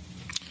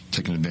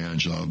taken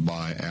advantage of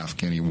by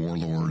Afghani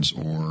warlords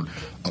or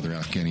other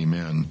Afghani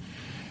men.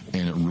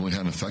 And it really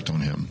had an effect on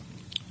him,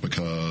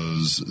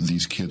 because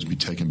these kids would be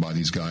taken by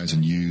these guys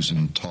and used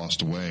and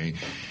tossed away.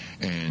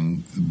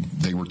 And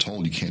they were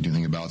told, you can't do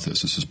anything about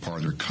this. This is part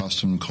of their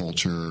custom,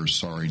 culture.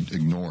 Sorry,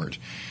 ignore it.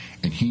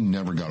 And he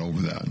never got over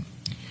that.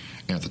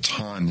 And at the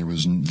time,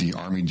 the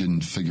Army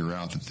didn't figure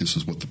out that this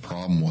is what the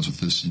problem was with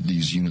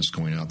these units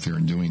going out there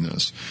and doing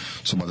this.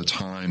 So by the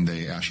time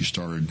they actually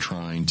started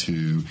trying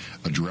to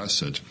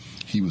address it,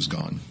 he was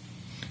gone.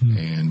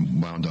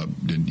 and wound up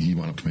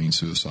committing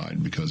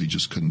suicide because he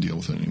just couldn't deal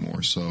with it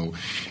anymore. So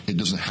it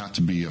doesn't have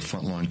to be a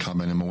frontline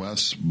combat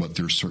MOS, but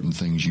there's certain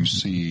things you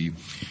see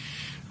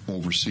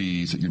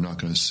overseas that you're not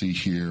going to see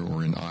here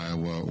or in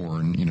Iowa or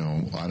in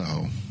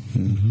Idaho.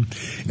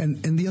 Mm-hmm.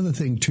 And the other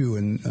thing too,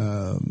 and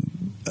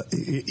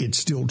it's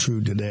still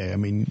true today. I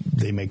mean,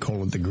 they may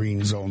call it the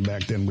green zone.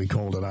 Back then we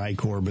called it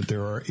I-Corps, but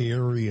there are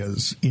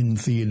areas in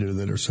theater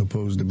that are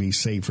supposed to be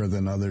safer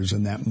than others,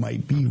 and that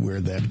might be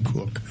where that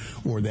cook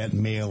or that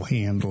mail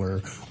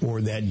handler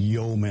or that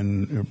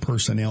yeoman or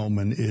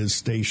personnelman is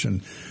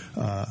stationed.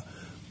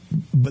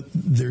 But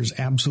there's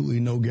absolutely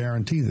no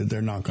guarantee that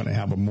they're not going to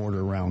have a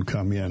mortar round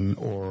come in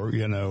or,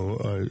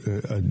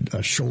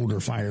 a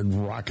shoulder-fired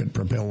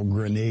rocket-propelled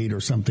grenade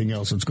or something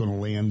else that's going to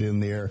land in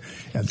there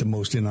at the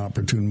most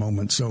inopportune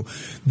moment. So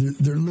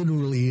there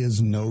literally is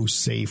no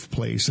safe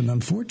place. And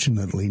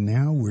unfortunately,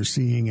 now we're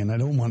seeing, and I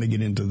don't want to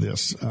get into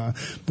this,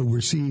 but we're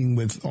seeing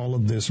with all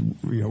of this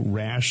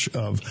rash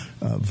of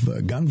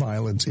gun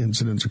violence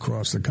incidents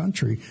across the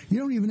country, you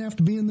don't even have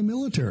to be in the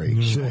military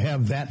to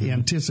have that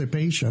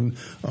anticipation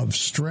of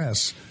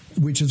stress,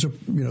 which is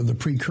the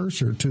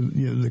precursor to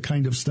the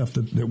kind of stuff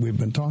that we've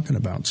been talking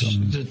about. So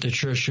the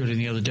church shooting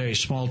the other day,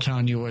 small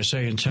town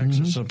USA in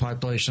Texas, the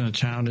population of the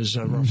town is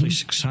roughly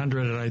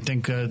 600, and I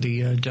think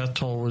the death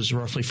toll was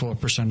roughly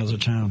 4% of the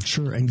town.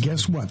 Sure, and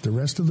guess what? The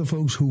rest of the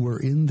folks who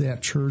were in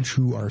that church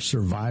who are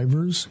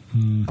survivors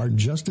are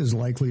just as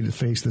likely to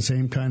face the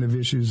same kind of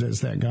issues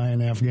as that guy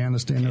in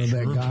Afghanistan or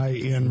that guy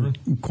in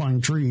Quang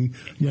Tri,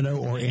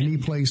 or any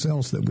place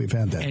else that we've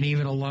had that. And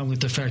even along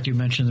with the fact you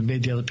mentioned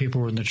the other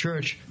people were in the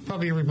church,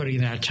 probably everybody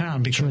in that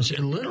town, because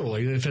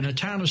literally, if in a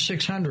town of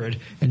 600,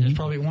 and there's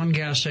probably one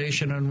gas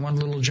station and one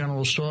little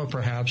general store,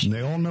 perhaps, and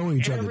they all know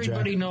each other.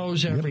 Everybody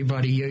knows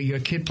everybody. Your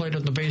kid played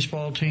on the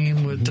baseball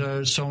team with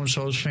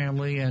so-and-so's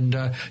family, and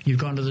you've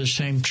gone to the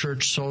same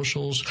church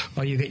socials,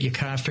 or you get your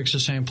car fixed the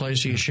same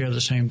place, or you share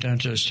the same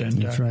dentist, and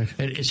that's right.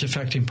 It's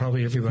affecting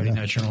probably everybody in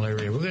that general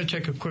area. We're going to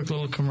take a quick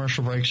little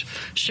commercial break.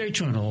 Stay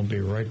tuned, and we'll be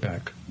right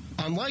back.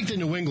 Unlike the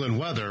New England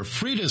weather,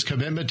 Frida's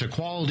commitment to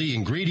quality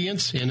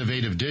ingredients,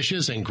 innovative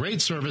dishes, and great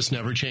service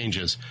never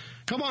changes.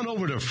 Come on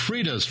over to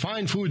Frida's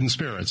Fine Food and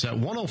Spirits at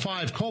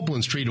 105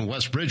 Copeland Street in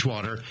West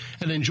Bridgewater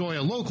and enjoy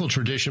a local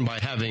tradition by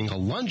having a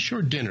lunch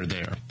or dinner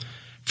there.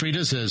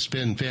 Frida's has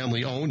been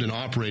family-owned and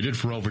operated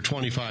for over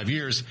 25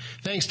 years,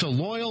 thanks to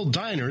loyal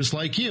diners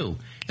like you.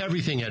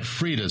 Everything at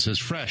Frida's is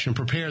fresh and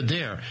prepared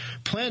there.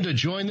 Plan to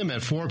join them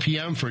at 4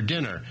 p.m. for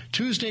dinner,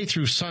 Tuesday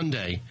through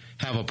Sunday.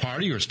 Have a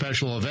party or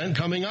special event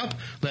coming up?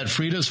 Let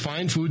Frida's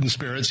Fine Food and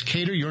Spirits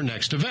cater your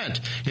next event.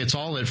 It's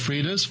all at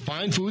Frida's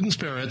Fine Food and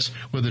Spirits,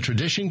 where the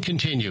tradition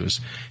continues.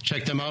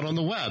 Check them out on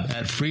the web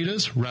at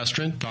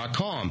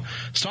fridasrestaurant.com.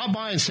 Stop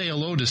by and say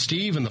hello to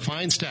Steve and the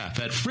fine staff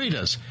at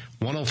Frida's,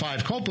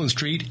 105 Copeland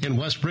Street in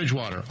West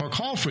Bridgewater, or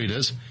call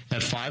Frida's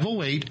at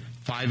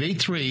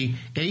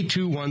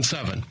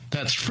 508-583-8217.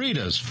 That's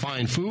Frida's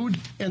Fine Food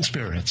and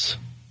Spirits.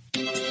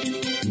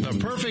 The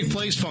Perfect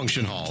Place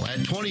Function Hall at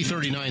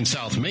 2039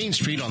 South Main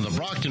Street on the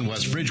Brockton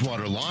West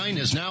Bridgewater line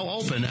is now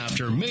open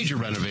after major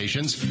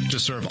renovations to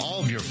serve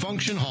all of your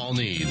function hall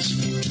needs.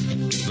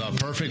 The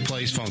Perfect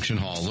Place Function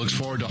Hall looks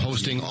forward to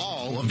hosting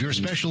all of your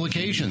special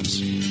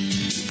occasions.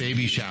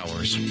 Baby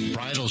showers,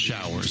 bridal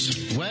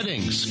showers,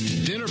 weddings,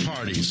 dinner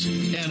parties,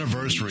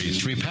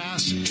 anniversaries,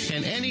 repasts,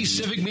 and any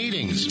civic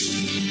meetings.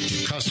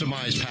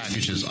 Customized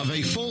packages of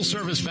a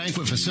full-service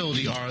banquet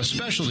facility are a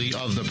specialty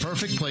of the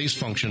Perfect Place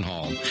Function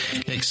Hall.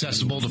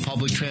 Accessible to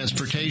public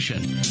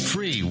transportation,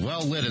 free,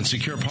 well-lit, and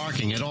secure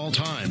parking at all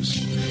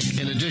times.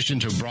 In addition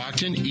to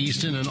Brockton,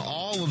 Easton, and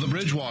all of the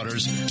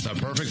Bridgewaters, the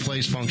Perfect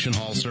Place Function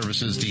Hall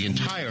services the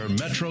entire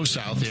Metro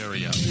South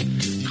area.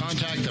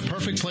 Contact the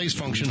Perfect Place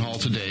Function Hall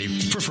today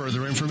for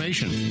further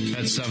information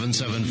at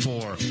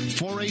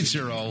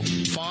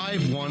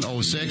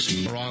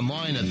 774-480-5106 or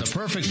online at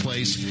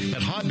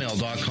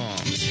theperfectplace@hotmail.com.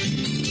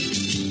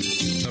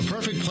 The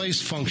Perfect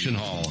Place Function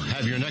Hall.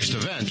 Have your next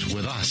event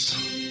with us.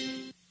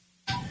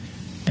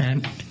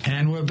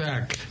 And we're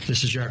back.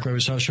 This is Jack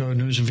Weber's House Show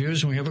News and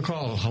Views, and we have a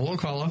call. Hello,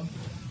 caller.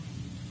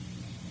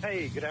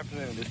 Hey, good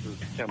afternoon. This is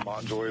Tim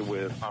Montjoy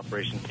with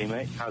Operation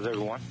Teammate. How's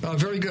everyone?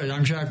 Very good.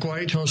 I'm Jack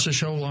White, host of the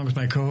show, along with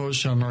my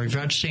co-host, Murray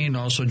Vetstein.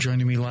 Also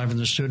joining me live in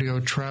the studio,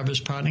 Travis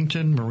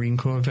Pottington, Marine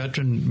Corps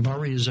veteran.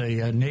 Murray is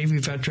a Navy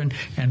veteran,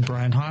 and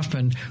Brian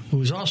Hoffman,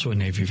 who is also a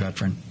Navy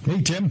veteran.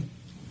 Hey, Tim.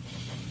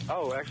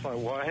 Oh, excellent.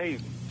 Well, hey,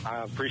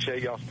 I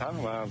appreciate y'all's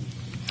time.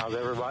 How's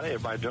everybody?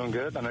 Everybody doing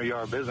good? I know you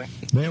are busy.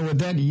 Man, with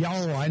that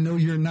y'all, I know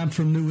you're not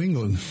from New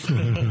England.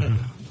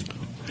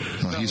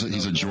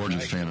 He's a Georgia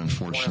fan,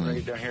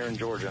 unfortunately. Down here in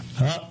Georgia.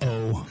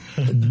 Uh-oh.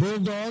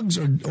 Bulldogs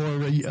or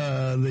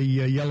the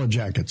Yellow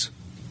Jackets?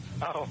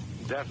 Oh,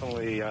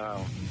 definitely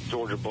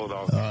Georgia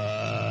Bulldogs.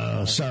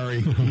 Sorry.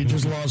 You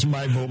just lost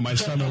my vote. My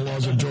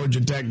son-in-law's a Georgia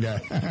Tech guy.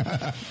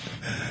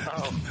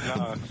 Oh,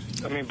 no.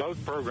 I mean,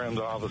 both programs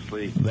are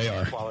obviously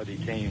quality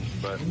teams,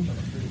 but,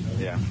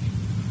 yeah.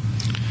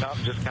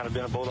 I've just kind of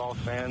been a Bulldogs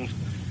fan,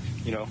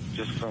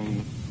 just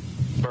from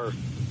birth.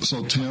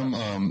 So, Tim,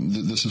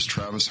 this is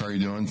Travis. How are you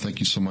doing? Thank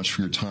you so much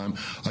for your time.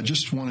 I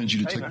just wanted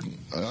you to take...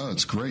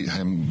 it's great.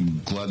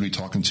 I'm glad to be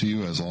talking to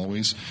you, as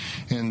always.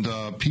 And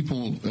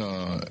people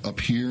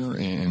up here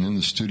and in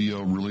the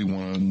studio really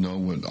want to know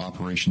what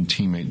Operation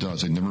Teammate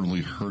does. They've never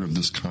really heard of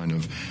this kind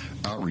of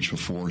outreach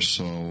before,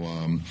 so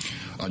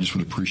I just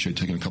would appreciate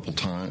taking a couple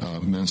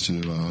minutes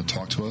to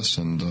talk to us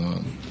and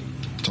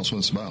tell us what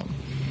it's about.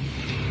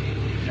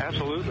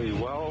 Absolutely.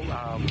 Well,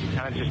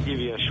 kind of just give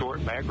you a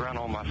short background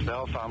on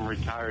myself. I'm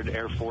retired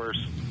Air Force,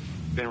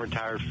 been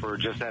retired for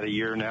just at a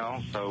year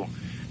now, so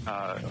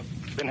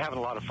been having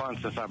a lot of fun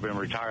since I've been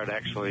retired,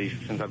 actually,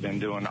 since I've been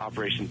doing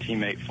Operation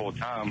Teammate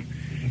full-time.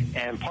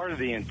 And part of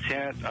the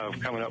intent of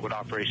coming up with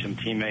Operation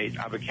Teammate,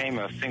 I became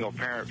a single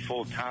parent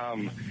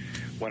full-time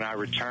when I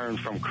returned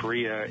from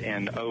Korea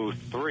in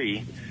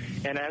 2003.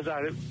 And as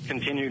I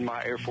continued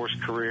my Air Force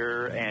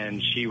career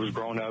and she was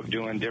growing up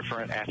doing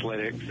different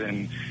athletics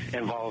and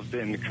involved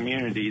in the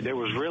community, there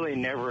was really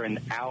never an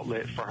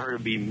outlet for her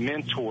to be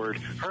mentored.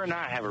 Her and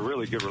I have a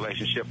really good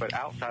relationship, but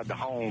outside the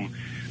home,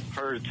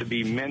 her to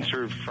be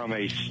mentored from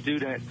a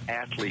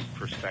student-athlete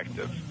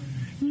perspective.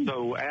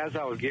 So as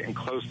I was getting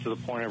close to the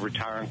point of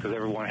retiring, because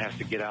everyone has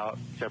to get out,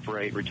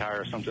 separate,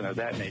 retire, something of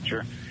that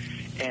nature,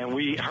 and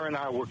her and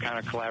I were kind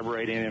of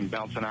collaborating and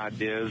bouncing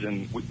ideas,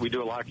 and we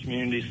do a lot of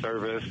community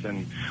service,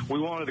 and we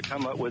wanted to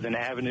come up with an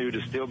avenue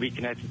to still be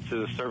connected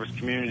to the service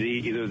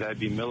community, either that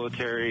be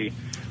military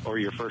or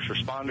your first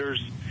responders,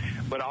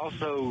 but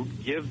also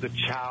give the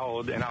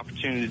child an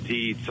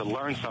opportunity to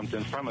learn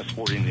something from a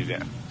sporting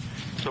event.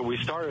 So we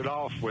started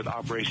off with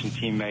Operation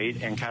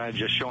Teammate and kind of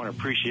just showing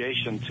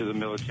appreciation to the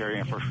military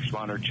and first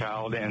responder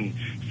child and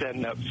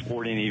setting up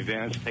sporting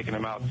events, taking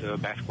them out to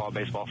basketball,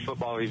 baseball,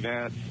 football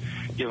events,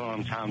 giving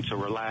them time to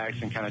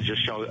relax and kind of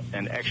just show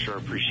an extra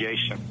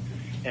appreciation.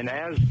 And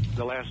as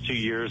the last 2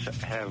 years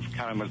have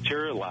kind of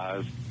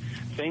materialized,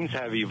 things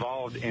have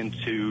evolved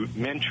into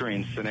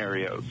mentoring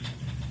scenarios.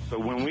 So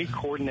when we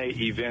coordinate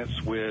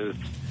events with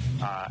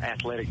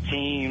athletic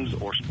teams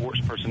or sports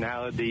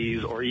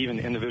personalities or even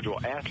individual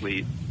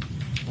athletes,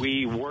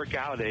 we work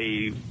out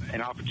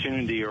an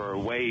opportunity or a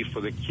way for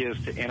the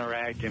kids to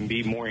interact and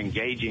be more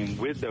engaging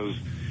with those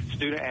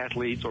student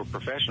athletes or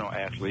professional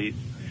athletes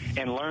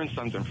and learn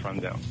something from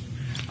them.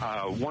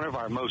 One of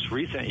our most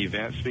recent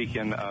events,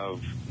 speaking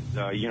of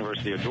the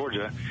University of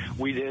Georgia,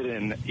 we did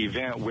an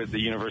event with the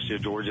University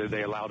of Georgia.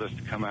 They allowed us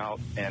to come out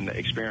and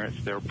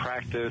experience their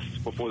practice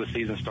before the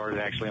season started,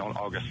 actually on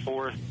August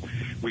 4th.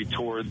 We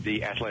toured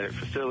the athletic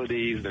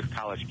facilities, the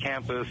college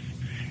campus,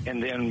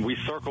 and then we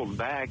circled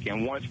back,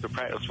 and once the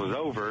practice was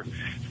over,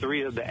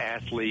 3 of the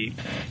athletes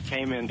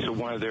came into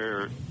one of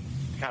their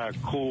kind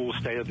of cool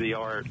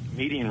state-of-the-art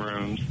meeting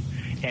rooms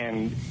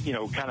and,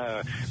 kind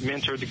of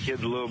mentored the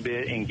kids a little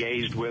bit,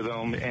 engaged with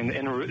them,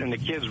 and the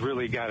kids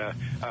really got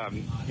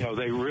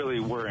they really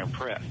were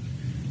impressed.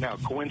 Now,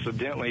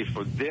 coincidentally,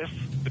 for this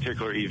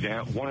particular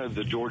event, one of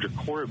the Georgia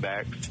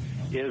quarterbacks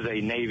is a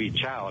Navy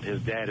child.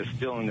 His dad is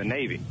still in the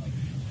Navy.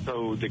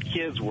 So the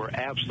kids were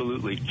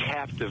absolutely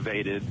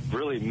captivated,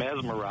 really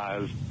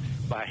mesmerized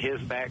by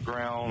his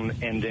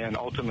background and then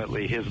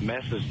ultimately his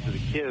message to the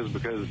kids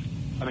because,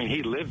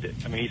 he lived it.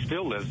 He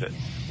still lives it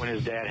when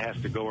his dad has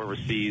to go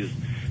overseas,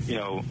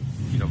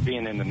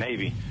 being in the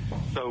Navy.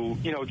 So,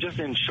 just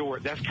in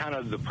short, that's kind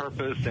of the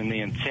purpose and the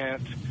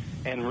intent.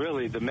 And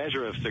really, the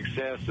measure of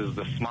success is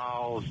the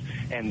smiles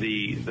and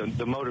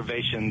the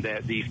motivation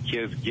that these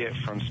kids get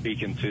from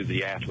speaking to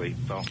the athletes.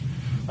 So,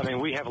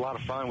 we have a lot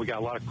of fun. We got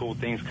a lot of cool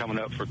things coming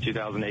up for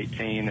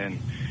 2018, and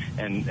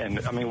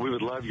we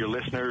would love your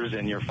listeners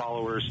and your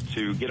followers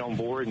to get on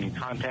board and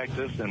contact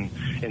us and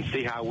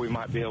see how we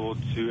might be able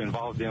to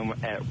involve them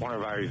at one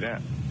of our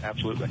events.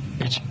 Absolutely.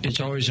 It's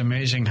always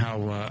amazing how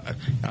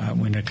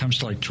when it comes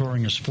to like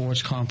touring a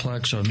sports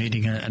complex or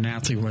meeting an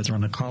athlete, whether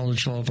on a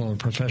college level or a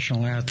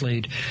professional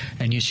athlete,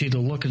 and you see the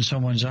look in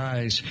someone's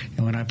eyes,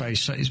 and when by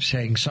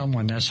saying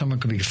someone, that someone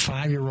could be a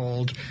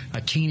 5-year-old,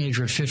 a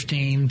teenager at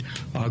 15,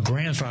 a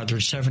grandfather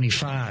at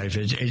 75.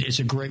 It's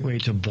a great way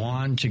to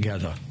bond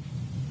together.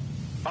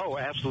 Oh,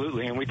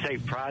 absolutely, and we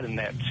take pride in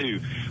that,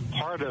 too.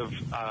 Part of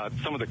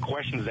some of the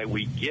questions that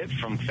we get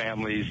from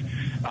families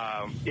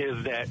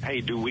is that,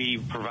 hey, do we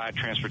provide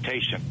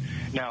transportation?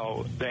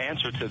 Now, the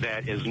answer to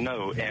that is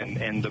no,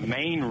 and the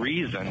main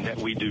reason that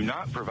we do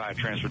not provide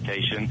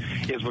transportation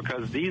is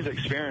because these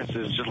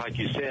experiences, just like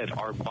you said,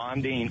 are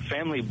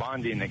family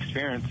bonding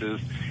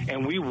experiences,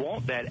 and we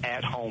want that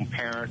at-home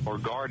parent or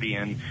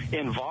guardian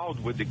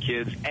involved with the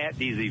kids at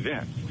these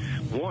events.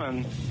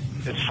 One,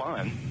 it's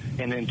fun.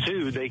 And then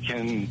 2, they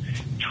can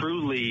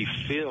truly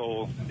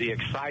feel the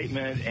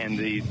excitement and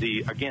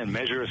the again,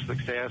 measure of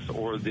success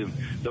or the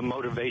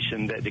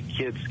motivation that the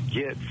kids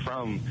get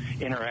from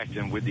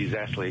interacting with these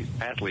athletes.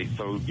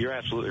 So you're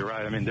absolutely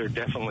right. They're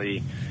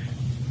definitely,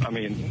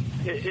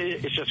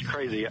 it's just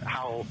crazy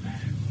how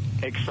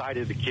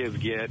excited the kids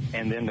get,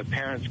 and then the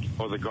parents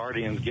or the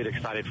guardians get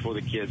excited for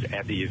the kids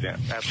at the event.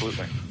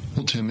 Absolutely.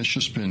 Well, Tim, it's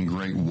just been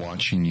great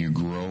watching you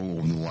grow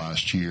over the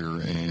last year,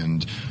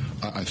 and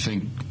I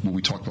think what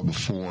we talked about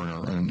before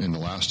and the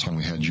last time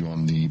we had you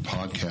on the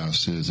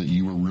podcast is that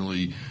you were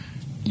really,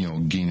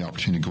 gaining the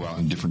opportunity to go out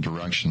in different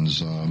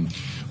directions.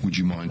 Would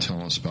you mind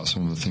telling us about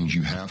some of the things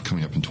you have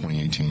coming up in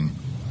 2018?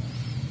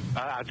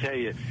 I'll tell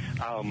you,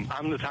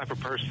 I'm the type of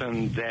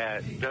person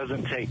that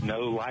doesn't take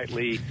no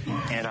lightly,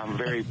 and I'm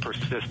very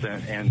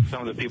persistent. And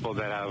some of the people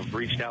that I've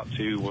reached out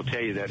to will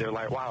tell you that. They're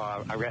like,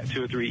 wow, I got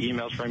 2 or 3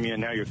 emails from you,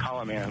 and now you're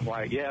calling me. And I'm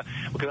like, yeah,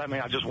 because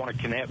I just want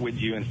to connect with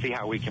you and see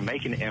how we can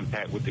make an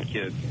impact with the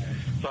kids.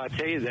 So I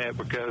tell you that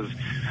because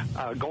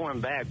going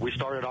back, we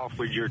started off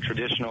with your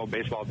traditional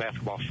baseball,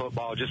 basketball,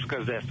 football, just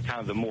because that's kind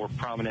of the more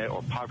prominent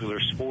or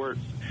popular sports.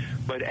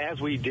 But as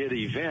we did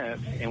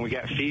events and we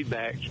got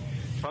feedback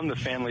from the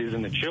families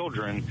and the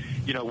children,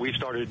 we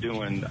started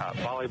doing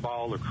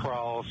volleyball,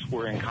 lacrosse.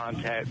 We're in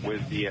contact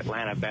with the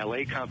Atlanta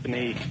Ballet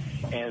Company,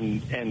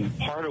 and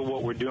part of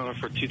what we're doing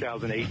for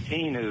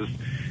 2018 is,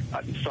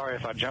 sorry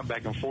if I jump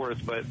back and forth,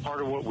 but part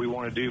of what we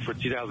want to do for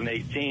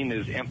 2018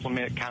 is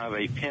implement kind of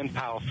a pen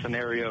pal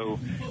scenario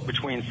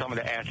between some of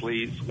the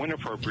athletes, when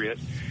appropriate,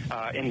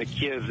 and the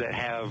kids that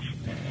have,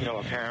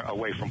 a parent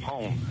away from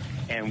home.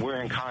 And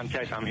we're in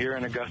contact. I'm here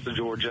in Augusta,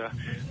 Georgia.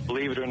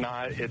 Believe it or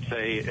not, it's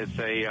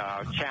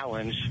a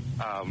challenge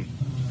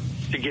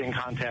to get in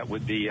contact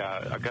with the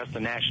Augusta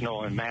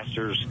National and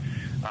Masters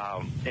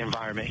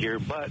environment here.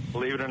 But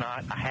believe it or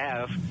not, I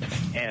have,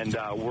 and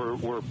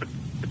we're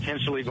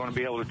potentially going to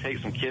be able to take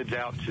some kids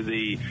out to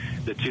the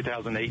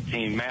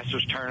 2018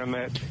 Masters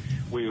tournament.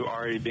 We've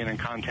already been in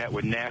contact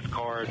with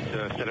NASCAR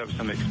to set up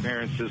some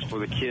experiences for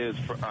the kids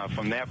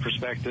from that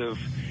perspective.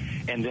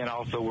 And then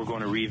also we're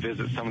going to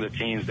revisit some of the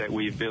teams that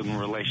we've built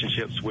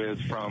relationships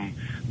with from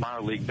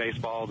minor league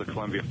baseball, the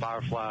Columbia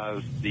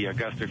Fireflies, the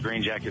Augusta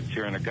Green Jackets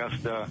here in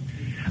Augusta,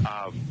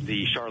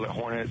 the Charlotte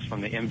Hornets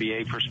from the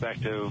NBA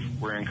perspective.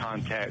 We're in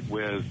contact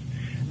with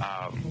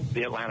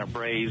the Atlanta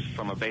Braves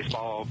from a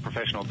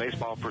professional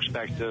baseball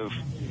perspective.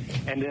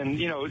 And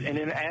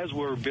then, as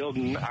we're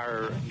building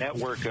our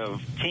network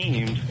of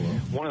teams,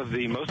 one of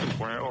the most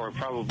important, or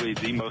probably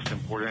the most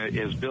important,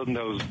 is building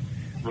those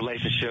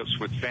relationships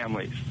with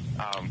families.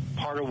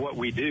 Part of what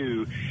we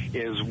do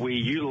is we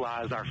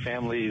utilize our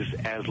families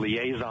as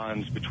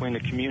liaisons between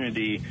the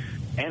community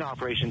and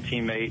Operation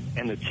Teammate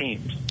and the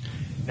teams.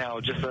 Now,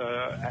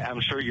 I'm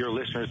sure your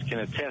listeners can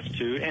attest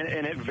to,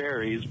 and it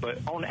varies, but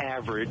on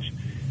average,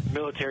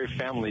 military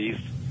families,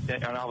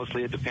 and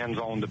obviously it depends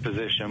on the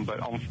position, but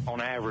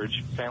on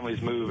average,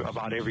 families move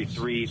about every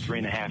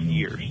 3.5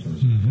 years.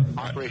 Mm-hmm.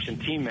 Operation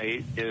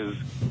Teammate is,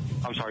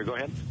 I'm sorry, go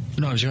ahead.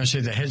 No, I was going to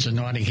say the heads are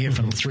nodding here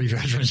from the 3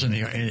 veterans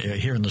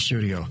here in the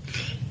studio.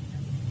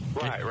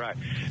 Right.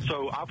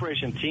 So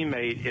Operation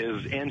Teammate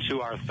is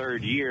into our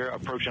 3rd year,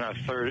 approaching our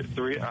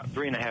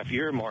 3.5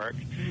 year mark,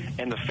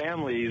 and the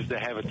families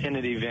that have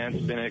attended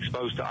events, been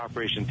exposed to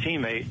Operation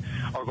Teammate,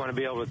 are going to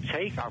be able to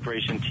take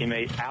Operation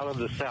Teammate out of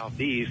the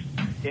Southeast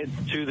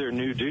to their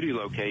new duty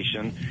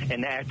location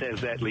and act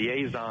as that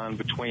liaison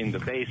between the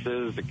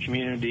bases, the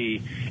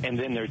community, and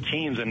then their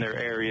teams in their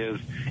areas,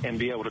 and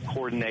be able to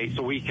coordinate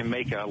so we can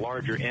make a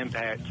larger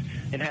impact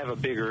and have a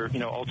bigger,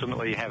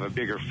 ultimately have a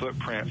bigger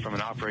footprint from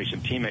an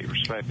Operation Teammate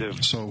perspective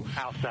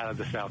outside of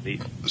the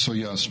Southeast. So,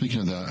 yeah,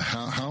 speaking of that,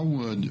 how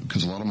would,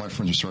 because a lot of my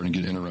friends are starting to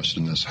get interested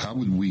in this, how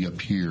would we up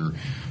here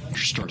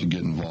start to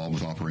get involved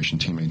with Operation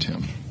Teammate,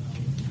 Tim?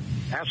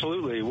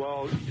 Absolutely.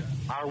 Well,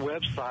 our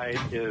website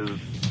is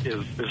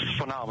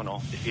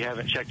phenomenal. If you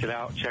haven't checked it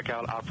out, check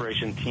out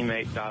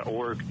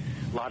OperationTeammate.org.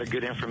 A lot of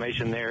good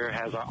information there. It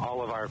has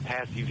all of our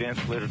past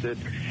events listed,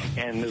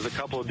 and there's a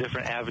couple of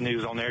different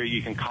avenues on there.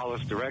 You can call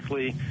us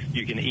directly,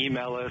 you can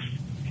email us,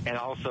 and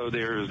also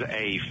there's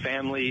a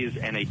families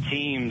and a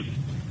teams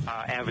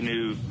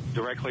avenue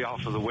directly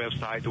off of the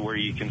website to where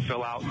you can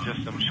fill out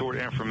just some short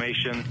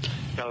information,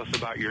 tell us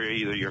about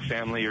either your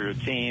family or your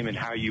team and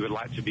how you would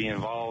like to be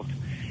involved,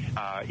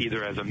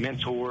 either as a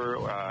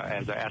mentor,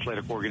 as an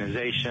athletic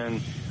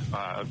organization.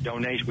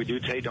 Donation. We do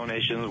take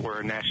donations. We're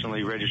a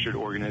nationally registered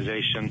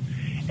organization.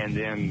 And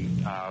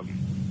then,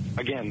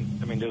 again,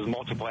 there's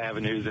multiple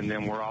avenues. And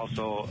then we're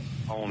also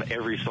on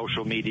every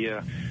social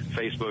media,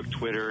 Facebook,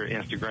 Twitter,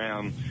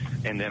 Instagram.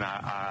 And then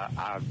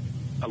I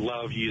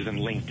love using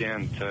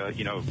LinkedIn to,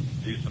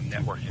 do some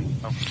networking.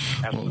 So,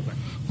 absolutely.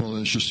 Well,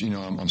 it's just,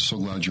 I'm so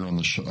glad you're on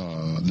this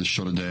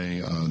show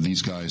today.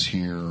 These guys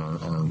here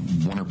are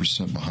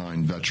 100%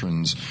 behind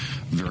veterans,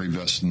 very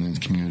vested in the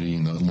community,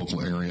 in the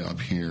local area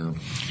up here.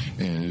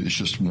 And it's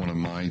just one of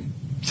my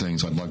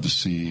things I'd love to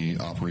see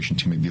Operation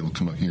Teammate be able to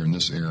come up here in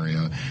this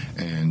area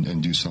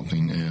and do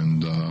something.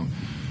 And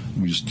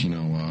we just,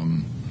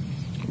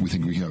 we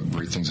think we have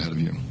great things ahead of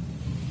you.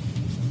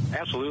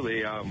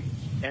 Absolutely.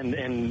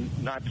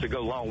 And not to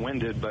go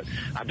long-winded, but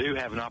I do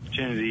have an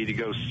opportunity to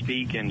go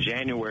speak in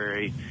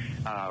January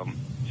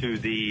to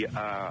the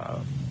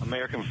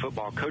American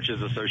Football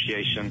Coaches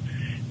Association.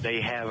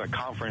 They have a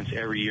conference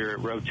every year. It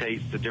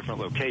rotates to different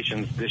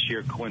locations. This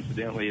year,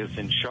 coincidentally, it's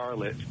in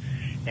Charlotte.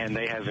 and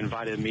they have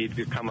invited me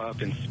to come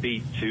up and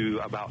speak to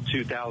about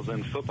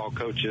 2,000 football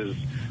coaches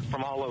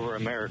from all over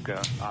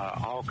America,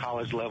 all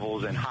college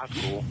levels and high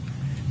school.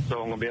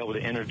 So I'm going to be able to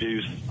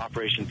introduce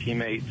Operation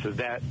Teammate to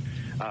that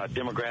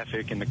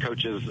demographic in the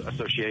Coaches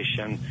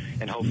Association,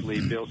 and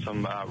hopefully build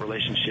some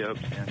relationships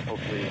and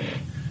hopefully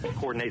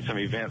coordinate some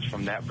events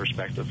from that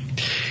perspective.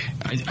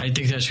 I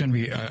think that's going to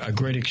be a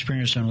great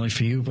experience not only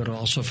for you but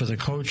also for the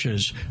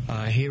coaches.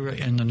 Here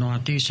in the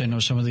Northeast, I know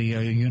some of the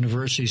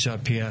universities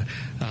up here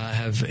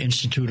have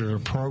instituted a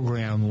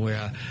program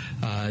where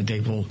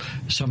they will,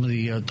 some of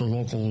the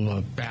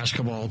local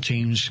basketball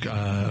teams,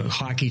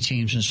 hockey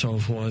teams and so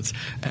forth,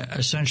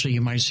 essentially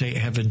you might say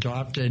have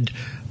adopted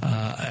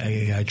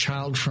a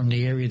child from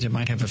the area that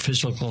might have a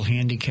physical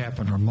handicap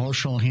or an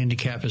emotional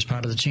handicap as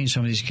part of the team.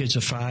 Some of these kids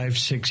are 5,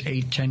 6,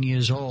 8, 10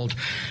 years old.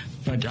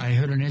 But I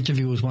heard an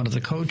interview with one of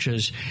the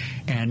coaches,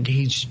 and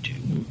he's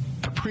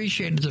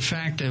appreciated the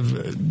fact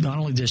of not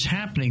only this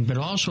happening, but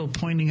also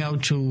pointing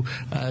out to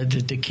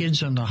the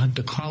kids on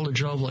the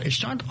college level,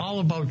 it's not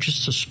all about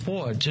just the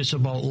sport, it's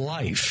about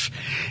life.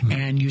 Mm-hmm.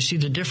 And you see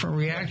the different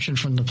reaction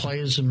from the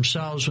players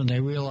themselves when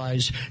they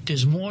realize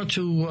there's more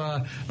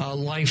to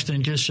life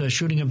than just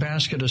shooting a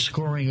basket or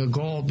scoring a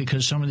goal,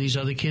 because some of these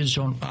other kids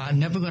are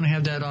never going to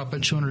have that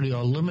opportunity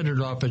or limited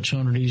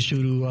opportunities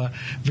due to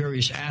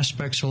various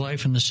aspects of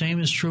life. And the same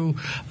is true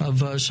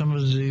of some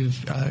of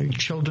the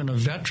children of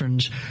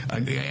veterans,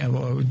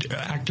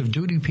 active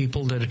duty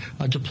people that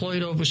are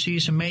deployed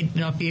overseas and may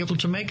not be able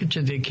to make it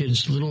to their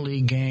kids' little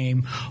league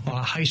game or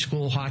high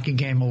school hockey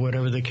game or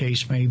whatever the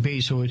case may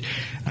be. So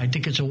I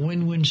think it's a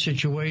win-win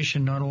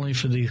situation, not only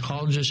for the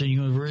colleges and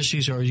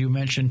universities, or as you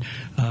mentioned,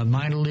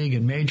 minor league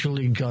and major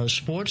league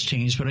sports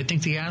teams, but I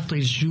think the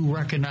athletes do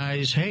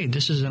recognize, hey,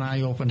 this is an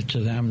eye-opener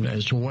to them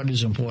as to what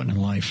is important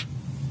in life.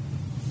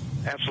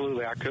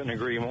 Absolutely. I couldn't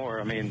agree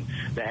more. I mean,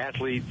 the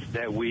athletes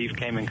that we've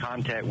came in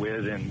contact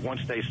with, and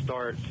once they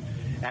start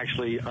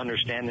actually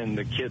understanding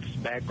the kids'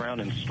 background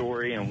and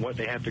story and what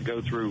they have to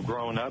go through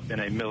growing up in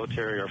a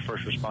military or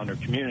first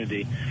responder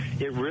community,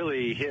 it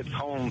really hits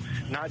home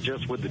not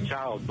just with the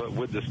child, but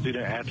with the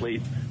student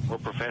athlete or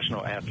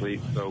professional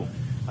athlete. So,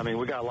 I mean,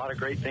 we got a lot of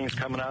great things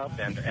coming up,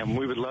 and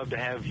we would love to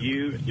have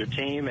you, your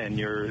team, and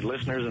your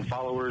listeners and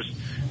followers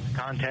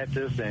contact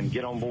us and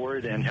get on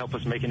board and help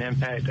us make an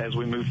impact as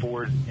we move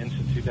forward into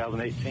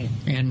 2018.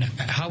 And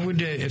how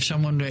would, if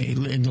someone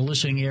in the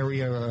listening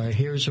area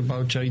hears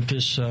about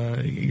this,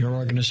 your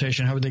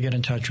organization, how would they get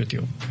in touch with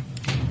you?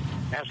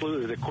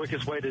 Absolutely. The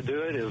quickest way to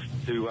do it is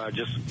to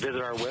just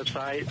visit our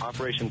website,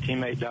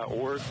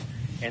 operationteammate.org.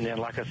 And then,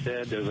 like I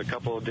said, there's a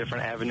couple of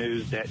different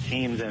avenues that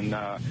teams and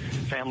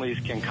families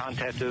can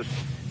contact us.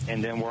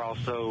 And then we're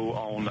also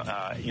on,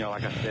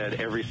 like I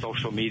said, every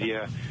social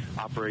media,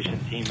 Operation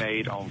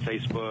Teammate, on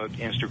Facebook,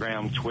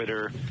 Instagram,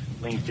 Twitter,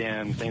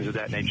 LinkedIn, things of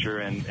that nature.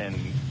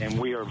 And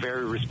we are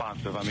very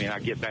responsive. I mean, I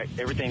get back,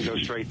 everything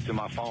goes straight to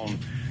my phone.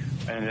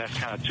 And that's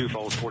kind of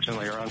twofold,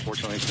 fortunately or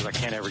unfortunately, because I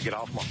can't ever get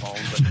off my phone.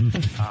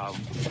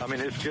 But, I mean,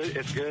 it's good.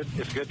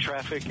 It's good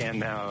traffic,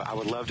 and I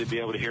would love to be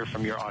able to hear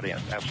from your audience.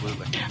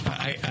 Absolutely.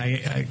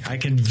 I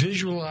can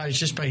visualize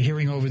just by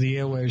hearing over the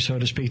airwaves, so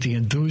to speak, the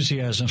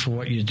enthusiasm for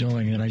what you're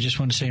doing. And I just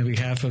want to say on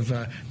behalf of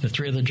the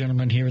three of the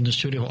gentlemen here in the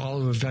studio, all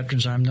of the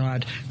veterans, I'm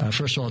not.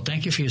 First of all,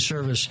 thank you for your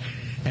service.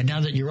 And now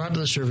that you're out of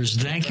the service,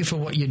 thank you for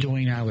what you're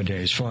doing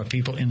nowadays for our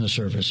people in the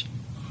service.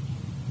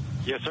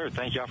 Yes, sir.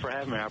 Thank y'all for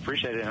having me. I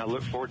appreciate it, and I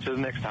look forward to the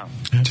next time.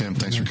 Tim,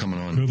 thanks for coming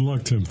on. Good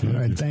luck, Tim. All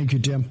right, thank you,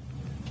 Tim.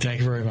 Thank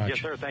you very much.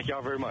 Yes, sir. Thank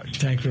y'all very much.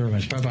 Thank you very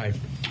much. Bye-bye.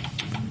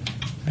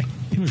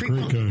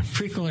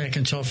 Frequently, I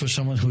can tell for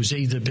someone who's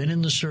either been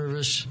in the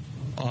service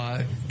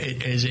or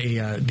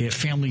their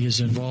family is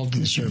involved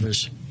in the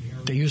service,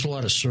 they use a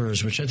lot of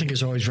sirs, which I think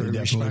is always very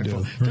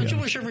respectful. Don't you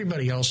wish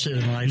everybody else did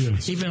in life?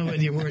 Yes. Even when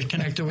you were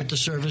connected with the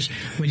service,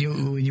 when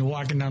you're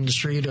walking down the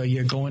street or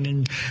you're going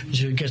in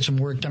to get some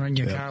work done on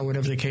your car,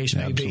 whatever the case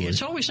may be.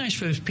 It's always nice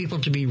for people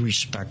to be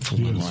respectful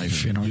in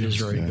life. You know, it is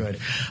very good.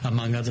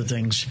 Among other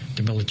things,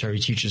 the military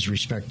teaches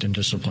respect and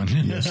discipline.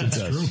 Yes, it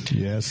does. True.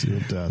 Yes,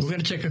 it does. We're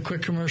going to take a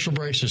quick commercial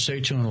break, so stay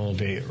tuned. We'll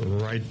be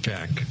right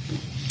back.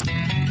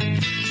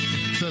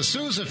 The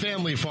Souza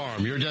Family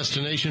Farm, your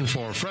destination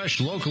for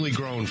fresh, locally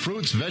grown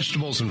fruits,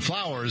 vegetables, and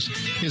flowers,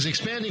 is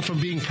expanding from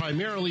being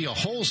primarily a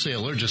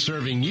wholesaler to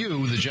serving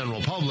you, the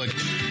general public,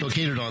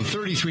 located on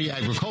 33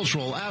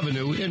 Agricultural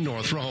Avenue in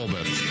North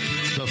Rehoboth.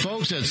 The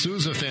folks at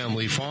Souza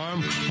Family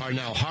Farm are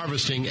now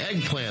harvesting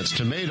eggplants,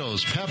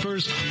 tomatoes,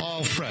 peppers,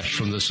 all fresh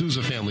from the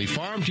Souza Family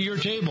Farm to your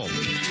table.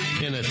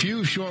 In a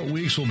few short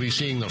weeks, we'll be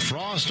seeing the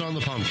frost on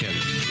the pumpkin.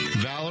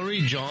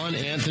 Valerie, John,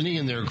 Anthony,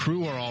 and their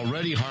crew are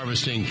already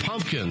harvesting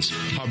pumpkins,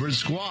 Hubbard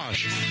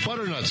squash,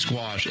 butternut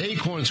squash,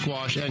 acorn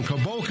squash, and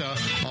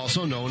kaboka,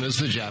 also known as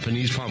the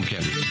Japanese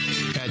pumpkin.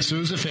 At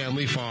Souza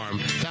Family Farm,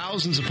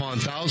 thousands upon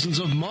thousands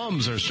of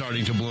mums are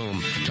starting to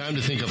bloom. Time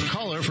to think of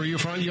color for your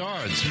front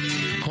yards.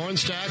 Corn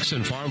stacks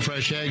and farm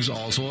fresh eggs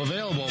also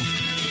available.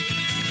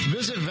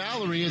 Visit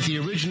Valerie at the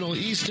original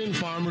Easton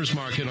Farmers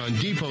Market on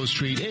Depot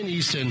Street in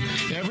Easton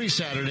every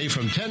Saturday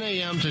from 10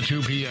 a.m. to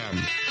 2 p.m.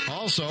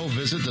 Also,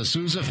 visit the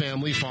Souza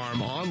Family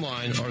Farm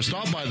online or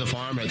stop by the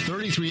farm at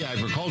 33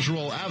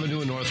 Agricultural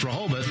Avenue in North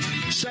Rehoboth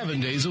 7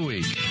 days a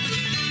week.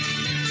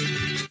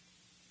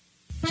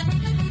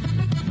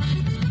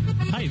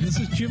 Hi, this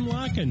is Jim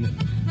Larkin.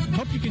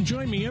 Hope you can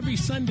join me every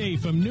Sunday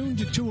from noon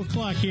to 2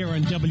 o'clock here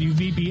on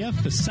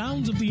WVBF, the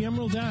Sounds of the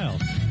Emerald Isle.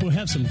 We'll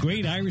have some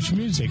great Irish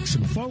music,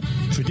 some folk,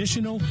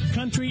 traditional,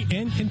 country,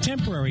 and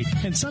contemporary,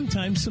 and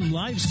sometimes some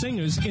live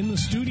singers in the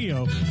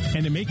studio.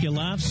 And to make you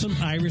laugh, some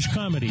Irish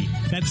comedy.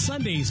 That's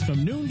Sundays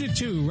from noon to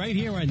 2 right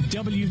here on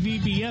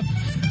WVBF,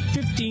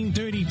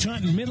 1530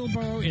 Taunton,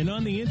 Middleborough, and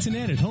on the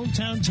internet at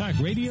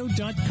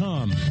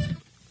hometowntalkradio.com.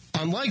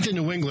 Unlike the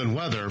New England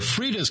weather,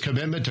 Frida's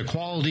commitment to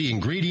quality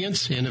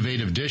ingredients,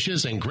 innovative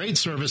dishes, and great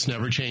service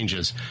never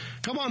changes.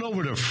 Come on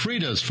over to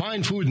Frida's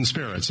Fine Food and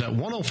Spirits at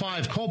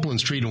 105 Copeland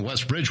Street in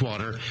West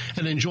Bridgewater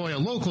and enjoy a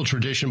local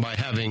tradition by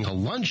having a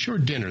lunch or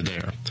dinner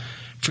there.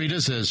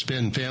 Frida's has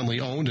been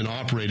family-owned and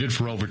operated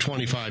for over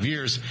 25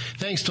 years,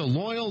 thanks to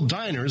loyal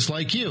diners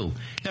like you.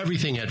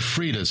 Everything at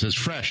Frida's is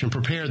fresh and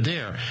prepared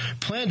there.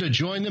 Plan to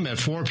join them at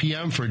 4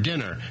 p.m. for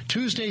dinner,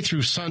 Tuesday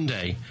through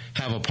Sunday.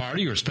 Have a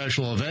party or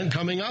special event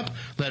coming up?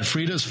 Let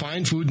Frida's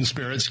Fine Food and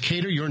Spirits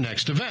cater your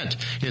next event.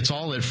 It's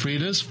all at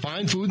Frida's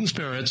Fine Food and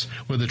Spirits,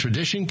 where the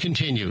tradition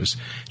continues.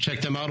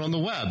 Check them out on the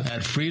web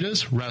at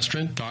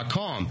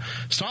fridasrestaurant.com.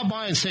 Stop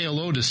by and say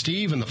hello to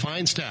Steve and the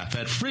fine staff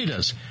at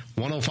Frida's,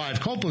 105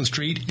 Copeland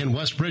Street in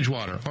West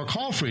Bridgewater, or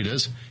call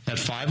Frida's at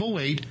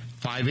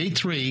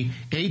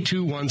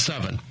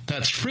 508-583-8217.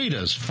 That's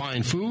Frida's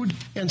Fine Food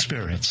and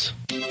Spirits.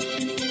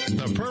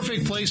 The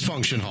Perfect Place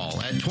Function Hall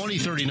at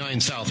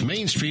 2039 South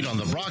Main Street on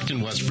the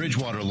Brockton-West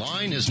Bridgewater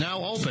line is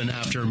now open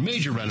after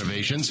major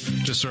renovations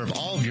to serve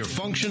all of your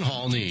function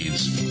hall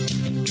needs.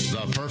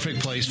 The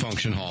Perfect Place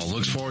Function Hall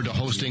looks forward to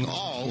hosting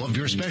all of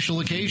your special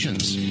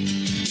occasions.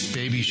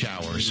 Baby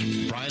showers,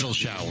 bridal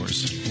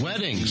showers,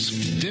 weddings,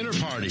 dinner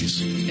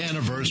parties,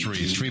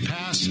 anniversaries,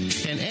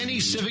 repasts, and any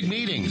civic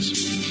meetings.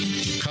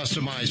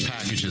 Customized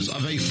packages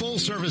of a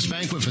full-service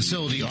banquet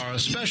facility are a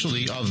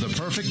specialty of the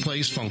Perfect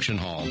Place Function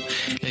Hall.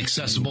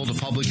 Accessible to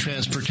public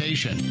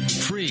transportation,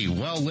 free,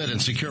 well-lit,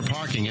 and secure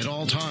parking at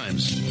all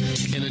times.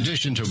 In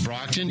addition to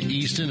Brockton,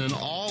 Easton, and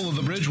all of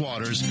the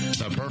Bridgewaters,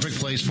 the Perfect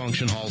Place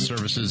Function Hall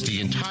services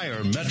the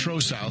entire Metro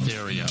South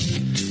area.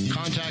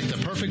 Contact the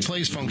Perfect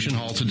Place Function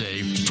Hall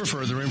today for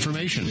further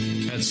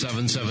information at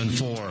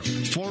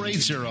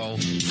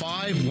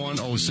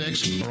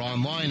 774-480-5106 or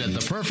online at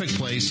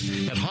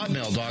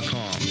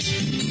theperfectplace@hotmail.com.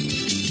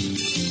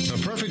 The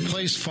Perfect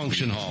Place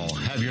Function Hall.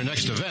 Have your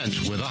next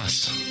event with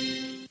us.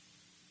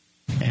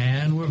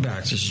 And we're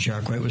back. This is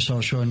Jack White with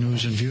South Shore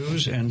News and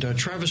Views. And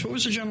Travis, what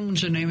was the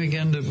gentleman's name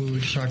again that we were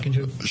talking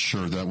to?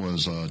 Sure, that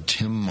was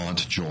Tim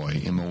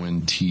Montjoy,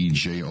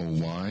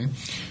 Montjoy,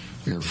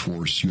 U.S. Air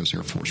Force,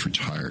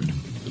 retired.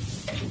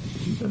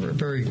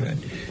 Very good.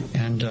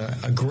 And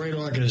a great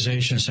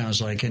organization, sounds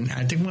like. And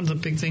I think one of the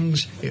big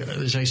things,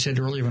 as I said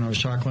earlier when I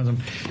was talking with him,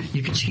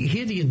 you can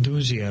hear the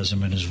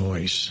enthusiasm in his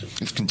voice.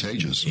 It's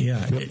contagious.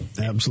 Yeah. Yep,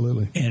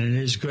 absolutely. And it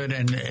is good.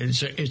 And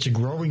it's a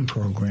growing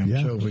program,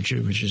 too, which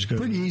is good.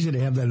 Pretty easy to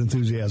have that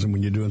enthusiasm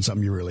when you're doing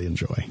something you really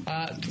enjoy.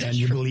 And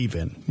you believe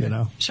in, you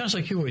know? Sounds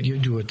like you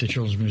do at the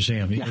Children's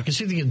Museum. Yeah. You can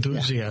see the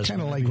enthusiasm.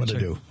 Kind of like what I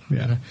do.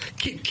 Yeah.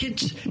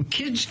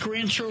 Kids,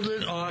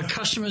 grandchildren,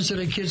 customers that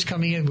are kids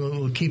coming in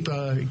will keep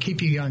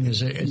you young,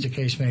 as the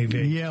case may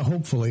be. Yeah,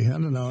 hopefully. I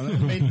don't know.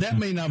 That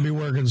may not be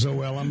working so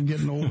well. I'm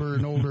getting older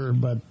and older,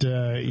 but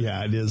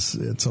yeah,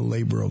 it's a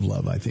labor of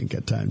love, I think,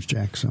 at times,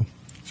 Jack. So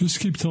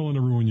just keep telling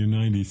everyone you're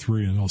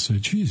 93, and I'll say,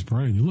 geez,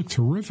 Brian, you look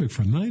terrific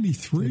for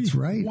 93. That's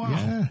right. Wow.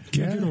 Yeah.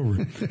 Can't get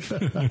over it.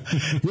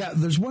 Yeah,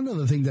 there's one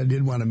other thing that I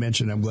did want to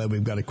mention. I'm glad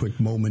we've got a quick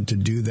moment to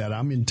do that.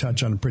 I'm in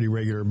touch on a pretty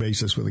regular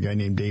basis with a guy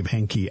named Dave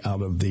Henke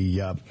out of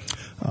the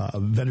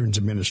Veterans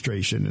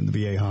Administration in the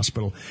VA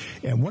hospital.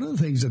 And one of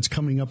the things that's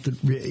coming up, that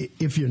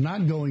if you're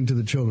not going to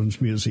the Children's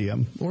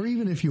Museum, or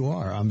even if you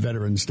are on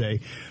Veterans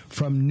Day,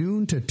 from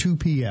noon to 2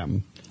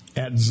 p.m.,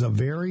 at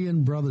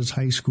Zavarian Brothers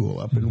High School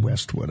up in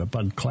Westwood, up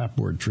on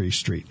Clapboard Tree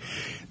Street,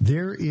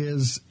 there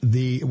is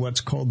what's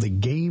called the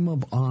Game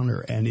of Honor,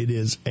 and it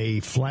is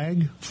a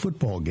flag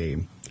football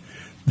game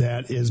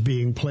that is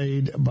being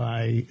played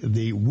by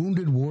the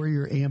Wounded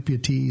Warrior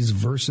Amputees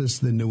versus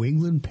the New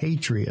England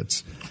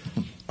Patriots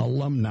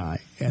alumni.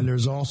 And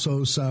there's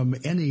also some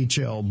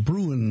NHL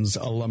Bruins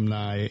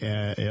alumni,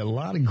 a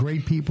lot of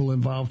great people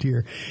involved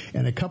here,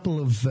 and a couple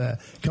of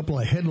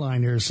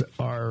headliners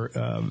are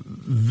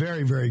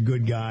very, very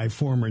good guy,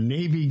 former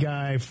Navy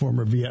guy,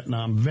 former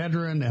Vietnam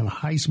veteran, and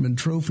Heisman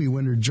Trophy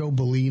winner Joe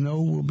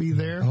Bellino will be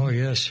there. Oh,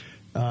 yes.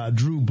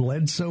 Drew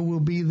Bledsoe will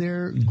be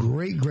there.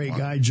 Great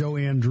guy. Joe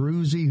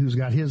Andruzzi, who's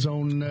got his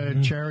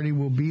own charity,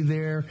 will be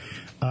there.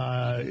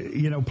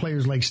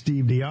 Players like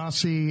Steve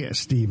Diassi,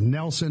 Steve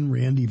Nelson,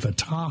 Randy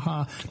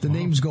Vataha. The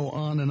names go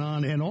on.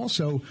 And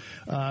also,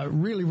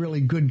 really,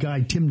 really good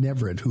guy, Tim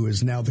Neverett, who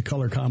is now the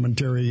color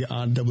commentary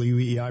on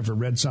WEEI for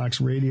Red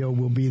Sox Radio,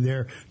 will be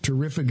there.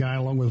 Terrific guy,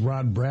 along with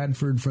Rod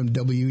Bradford from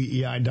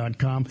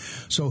WEEI.com.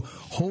 So,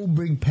 whole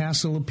big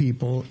passel of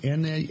people,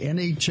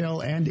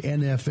 NHL and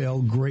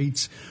NFL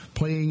greats,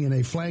 playing in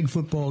a flag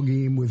football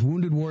game with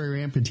Wounded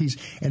Warrior amputees.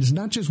 And it's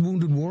not just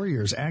Wounded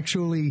Warriors.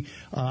 Actually,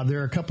 there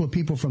are a couple of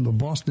people from the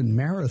Boston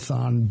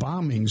Marathon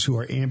bombings who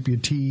are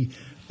amputee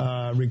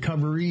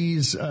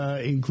recoveries,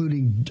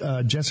 including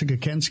Jessica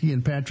Kensky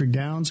and Patrick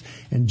Downs,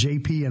 and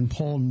JP and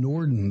Paul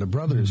Norden, the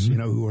brothers,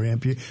 who are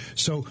amputees.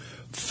 So,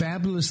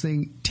 fabulous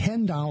thing,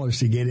 $10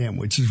 to get in,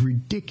 which is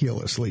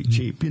ridiculously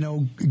cheap.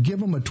 Give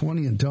them a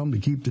 20 and tell them to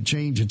keep the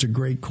change. It's a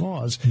great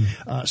cause.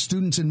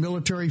 Students and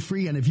military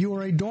free, and if you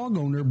are a dog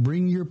owner,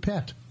 bring your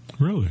pet.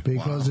 Really?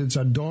 Because it's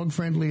a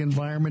dog-friendly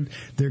environment.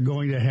 They're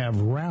going to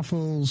have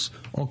raffles,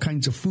 all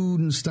kinds of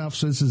food and stuff.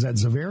 So this is at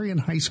Zavarian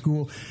High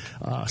School,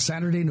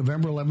 Saturday,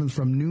 November 11th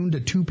from noon to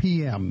 2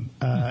 p.m.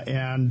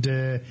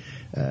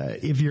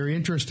 If you're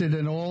interested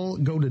in all,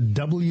 go to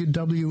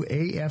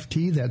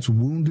WWAFT, that's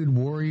Wounded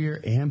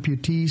Warrior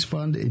Amputees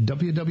Fund,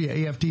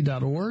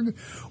 WWAFT.org,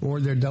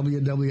 or their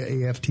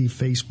WWAFT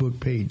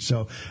Facebook page.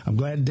 So I'm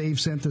glad Dave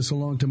sent this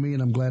along to me,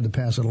 and I'm glad to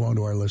pass it along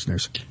to our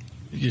listeners.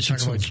 You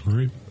talk about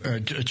two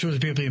of the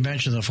people you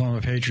mentioned, the former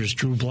Patriots,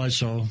 Drew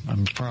Bledsoe.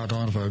 I'm proud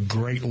of a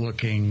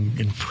great-looking,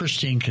 in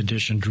pristine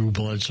condition, Drew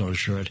Bledsoe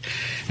shirt.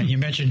 And you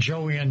mentioned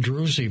Joe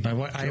Andruzzi.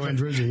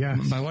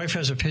 My wife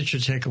has a picture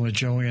taken with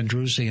Joe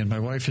Andruzzi, and my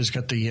wife has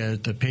got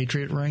the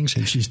Patriot rings.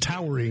 And he's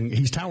towering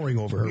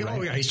over her, right?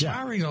 Oh, yeah, he's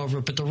towering over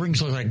her, but the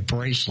rings look like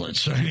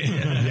bracelets.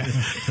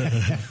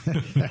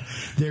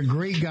 They're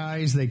great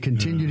guys. They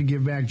continue to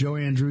give back. Joe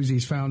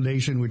Andruzzi's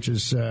foundation, which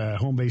is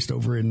home-based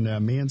over in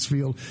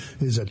Mansfield,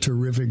 is a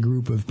terrific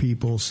group of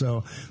people.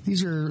 So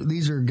these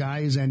are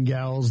guys and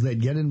gals that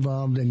get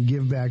involved and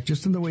give back,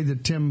 just in the way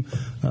that Tim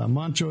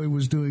Montjoy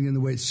was doing, in the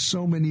way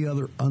so many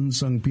other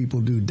unsung people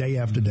do day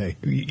after day.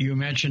 You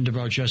mentioned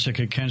about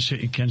Jessica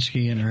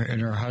Kensky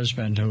and her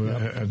husband, who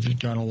have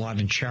done a lot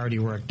in charity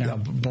work now,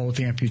 both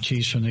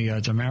amputees from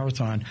the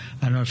marathon.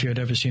 I don't know if you had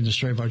ever seen the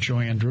story about Joe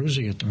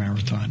Andruzzi at the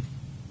marathon.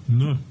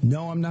 No,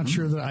 I'm not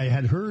sure that I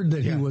had heard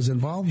that he was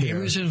involved there.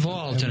 He was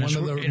involved. And one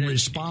of the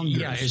responders.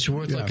 Yeah, it's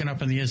worth looking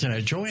up on the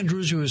internet. Joe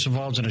Andruzzi was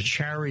involved in a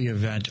charity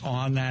event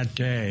on that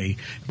day,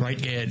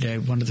 right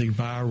at one of the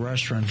bar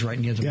restaurants right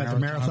near the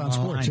Marathon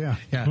Sports,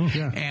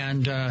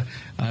 And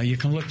you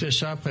can look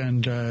this up,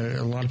 and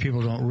a lot of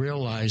people don't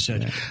realize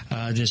that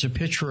there's a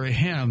picture of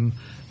him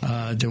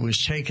that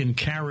was taken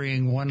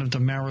carrying one of the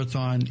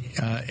marathon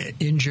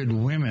injured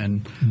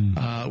women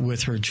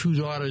with her two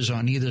daughters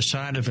on either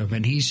side of him,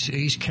 and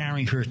he's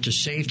carrying her to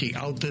safety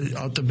out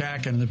the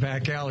back in the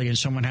back alley, and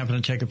someone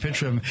happened to take a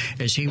picture of him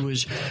as he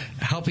was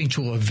helping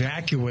to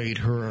evacuate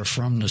her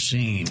from the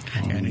scene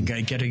and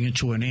getting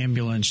into an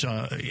ambulance,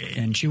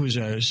 and she was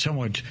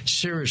somewhat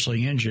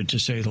seriously injured, to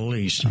say the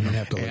least. I'm going to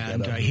have to look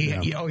that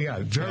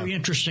up. Very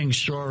interesting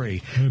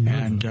story.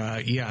 And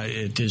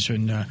it has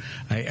been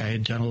I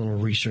had done a little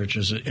research,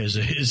 as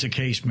the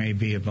case may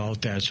be,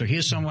 about that. So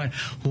here's someone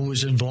who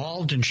was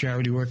involved in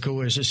charity work,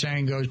 who, as the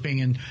saying goes, being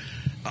in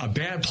a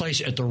bad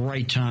place at the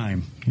right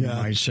time, you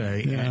might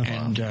say,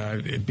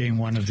 and being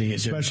one of the...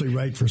 Especially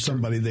right for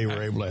somebody they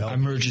were able to help.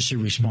 Emergency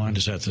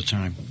responders at the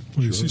time.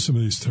 Well, you see some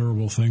of these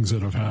terrible things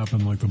that have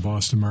happened, like the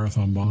Boston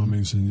Marathon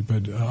bombings,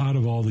 but out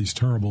of all these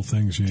terrible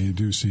things, you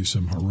do see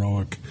some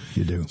heroic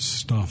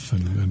stuff,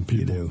 and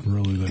people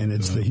really... And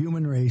it's the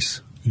human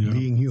race.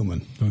 Being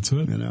human. That's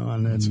it.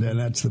 And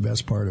that's the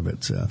best part of it.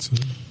 That's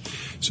it.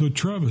 So,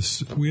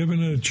 Travis, we haven't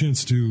had a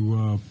chance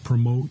to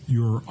promote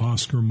your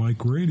Oscar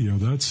Mike Radio.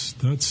 That's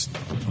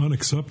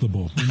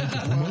unacceptable.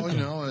 Well,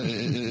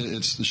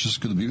 it's just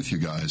good to be with you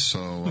guys.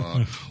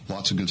 So,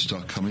 lots of good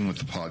stuff coming with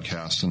the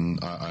podcast, and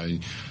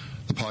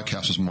the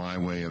podcast is my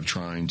way of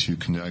trying to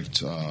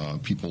connect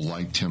people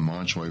like Tim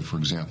Montjoy, for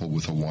example,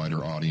 with a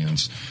wider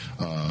audience.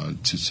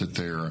 To sit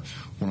there,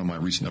 one of my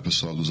recent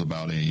episodes was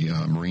about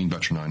a Marine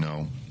veteran I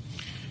know,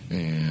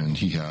 and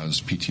he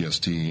has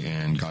PTSD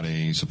and got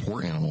a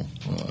support animal,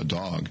 a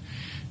dog.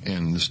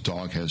 And this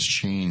dog has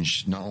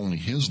changed not only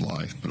his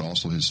life, but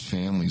also his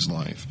family's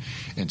life.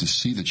 And to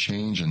see the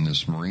change in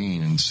this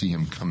Marine and see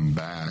him come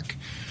back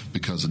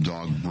because the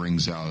dog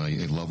brings out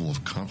a level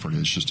of comfort,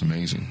 it's just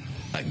amazing.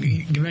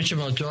 You mentioned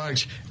about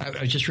dogs.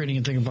 I was just reading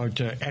a thing about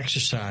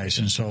exercise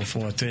and so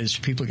forth. As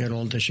people get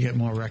older, they should get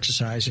more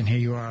exercise. And here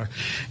you are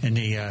in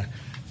the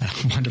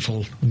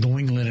wonderful New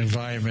England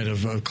environment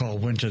of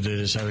cold winter that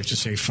is, I like to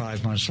say,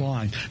 5 months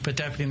long. But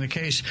that being the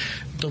case,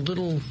 the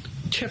little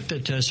tip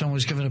that someone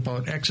was given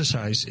about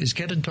exercise is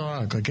get a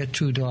dog or get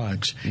two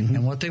dogs. Mm-hmm.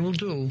 And what they will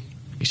do,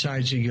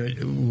 besides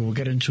we'll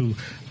get into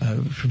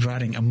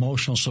providing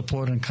emotional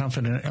support and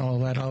comfort and all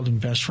that out and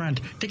best friend,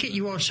 they get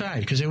you outside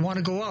because they want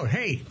to go out.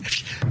 Hey,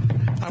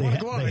 I want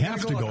to go out. I got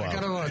to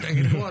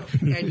go out.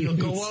 And you'll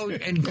go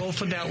out and go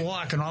for that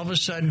walk, and all of a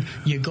sudden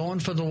you're going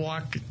for the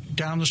walk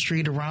down the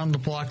street, around the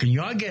block, and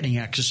you're getting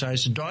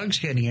exercise, the dog's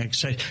getting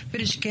exercise, but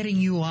it's getting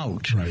you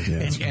out. Right,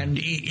 yeah, and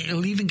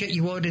it'll even get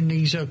you out in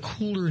these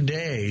cooler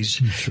days.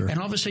 Sure. And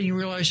all of a sudden you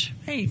realize,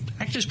 hey,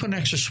 I can just put an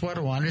extra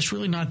sweater on. It's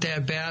really not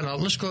that bad.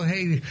 Let's go,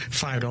 hey,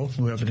 Fido,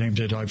 whoever named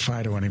their dog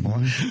Fido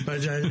anymore.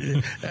 But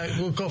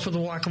we'll go for the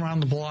walk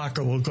around the block,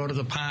 or we'll go to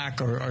the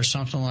park or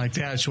something like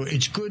that. So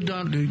it's good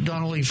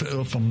not only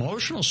for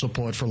emotional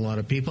support for a lot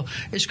of people,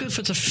 it's good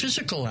for the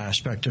physical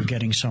aspect of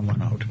getting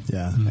someone out.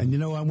 Yeah.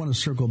 And, I want to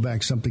circle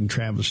back something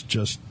Travis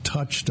just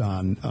touched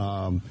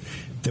on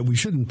that we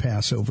shouldn't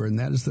pass over, and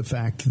that is the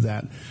fact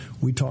that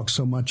we talk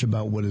so much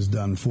about what is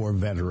done for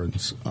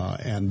veterans,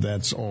 and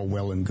that's all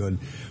well and good.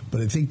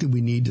 But I think that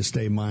we need to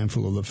stay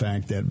mindful of the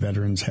fact that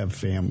veterans have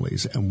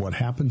families, and what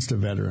happens to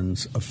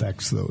veterans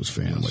affects those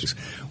families,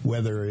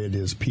 whether it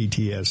is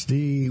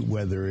PTSD,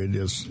 whether it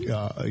is,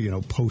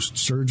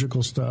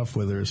 post-surgical stuff,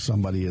 whether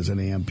somebody is an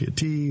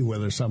amputee,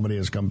 whether somebody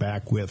has come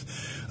back with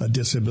a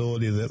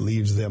disability that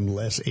leaves them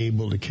less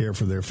able to care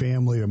for their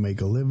family or make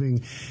a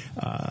living.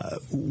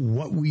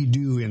 What we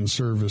do in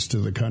service to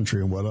the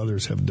country and what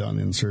others have done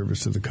in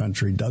service to the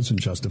country doesn't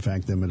just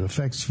affect them. It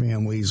affects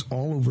families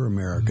all over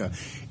America,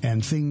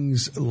 and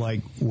things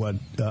like what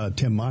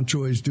Tim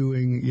Montjoy is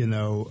doing,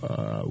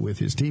 with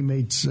his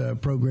teammates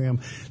program,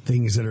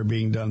 things that are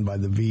being done by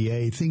the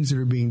VA, things that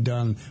are being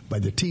done by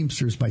the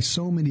Teamsters, by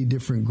so many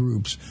different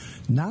groups,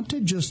 not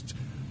to just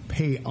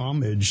pay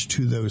homage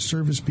to those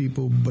service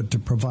people, but to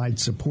provide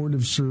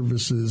supportive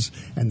services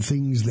and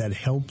things that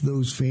help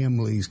those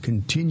families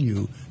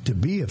continue to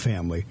be a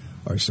family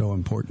are so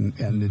important,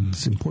 and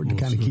it's important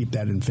to kind of keep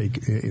that in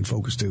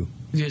focus too.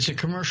 There's a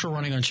commercial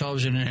running on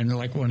television, and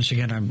once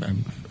again,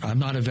 I'm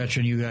not a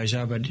veteran, you guys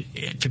are, but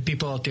for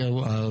people out there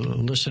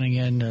listening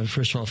in,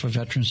 first of all, for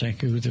veterans,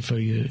 thank you for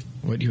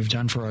what you've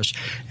done for us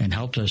and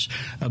helped us.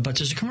 But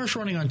there's a commercial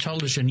running on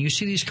television. You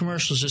see these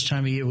commercials this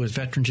time of year with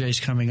Veterans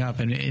Days coming up,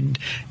 and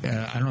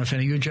I don't know if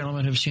any of you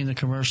gentlemen have seen the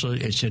commercial.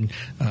 It's in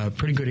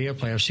pretty good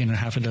airplay. I've seen it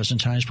half a dozen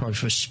times, probably,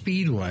 for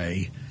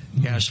Speedway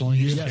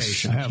gasoline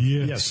station.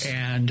 Yes.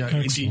 And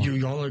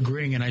you all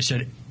agreeing, and I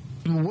said,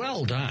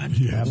 well done.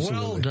 Yeah,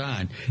 well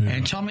done. Yeah.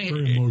 And tell me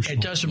it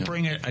doesn't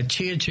bring a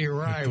tear to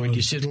your eye when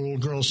you see the little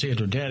girl see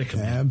her dad come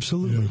in.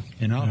 Absolutely.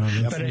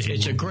 But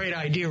it's a great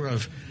idea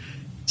of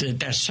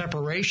that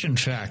separation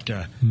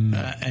factor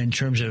in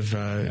terms of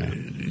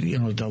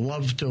the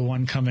loved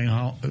one coming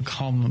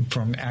home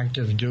from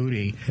active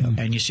duty,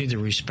 and you see the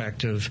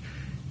respect of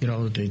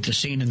the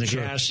scene in the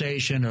gas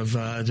station of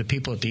the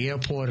people at the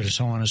airport and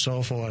so on and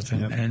so forth,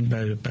 and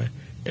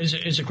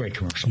it's a great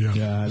commercial.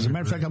 Yeah. As a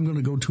matter of fact, I'm going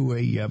to go to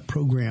a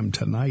program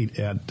tonight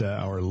at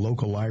our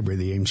local library,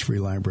 the Ames Free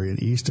Library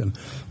in Easton,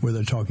 where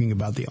they're talking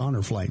about the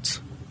honor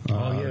flights.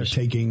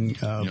 Taking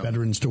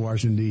veterans to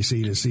Washington,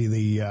 D.C. to see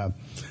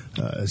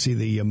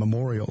the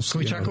memorials. Can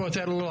we talk about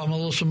that a little? I'm a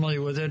little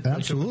familiar with it.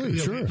 Absolutely,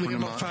 sure. We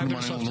about 5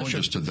 minutes left. Illinois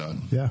just did that.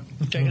 Yeah.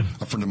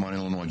 A friend of mine in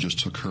Illinois just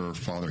took her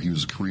father. He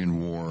was a Korean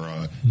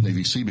War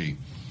Navy Seabee.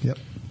 Yep.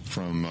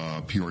 From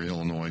Peoria,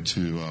 Illinois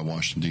to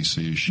Washington,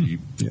 D.C.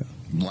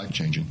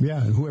 Life-changing.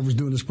 Yeah, and whoever's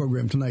doing this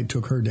program tonight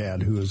took her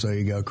dad, who is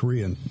a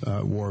Korean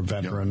War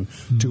veteran,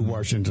 to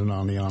Washington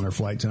on the honor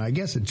flights. And I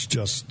guess it's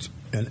just...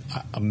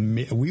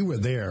 we were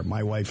there,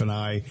 my wife and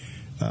I.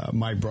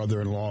 My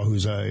brother-in-law,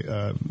 who's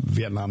a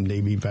Vietnam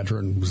Navy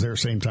veteran, was there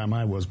same time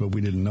I was, but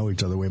we didn't know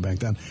each other way back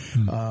then.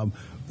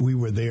 We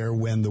were there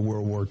when the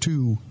World War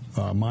II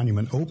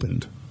monument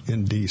opened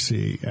in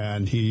D.C.,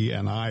 and he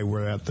and I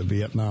were at the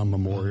Vietnam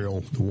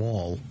Memorial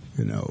Wall,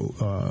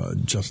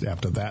 just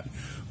after that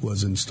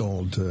was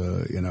installed,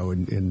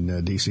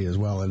 in D.C. as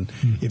well. And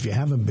if you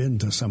haven't been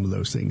to some of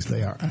those things,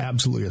 they are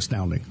absolutely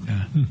astounding.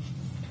 Yeah.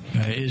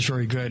 It is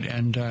very good,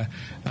 and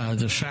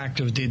the fact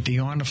of the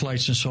honor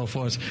flights and so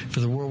forth for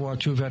the World War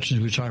II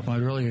veterans we talked about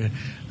earlier,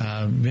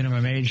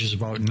 minimum age is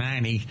about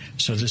 90,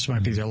 so this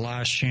might be their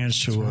last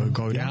chance to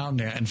go down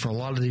there. And for a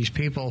lot of these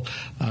people,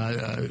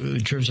 in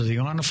terms of the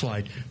honor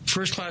flight,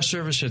 first-class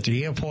service at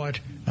the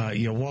airport,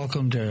 you're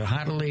welcomed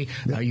heartily.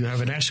 You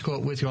have an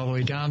escort with you all the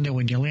way down there.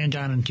 When you land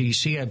down in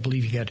D.C., I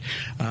believe you get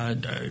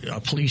a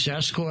police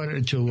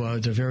escort to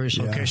the various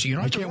locations.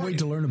 I can't wait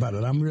to learn about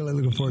it. I'm really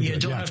looking forward to it. You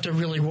don't have to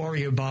really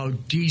worry about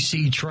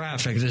D.C.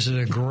 traffic. This is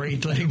a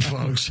great thing,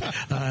 folks.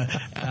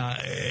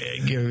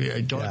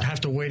 You don't have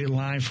to wait in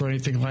line for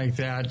anything like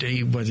that,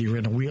 whether you're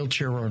in a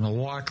wheelchair or in a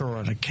walker or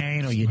on a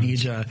cane, or you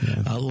need a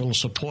little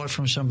support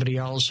from somebody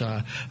else.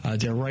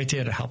 They're right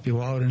there to help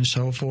you out and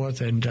so forth,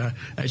 and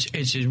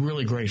it's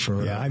really great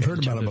for... Yeah, I've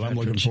heard about it, but I'm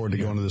looking forward to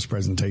going to this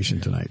presentation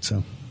tonight.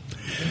 So,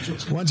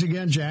 once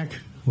again, Jack...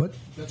 What?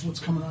 That's what's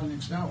coming on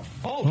next hour.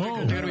 They're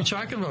going to be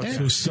talking about that.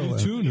 So stay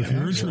tuned if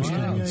you're interested.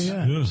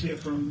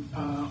 From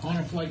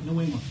Honor Flight New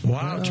England.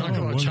 Wow, talk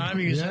about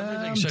timing is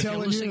everything. So if you're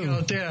listening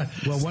out there.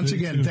 Well, once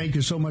again, thank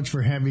you so much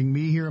for having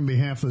me here on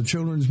behalf of the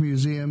Children's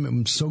Museum.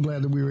 I'm so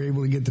glad that we were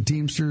able to get the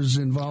Teamsters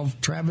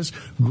involved. Travis,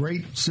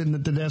 great sitting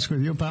at the desk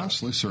with you, pal.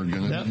 Absolutely, sir.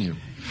 Good to meet you.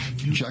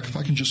 Jack, if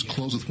I can just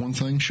close with one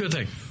thing. Sure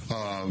thing.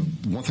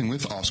 One thing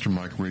with Oscar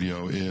Mike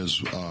Radio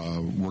is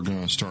we're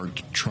going to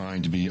start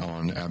trying to be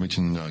on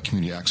Abington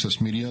Community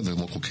Access Media, the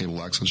local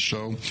cable access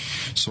show.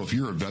 So if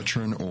you're a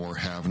veteran or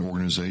have an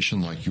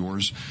organization like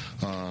yours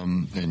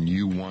and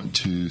you want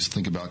to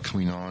think about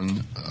coming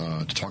on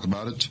to talk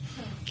about it,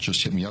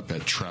 just hit me up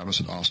at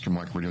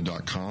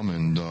travis@oscarmikeradio.com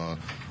and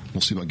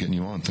we'll see about getting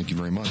you on. Thank you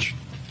very much.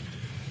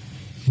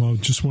 Well,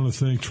 just want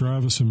to thank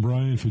Travis and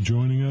Brian for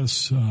joining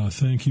us.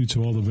 Thank you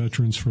to all the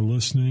veterans for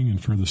listening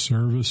and for the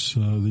service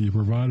that you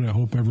provided. I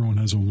hope everyone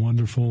has a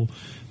wonderful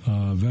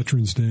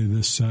Veterans Day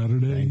this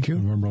Saturday, Thank you.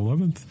 November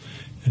 11th.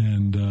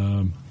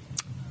 And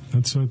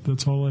that's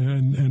all I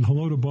had. And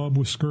hello to Bob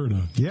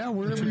Wiskerda. Yeah,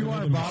 wherever you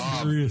are,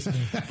 Bob.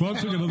 Bob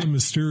took another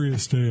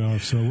mysterious day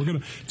off, so we're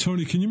gonna.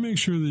 Tony, can you make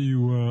sure that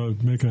you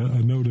make a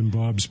note in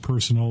Bob's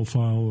personnel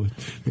file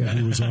that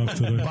he was off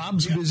today?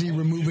 Bob's busy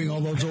removing all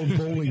those old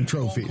bowling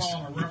trophies.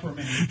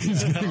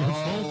 He's getting a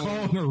phone call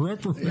and a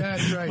reprimand. Yeah,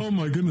 that's right. Oh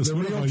my goodness, the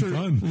what have I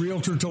done?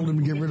 Realtor told him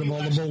to get rid of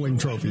all the bowling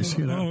trophies.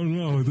 You know? Oh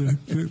no,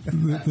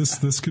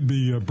 this could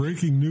be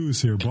breaking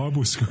news here. Bob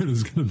Wiskerda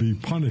is going to be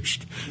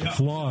punished,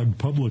 flogged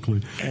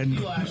publicly. And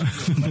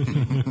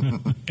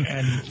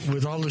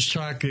with all this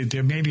talk,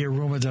 there may be a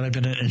rumor that I've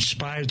been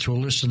inspired to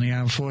enlist in the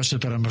armed forces,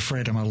 but I'm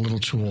afraid I'm a little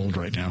too old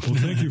right now. Well,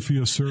 thank you for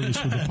your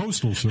service with the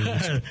Postal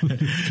Service.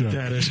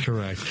 That is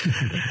correct.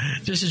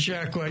 This is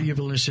Jack White. You've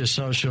been listening to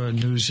South Shore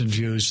News and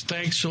Views.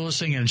 Thanks for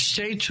listening, and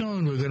stay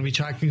tuned. We're going to be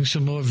talking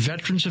some more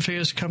Veterans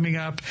Affairs coming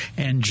up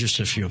in just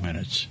a few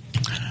minutes.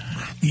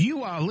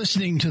 You are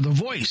listening to the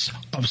voice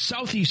of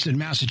Southeastern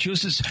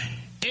Massachusetts,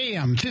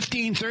 AM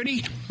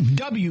 1530,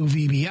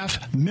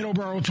 WVBF,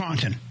 Middleborough,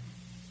 Taunton.